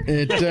met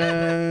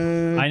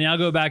her? I now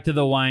go back to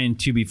the wine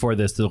two before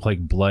this to look like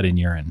blood and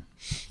urine.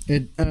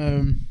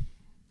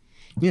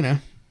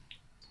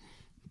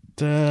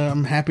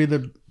 I'm happy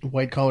that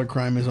white collar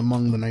crime is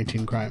among the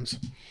 19 crimes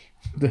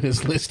that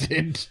is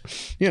listed.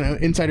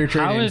 Insider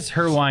trading. How is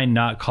her wine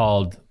not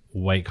called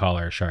white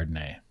collar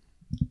Chardonnay?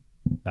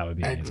 That would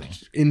be amazing.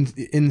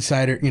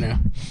 Insider,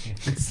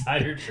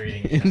 Insider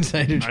trading.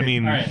 Insider trading. I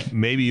mean, right.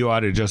 maybe you ought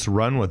to just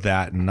run with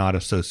that and not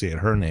associate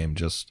her name.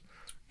 Just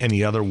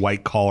any other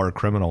white collar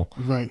criminal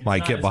Right.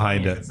 might get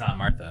behind it. It's not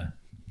Martha.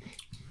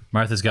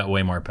 Martha's got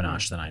way more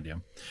panache than I do.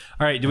 All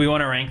right, do we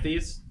want to rank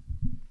these?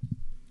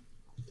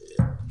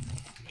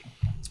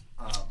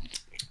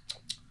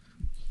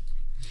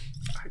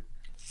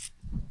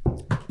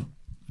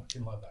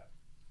 Fucking love that.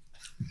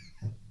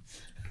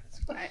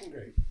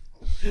 Right.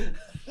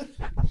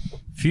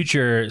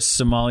 Future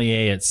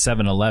sommelier at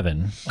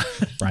 7-Eleven,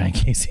 Brian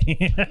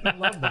Casey. I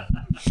love that.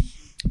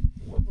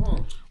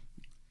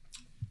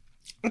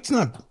 It's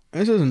not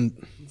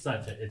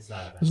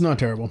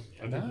terrible.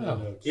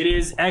 No. It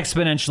is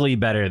exponentially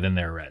better than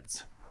their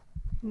reds.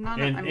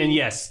 And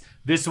yes,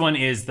 this one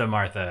is the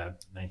Martha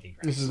 19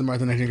 grams. This is the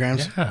Martha 19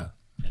 grams. Yeah.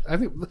 I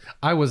think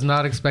I was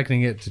not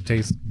expecting it to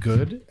taste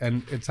good,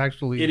 and it's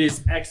actually It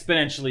is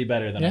exponentially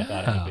better than I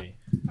thought it would be.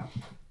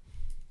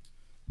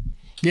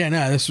 Yeah,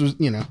 no, this was,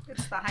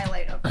 It's the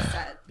highlight of the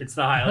set. It's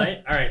the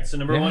highlight. All right, so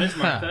number one is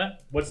Martha.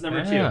 What's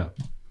number two?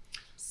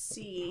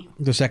 C.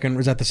 is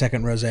that the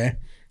second rosé?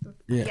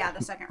 Yeah,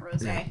 the second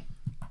rosé.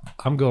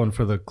 I'm going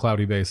for the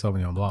Cloudy Bay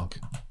Sauvignon Blanc.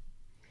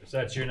 So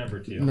that's your number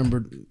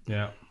two.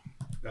 Yeah.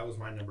 That was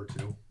my number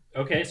two.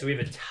 Okay, so we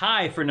have a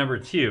tie for number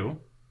two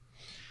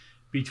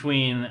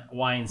between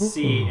wine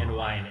C and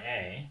wine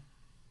A.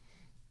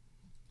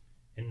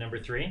 And number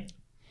 3?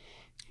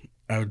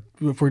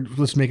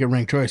 Let's make it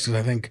ranked choice, because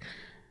I think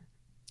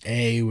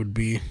A would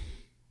be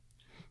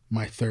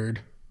my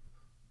third.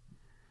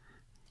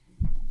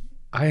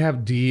 I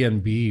have D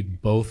and B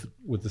both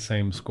with the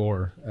same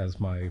score as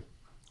my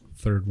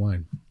third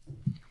wine.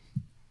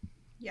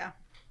 Yeah.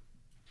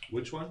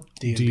 Which one?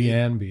 D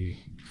and B.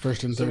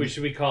 First and third. So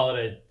should we call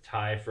it a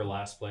tie for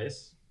last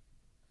place?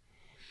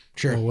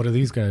 Sure. Well, what do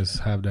these guys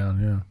have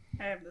down?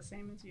 I have the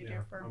same as you do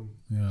for.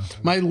 Yeah.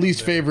 My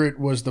least favorite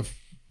was was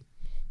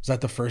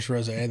that the first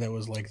rosé that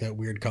was like that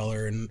weird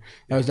color, and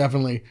that was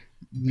definitely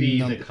B,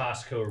 the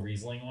Costco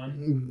Riesling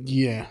one?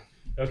 Yeah.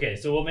 Okay,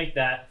 so we'll make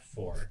that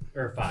 4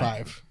 or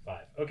 5.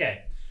 5.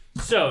 Okay.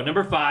 So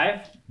number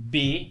 5,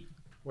 B.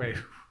 Wait,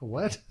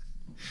 what?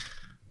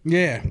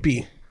 Yeah,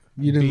 B.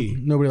 You didn't. B.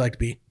 Nobody liked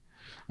B.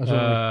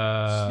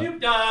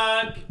 Snoop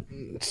Dogg.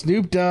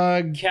 Snoop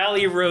Dogg.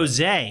 Cali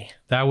Rosé.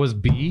 That was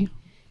B.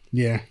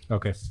 Yeah,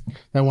 Okay.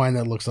 that wine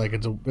that looks like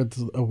it's a weird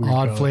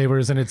Odd color.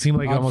 flavors, and it seemed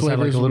like it Odd almost had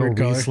like flavors, a little weird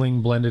color.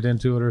 Riesling blended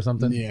into it or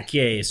something. Yeah.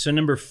 Okay, so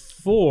number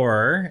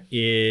 4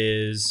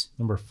 is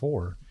Number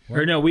 4.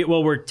 or no,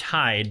 we're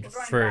tied We're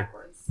going for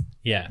backwards.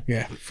 yeah.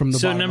 Yeah, from the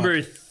So bottom number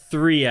up.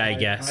 3, I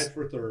guess,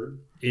 for third.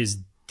 is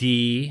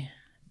D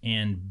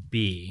and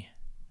B,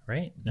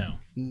 right? No.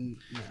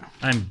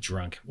 I'm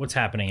drunk. What's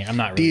happening? I'm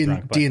not really D drunk.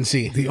 and But D and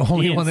C. The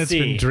only one that's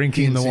been DNC.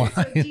 drinking the DNC.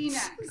 So wine. D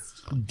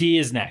next. D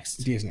is next.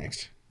 D is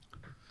next.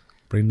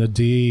 Bring the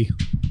D.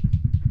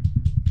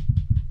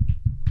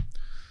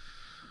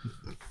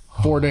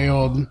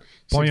 4-day-old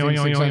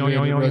 16,600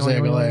 Rosé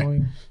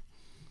Agale.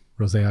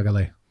 Rosé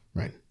Agale.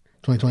 Right.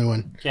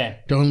 2021. Okay.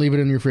 Don't leave it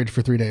in your fridge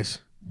for 3 days.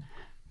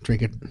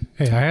 Drink it.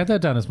 Hey, I had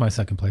that down as my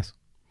second place,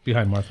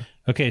 behind Martha.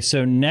 Okay,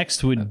 so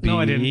next would be No,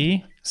 I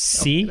didn't.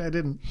 C. I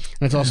didn't.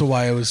 That's also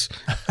why it was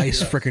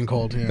ice freaking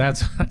cold. Yeah.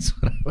 That's what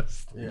I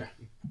was. yeah.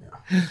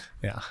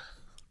 Yeah.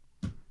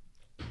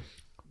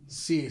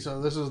 C.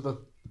 So this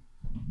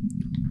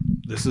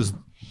is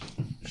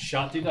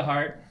Shot through the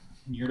heart.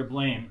 You're to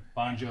blame.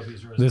 Bon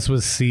Jovi's Rosé. This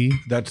was C.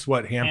 That's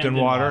what Hampton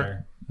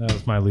water. That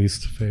was my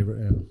least favorite.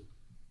 Yeah.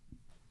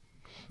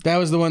 that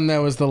was the one that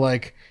was the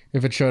like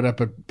if it showed up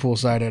at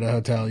poolside at a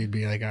hotel, you'd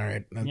be like, all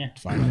right, that's Yeah.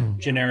 fine.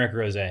 Generic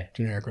rosé.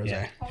 Generic rosé.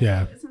 Yeah. Also,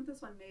 Yeah. Isn't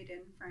this one made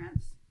in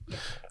France?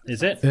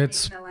 Is it?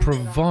 It's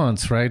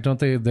Provence, right? Don't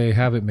they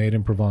have it made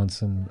in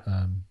Provence? And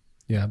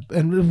yeah,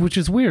 and which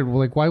is weird.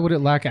 Like, why would it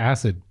lack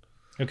acid?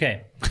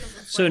 Okay.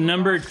 So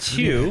number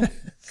 2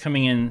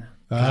 coming in.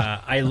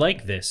 I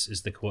like this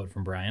is the quote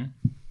from Brian.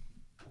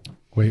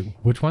 Wait,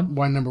 which one?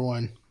 Wine number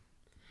 1.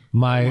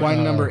 My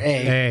Wine number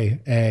A.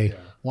 A.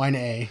 Wine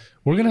A.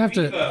 We're gonna have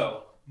to.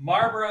 Vivo,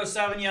 Marlboro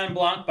Sauvignon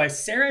Blanc by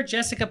Sarah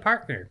Jessica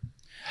Parker.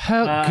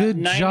 Hell, good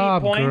 90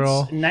 job, points,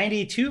 girl.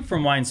 92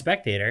 from Wine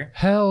Spectator.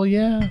 Hell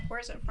yeah.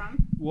 Where's it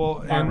from?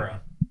 Well, Marlboro.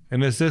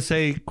 and is this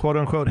a quote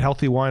unquote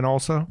healthy wine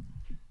also?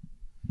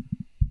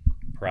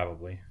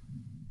 Probably.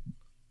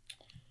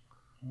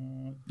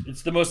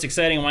 It's the most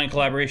exciting wine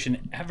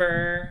collaboration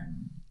ever.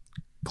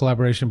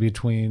 Collaboration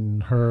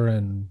between her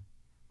and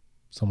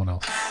someone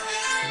else.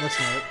 That's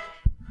not it.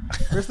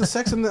 Where's the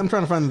sex in the, I'm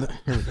trying to find the.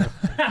 Here we go.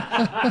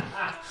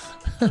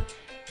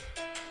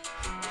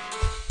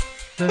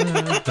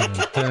 Dun,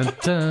 dun, dun,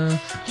 dun.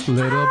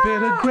 Little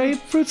bit of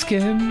grapefruit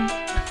skin.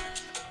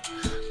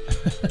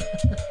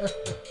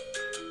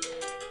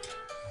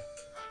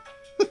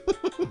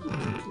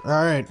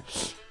 All right.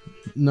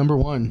 Number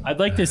 1. I'd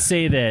like to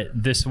say that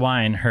this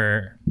wine,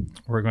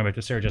 we're going back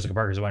to Sarah Jessica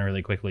Parker's wine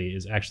really quickly,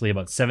 is actually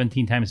about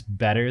 17 times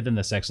better than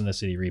the Sex and the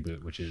City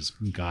reboot, which is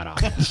god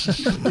awful.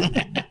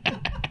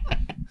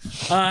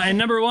 And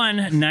number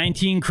 1,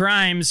 19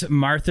 Crimes,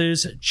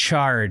 Martha's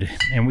Chard.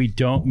 And we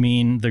don't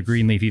mean the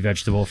green leafy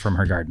vegetable from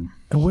her garden.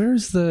 And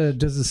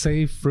does it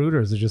say fruit or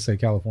does it just say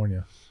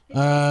California? It does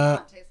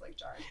not taste like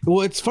jar.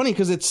 Well, it's funny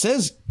because it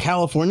says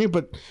California,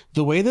 but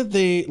the way that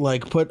they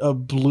like put a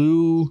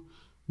blue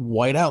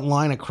whiteout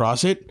line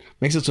across it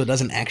makes it so it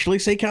doesn't actually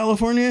say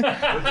California.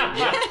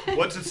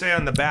 What's it say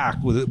on the back,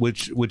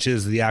 which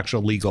is the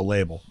actual legal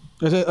label?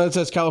 It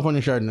says California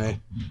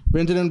Chardonnay,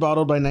 printed and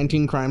bottled by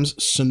 19 Crimes,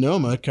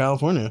 Sonoma,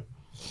 California.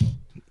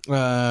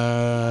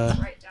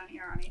 Right down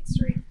here on 8th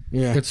Street.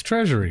 Yeah, It's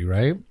Treasury,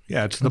 right?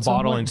 Yeah, it's the And so I'm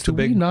bottling's like, too do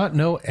big. we not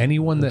know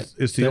anyone that,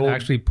 It's the that old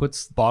actually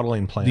puts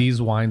bottling plant.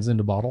 these wines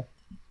into bottle?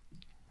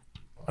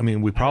 I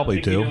mean, we probably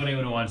I don't think you do. know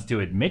anyone who wants to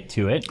admit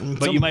to it,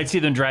 but you might see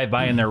them drive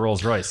by in their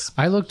Rolls Royce.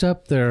 I looked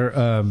up their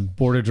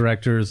board of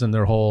directors and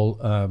their whole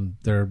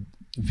their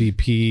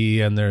VP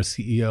and their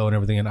CEO and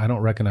everything, and I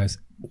don't recognize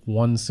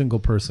one single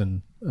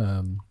person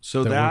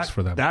So that that works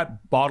for them.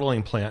 that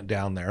bottling plant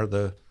down there,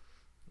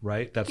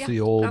 that's Yeah,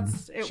 the old.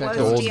 it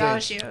Chateau was Old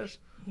Diageo's.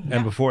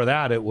 And before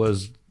that, it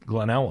was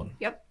Glen Ellen.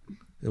 Yep.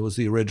 It was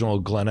the original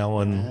Glen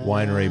Ellen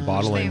winery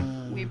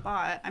bottling. We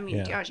bought. I mean,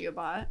 Yeah. Diageo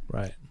bought.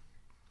 Right.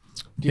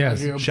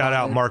 Yes. Shout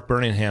out Mark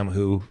Birmingham,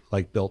 who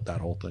built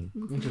that whole thing.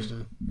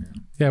 interesting.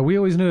 Yeah, we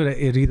always knew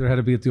that it either had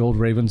to be at the old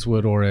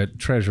Ravenswood or at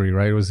Treasury,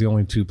 right? It was the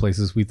only two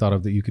places we thought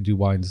of that you could do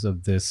wines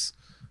of this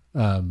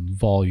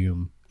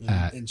volume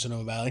at In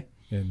Sonoma Valley.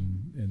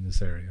 in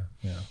this area.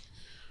 Yeah.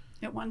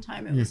 At one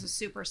time, it was a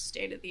super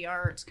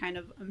state-of-the-art kind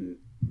of.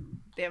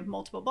 They have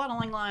multiple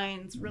bottling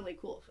lines. Really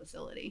cool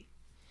facility.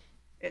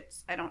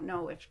 I don't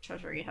know if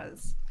Treasury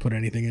has put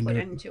anything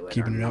into it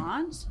keeping or it up.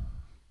 not.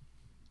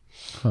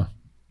 Huh.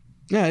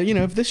 Yeah,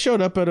 if this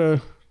showed up at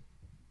of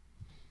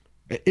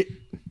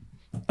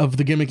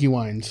the gimmicky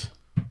wines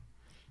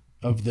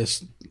of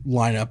this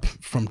lineup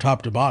from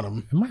top to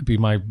bottom, It might be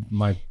my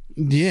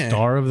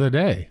star of the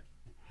day.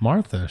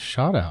 Martha,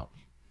 shout out.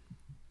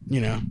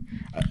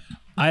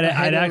 I'd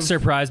act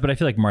surprised, but I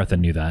feel like Martha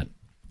knew that.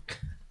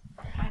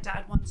 My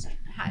dad once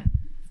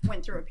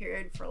went through a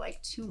period for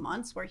like 2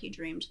 months where he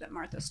dreamed that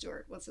Martha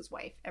Stewart was his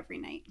wife every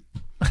night.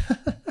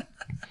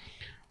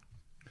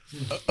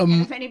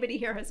 And if anybody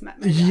here has met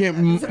my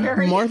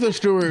dad, Martha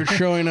Stewart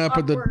showing up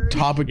at the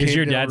top of Is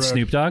your Cadendale dad Road.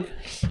 Snoop Dogg?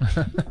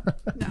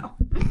 No.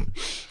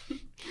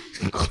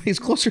 He's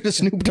closer to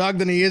Snoop Dogg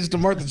than he is to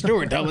Martha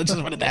Stewart, though. Let's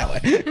just put it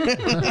that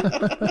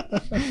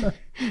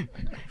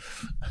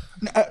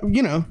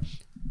way.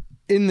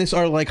 In this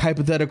are like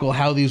hypothetical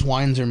how these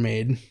wines are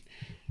made.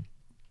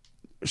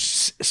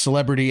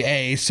 Celebrity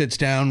A sits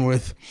down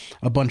with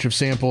a bunch of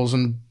samples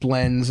and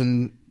blends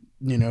and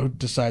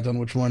decides on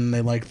which one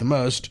they like the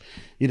most.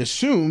 You'd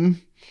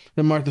assume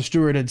that Martha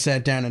Stewart had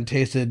sat down and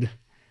tasted,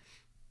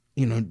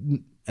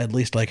 at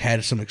least like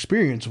had some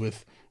experience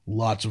with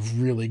lots of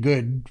really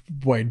good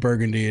white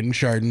Burgundy and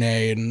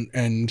Chardonnay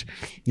and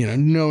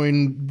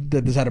knowing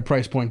that this had a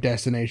price point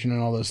destination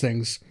and all those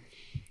things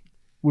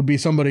would be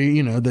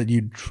somebody, that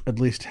you'd at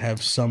least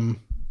have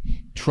some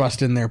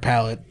trust in their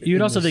palate.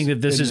 You'd also think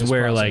that this is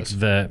where process.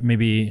 Like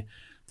maybe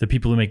the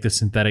people who make the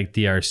synthetic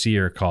DRC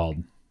are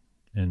called,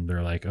 and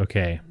they're like,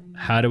 okay,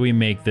 how do we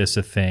make this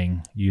a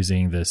thing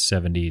using the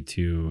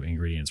 72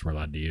 ingredients we're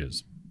allowed to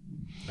use?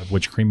 Of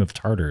which cream of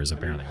tartar is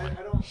apparently one.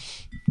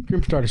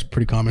 Cream of tartar is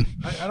pretty common.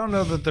 I don't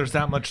know that there's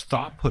that much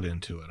thought put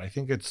into it. I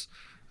think it's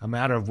a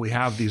matter of we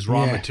have these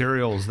raw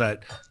materials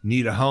that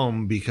need a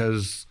home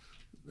because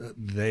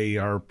they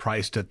are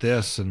priced at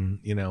this, and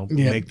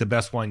make the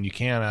best wine you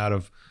can out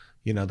of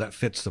that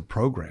fits the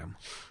program.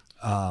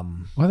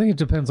 Well, I think it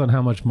depends on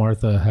how much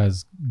Martha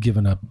has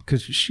given up,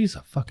 because she's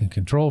a fucking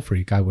control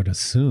freak, I would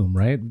assume,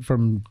 right?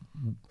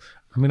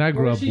 I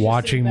grew up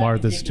watching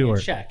Martha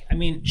Stewart. I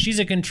mean, she's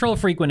a control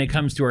freak when it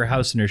comes to her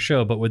house and her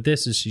show, but with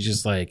this, is she's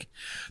just like,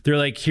 they're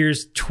like,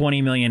 here's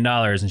 $20 million,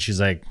 and she's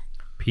like,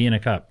 pee in a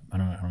cup. I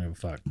don't give a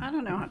fuck. I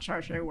don't know how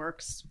Treasury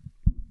works,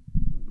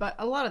 but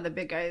a lot of the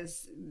big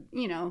guys,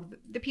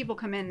 the people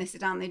come in, they sit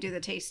down, they do the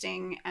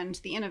tasting, and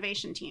the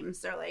innovation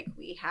teams, they're like,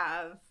 we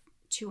have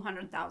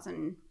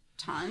 200,000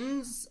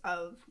 tons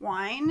of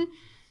wine,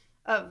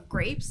 of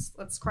grapes.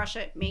 Let's crush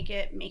it, make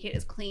it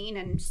as clean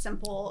and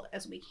simple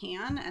as we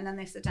can. And then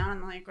they sit down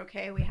and they're like,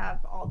 okay, we have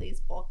all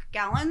these bulk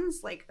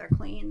gallons, like they're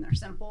clean, they're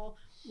simple.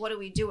 What do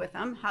we do with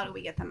them? How do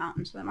we get them out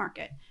into the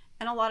market?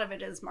 And a lot of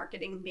it is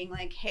marketing, being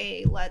like,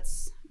 hey,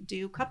 let's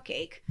do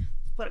cupcake.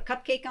 Put a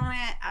cupcake on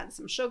it, add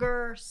some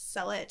sugar,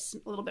 sell it,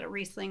 a little bit of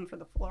Riesling for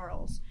the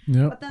florals.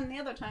 Yep. But then the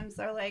other times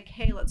they're like,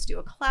 hey, let's do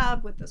a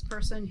collab with this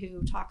person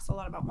who talks a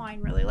lot about wine,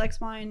 really likes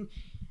wine,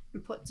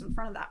 and puts in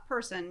front of that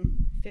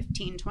person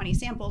 15, 20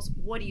 samples.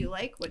 What do you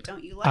like? What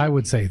don't you like? I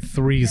would say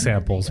 3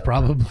 samples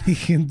probably.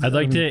 I'd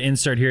like to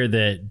insert here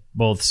that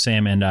both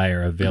Sam and I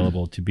are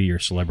available to be your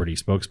celebrity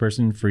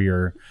spokesperson for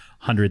your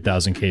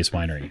 100,000 case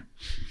winery.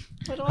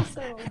 But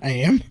also, I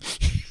am.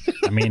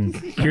 I mean,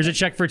 here's a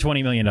check for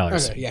 $20 million.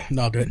 Okay, yeah,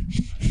 no, I'll do it.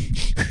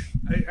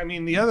 I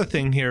mean, the other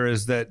thing here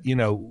is that,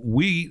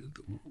 the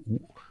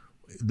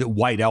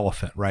white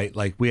elephant, right?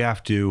 Like, we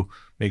have to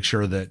make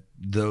sure that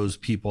those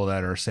people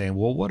that are saying,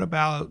 well, what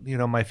about,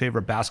 my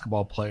favorite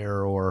basketball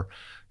player or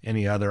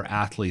any other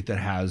athlete that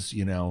has,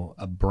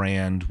 a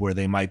brand where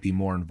they might be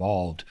more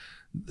involved.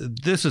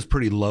 This is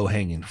pretty low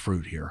hanging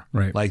fruit here.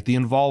 Right. Like the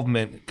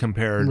involvement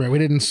compared. Right. We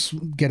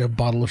didn't get a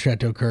bottle of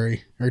Chateau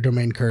Curry or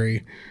Domaine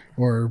Curry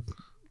or.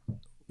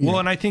 Well,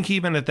 and I think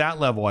even at that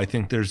level, I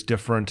think there's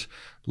different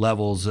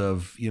levels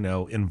of,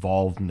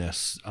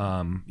 involvedness,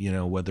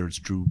 whether it's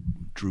Drew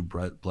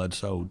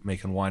Bledsoe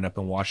making wine up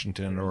in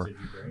Washington or,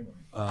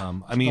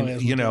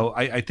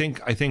 I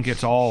think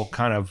it's all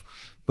kind of,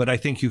 but I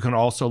think you can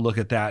also look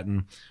at that,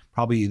 and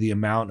probably the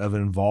amount of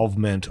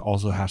involvement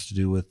also has to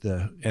do with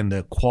and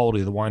the quality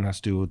of the wine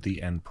has to do with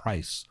the end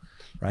price,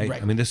 right?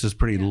 I mean, this is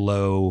pretty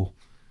low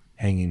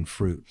hanging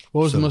fruit.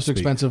 What was the most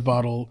expensive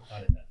bottle?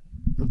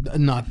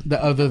 Not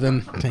the other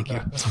than, thank you.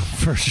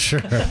 For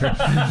sure.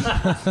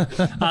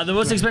 The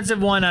most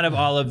expensive one out of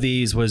all of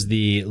these was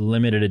the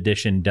limited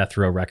edition Death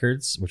Row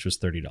Records, which was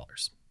 $30.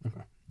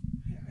 Okay.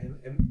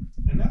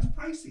 And that's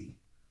pricey.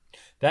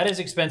 That is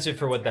expensive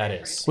for what that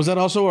is. Was that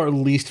also our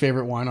least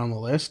favorite wine on the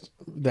list?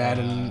 That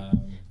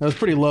was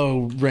pretty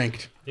low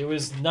ranked. It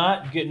was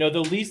not good. No,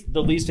 the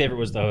least favorite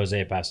was the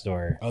Jose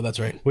Pastor. Oh, that's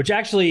right. Which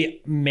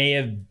actually may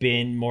have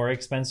been more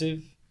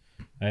expensive.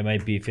 It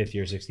might be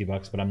 $50 or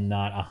 $60, but I'm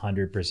not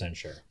 100%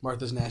 sure.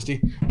 Martha's nasty.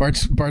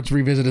 Bart's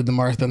revisited the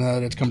Martha now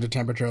that it's come to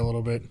temperature a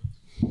little bit.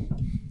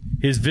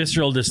 His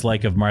visceral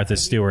dislike of Martha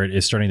Stewart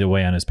is starting to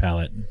weigh on his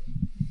palate.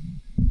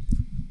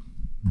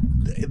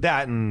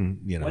 that and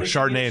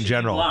Chardonnay in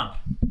general.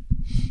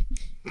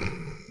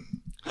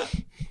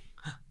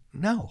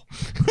 No.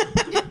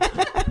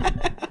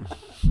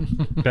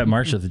 Bet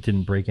Marsha that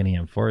didn't break any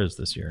amphoras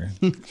this year.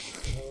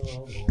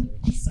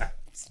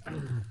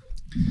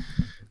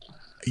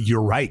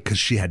 You're right, because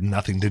she had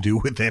nothing to do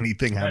with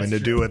anything having to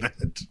do with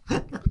it.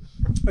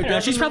 Yeah,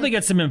 she's probably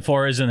got some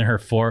amphoras in her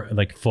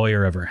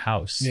foyer of her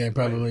house. Yeah,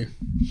 probably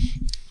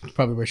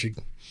where she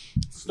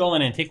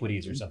Stolen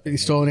antiquities or something.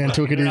 stolen They're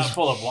antiquities not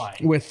full of wine.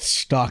 with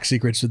stock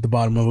secrets at the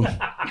bottom of them.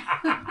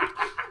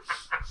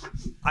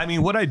 I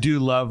mean, what I do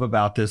love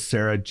about this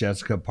Sarah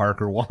Jessica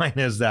Parker wine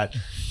is that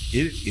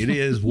it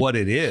is what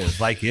it is.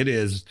 Like, it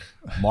is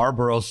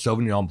Marlboro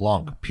Sauvignon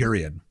Blanc,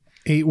 period.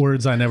 8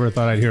 words I never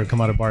thought I'd hear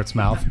come out of Bart's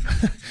mouth.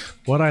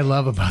 What I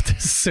love about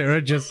this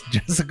Sarah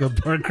Jessica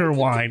Parker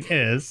wine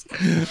is...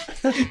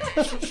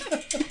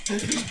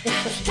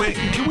 Wait,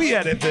 can we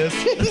edit this?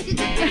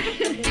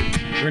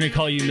 We're going to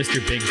call you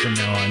Mr. Big from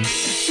now on.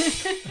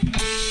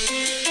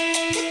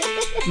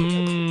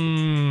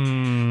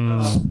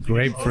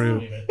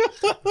 Grapefruit.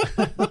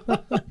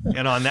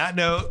 And on that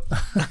note...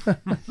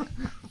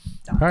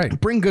 All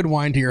right. Bring good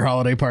wine to your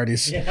holiday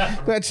parties.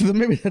 Yeah. That's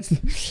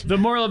the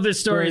moral of this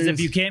story is if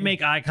you can't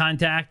make eye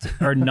contact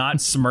or not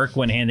smirk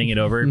when handing it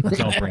over,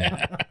 don't bring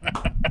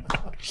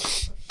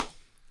it.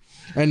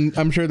 And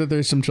I'm sure that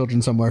there's some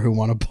children somewhere who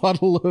want a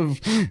bottle of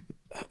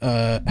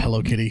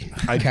Hello Kitty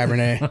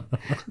Cabernet.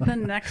 The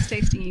next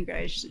tasting you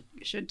guys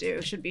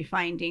should be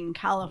finding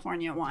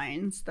California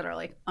wines that are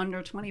like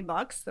under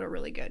 $20 that are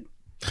really good.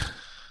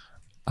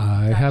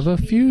 I have a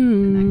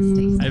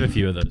few. I have a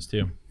few of those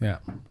too. Yeah.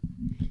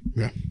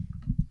 Yeah.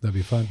 That'd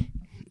be fun.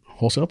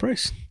 Wholesale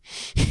price?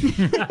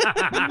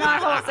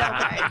 Not wholesale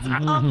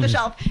price, off the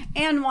shelf,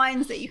 and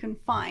wines that you can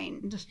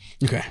find.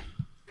 Okay.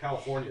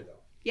 California, though.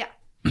 Yeah.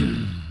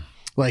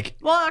 Like,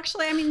 Well,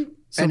 actually, I mean,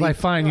 So by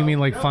find, you mean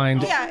like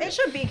find... yeah, it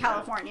should be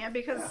California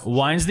because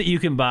Wines that you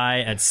can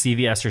buy at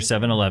CVS or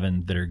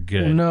 7-Eleven that are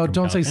good. No, from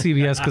don't say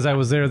CVS, because I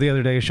was there the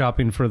other day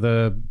shopping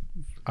for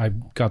I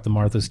got the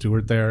Martha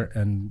Stewart there,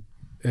 and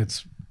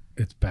it's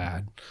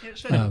bad. it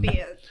shouldn't be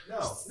a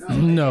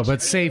No, but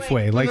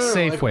Safeway, like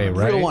Safeway,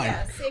 right? real wine.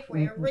 yeah,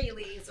 Safeway or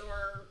Rayleigh's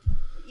or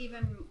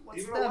even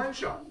what's the wine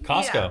shop?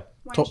 Costco. Yeah,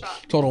 wine To-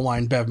 shop. Total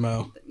Wine,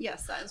 Bevmo.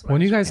 Yes, that is. What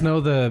When I'm you guys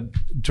talking know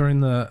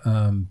during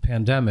the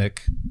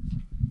pandemic,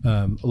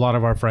 a lot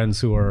of our friends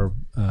who are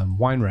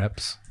wine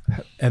reps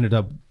ended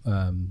up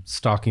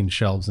stocking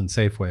shelves in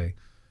Safeway,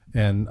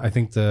 and I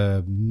think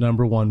the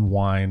number one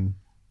wine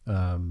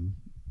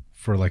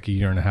for like a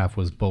year and a half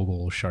was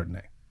Bogle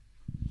Chardonnay,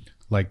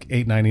 like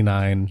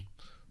 $8.99,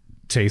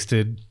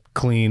 tasted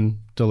clean,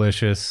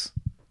 delicious.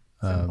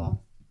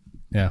 Simple.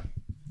 Yeah.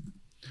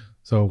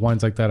 So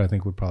wines like that, I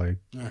think would probably.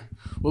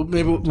 Well,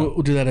 maybe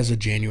we'll do that as a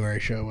January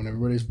show when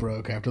everybody's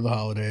broke after the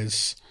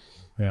holidays.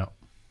 Yeah.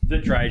 The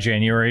Dry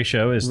January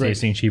show is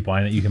tasting cheap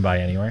wine that you can buy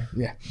anywhere.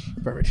 Yeah,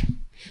 perfect.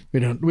 We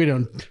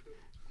don't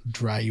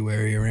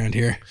dry-uary around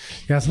here.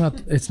 Yeah,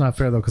 it's not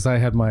fair though, because I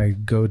had my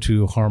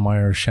go-to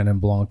Harmeyer Chenin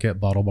Blanc at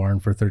Bottle Barn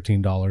for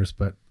 $13,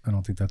 but I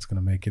don't think that's going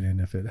to make it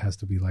in if it has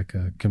to be like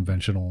a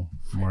conventional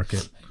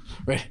market.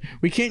 Right.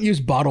 We can't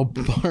use Bottle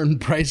Barn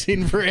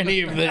pricing for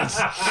any of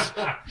this.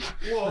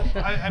 Well,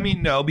 I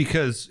mean, no,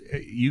 because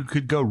you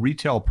could go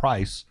retail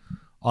price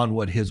on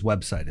what his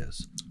website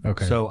is.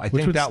 Okay. So I Which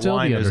think would that still be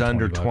wine is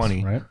under $20,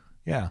 20. right?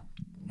 Yeah.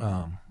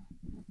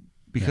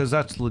 Because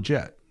that's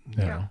legit.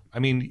 Yeah. You know? I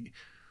mean,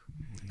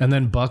 And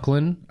then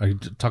Buckland.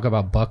 Talk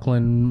about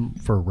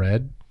Buckland for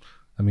red.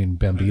 I mean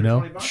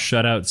Bambino.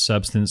 Shut out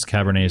Substance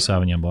Cabernet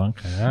Sauvignon Blanc.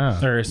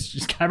 Yeah. Or it's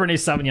just Cabernet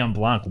Sauvignon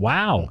Blanc.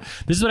 Wow.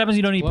 This is what happens when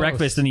you don't eat Close.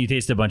 breakfast and you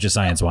taste a bunch of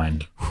science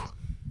wine.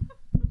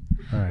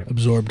 All right.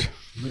 Absorbed.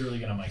 Literally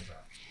gonna mic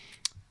drop.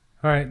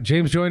 All right.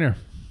 James Joyner.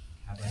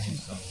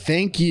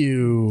 Thank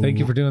you. Thank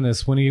you for doing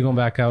this. When are you going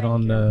back out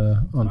on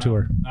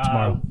tour?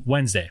 Tomorrow.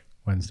 Wednesday.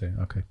 Wednesday.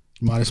 Okay.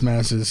 Modest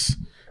Masses.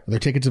 Are there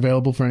tickets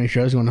available for any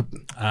shows you want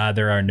to?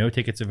 There are no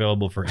tickets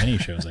available for any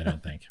shows, I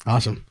don't think.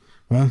 Awesome.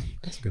 Well,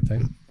 That's a good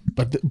thing.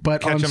 but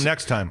catch on, them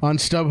next time. on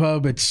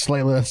StubHub, it's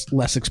slightly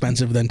less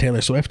expensive than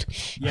Taylor Swift.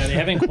 Yeah, they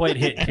haven't quite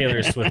hit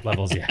Taylor Swift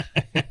levels yet.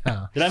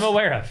 That I'm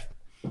aware of.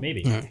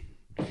 Maybe.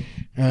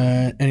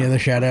 Any other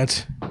shout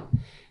outs?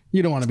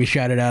 You don't want to be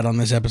shouted out on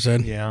this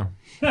episode. Yeah.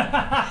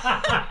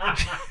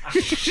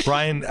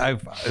 Brian,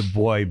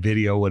 boy,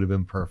 video would have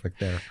been perfect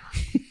there.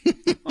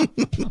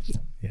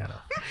 Yeah.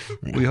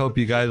 We hope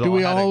you guys Do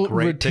we had all a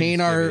great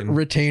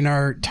retain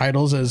our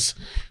titles as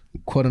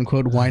quote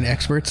unquote wine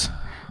experts?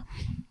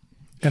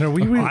 And are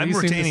we releasing I'm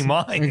retaining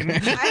mine. I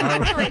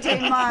have to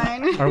retain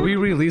mine. Are we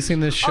releasing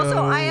this show?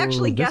 Also, I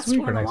actually this guessed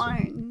week one or of the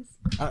next week? wines.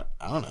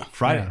 I don't know.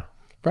 Friday. Yeah.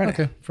 Friday.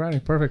 Okay. Friday.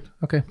 Perfect.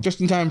 Okay.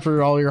 Just in time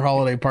for all your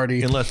holiday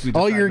party. Unless we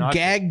all decide your not to.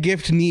 gag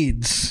gift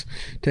needs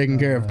taken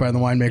care of by the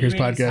Winemakers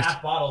Podcast.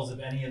 Half bottles of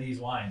any of these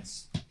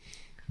wines.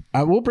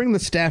 We'll bring the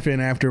staff in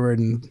afterward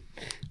and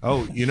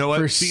Oh, you know what?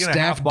 for Speaking of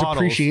staff half bottles,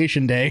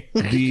 depreciation day.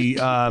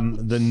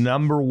 the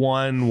number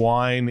one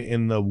wine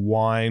in the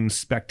Wine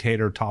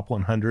Spectator Top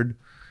 100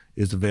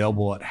 is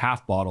available at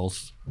half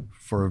bottles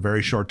for a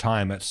very short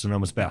time at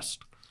Sonoma's Best.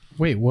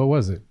 Wait, what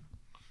was it?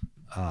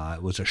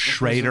 It was a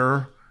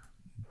Schrader,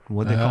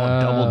 what they call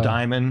it, double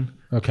diamond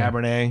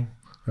Cabernet.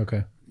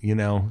 Okay. You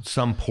know,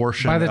 some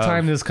portion. By the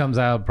time this comes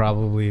out,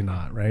 probably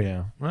not, right?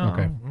 Yeah. Well,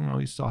 Okay. well,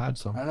 we still had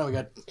some. I don't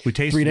know. We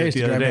tasted 3 it days the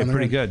to other drive day. down the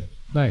Pretty road. good.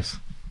 Nice.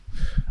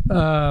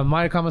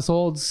 Maya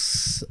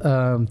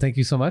Kamasolds, thank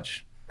you so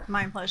much.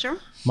 My pleasure.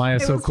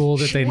 Maya's It so was cool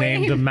that they way-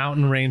 named a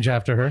mountain range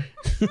after her.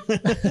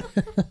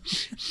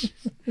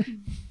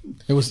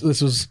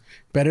 This was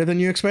better than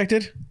you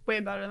expected. Way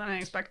better than I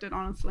expected,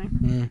 honestly.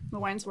 The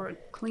wines were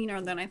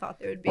cleaner than I thought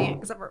they would be,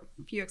 except for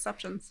a few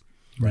exceptions.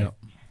 Right.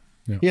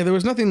 Yeah, there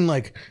was nothing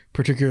like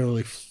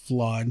particularly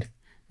flawed.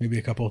 Maybe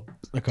a couple.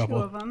 Two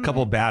of them.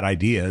 Couple bad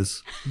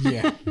ideas.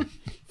 Yeah,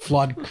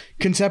 flawed.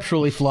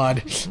 Conceptually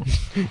flawed.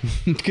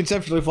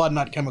 Conceptually flawed,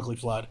 not chemically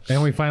flawed.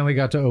 And we finally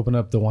got to open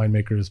up the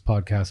Winemakers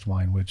podcast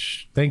wine,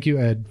 which thank you,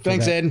 Ed. For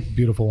Thanks, that Ed.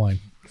 Beautiful wine.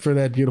 For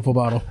that beautiful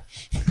bottle.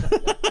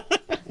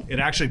 It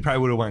actually probably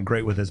would have went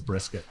great with his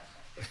brisket.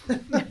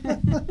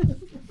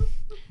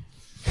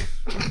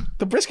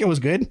 The brisket was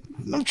good.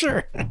 I'm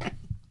sure.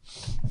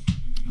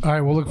 All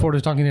right, we'll look forward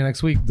to talking to you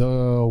next week.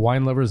 The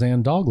wine lovers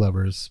and dog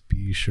lovers,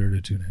 be sure to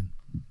tune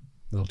in.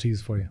 Little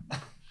tease for you.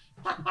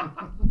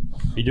 Are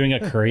you doing a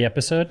curry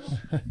episode?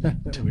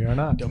 We are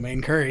not.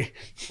 Domain curry.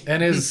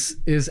 And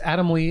is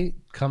Adam Lee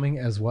coming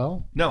as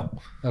well?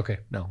 No. Okay.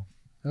 No.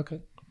 Okay.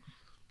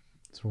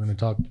 So we're going to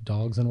talk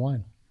dogs and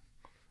wine.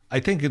 I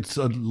think it's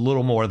a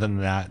little more than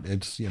that.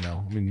 It's,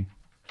 I mean,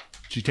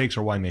 she takes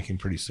her winemaking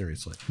pretty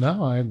seriously.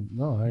 No, I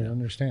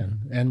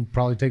understand. And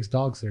probably takes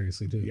dogs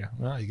seriously too. Yeah.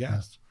 Well, you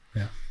guess.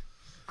 Yeah.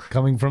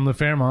 Coming from the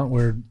Fairmont,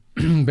 where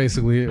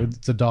basically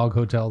it's a dog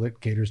hotel that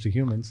caters to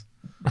humans,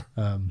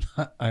 I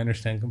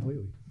understand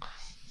completely.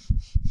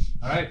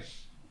 All right.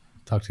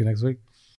 Talk to you next week.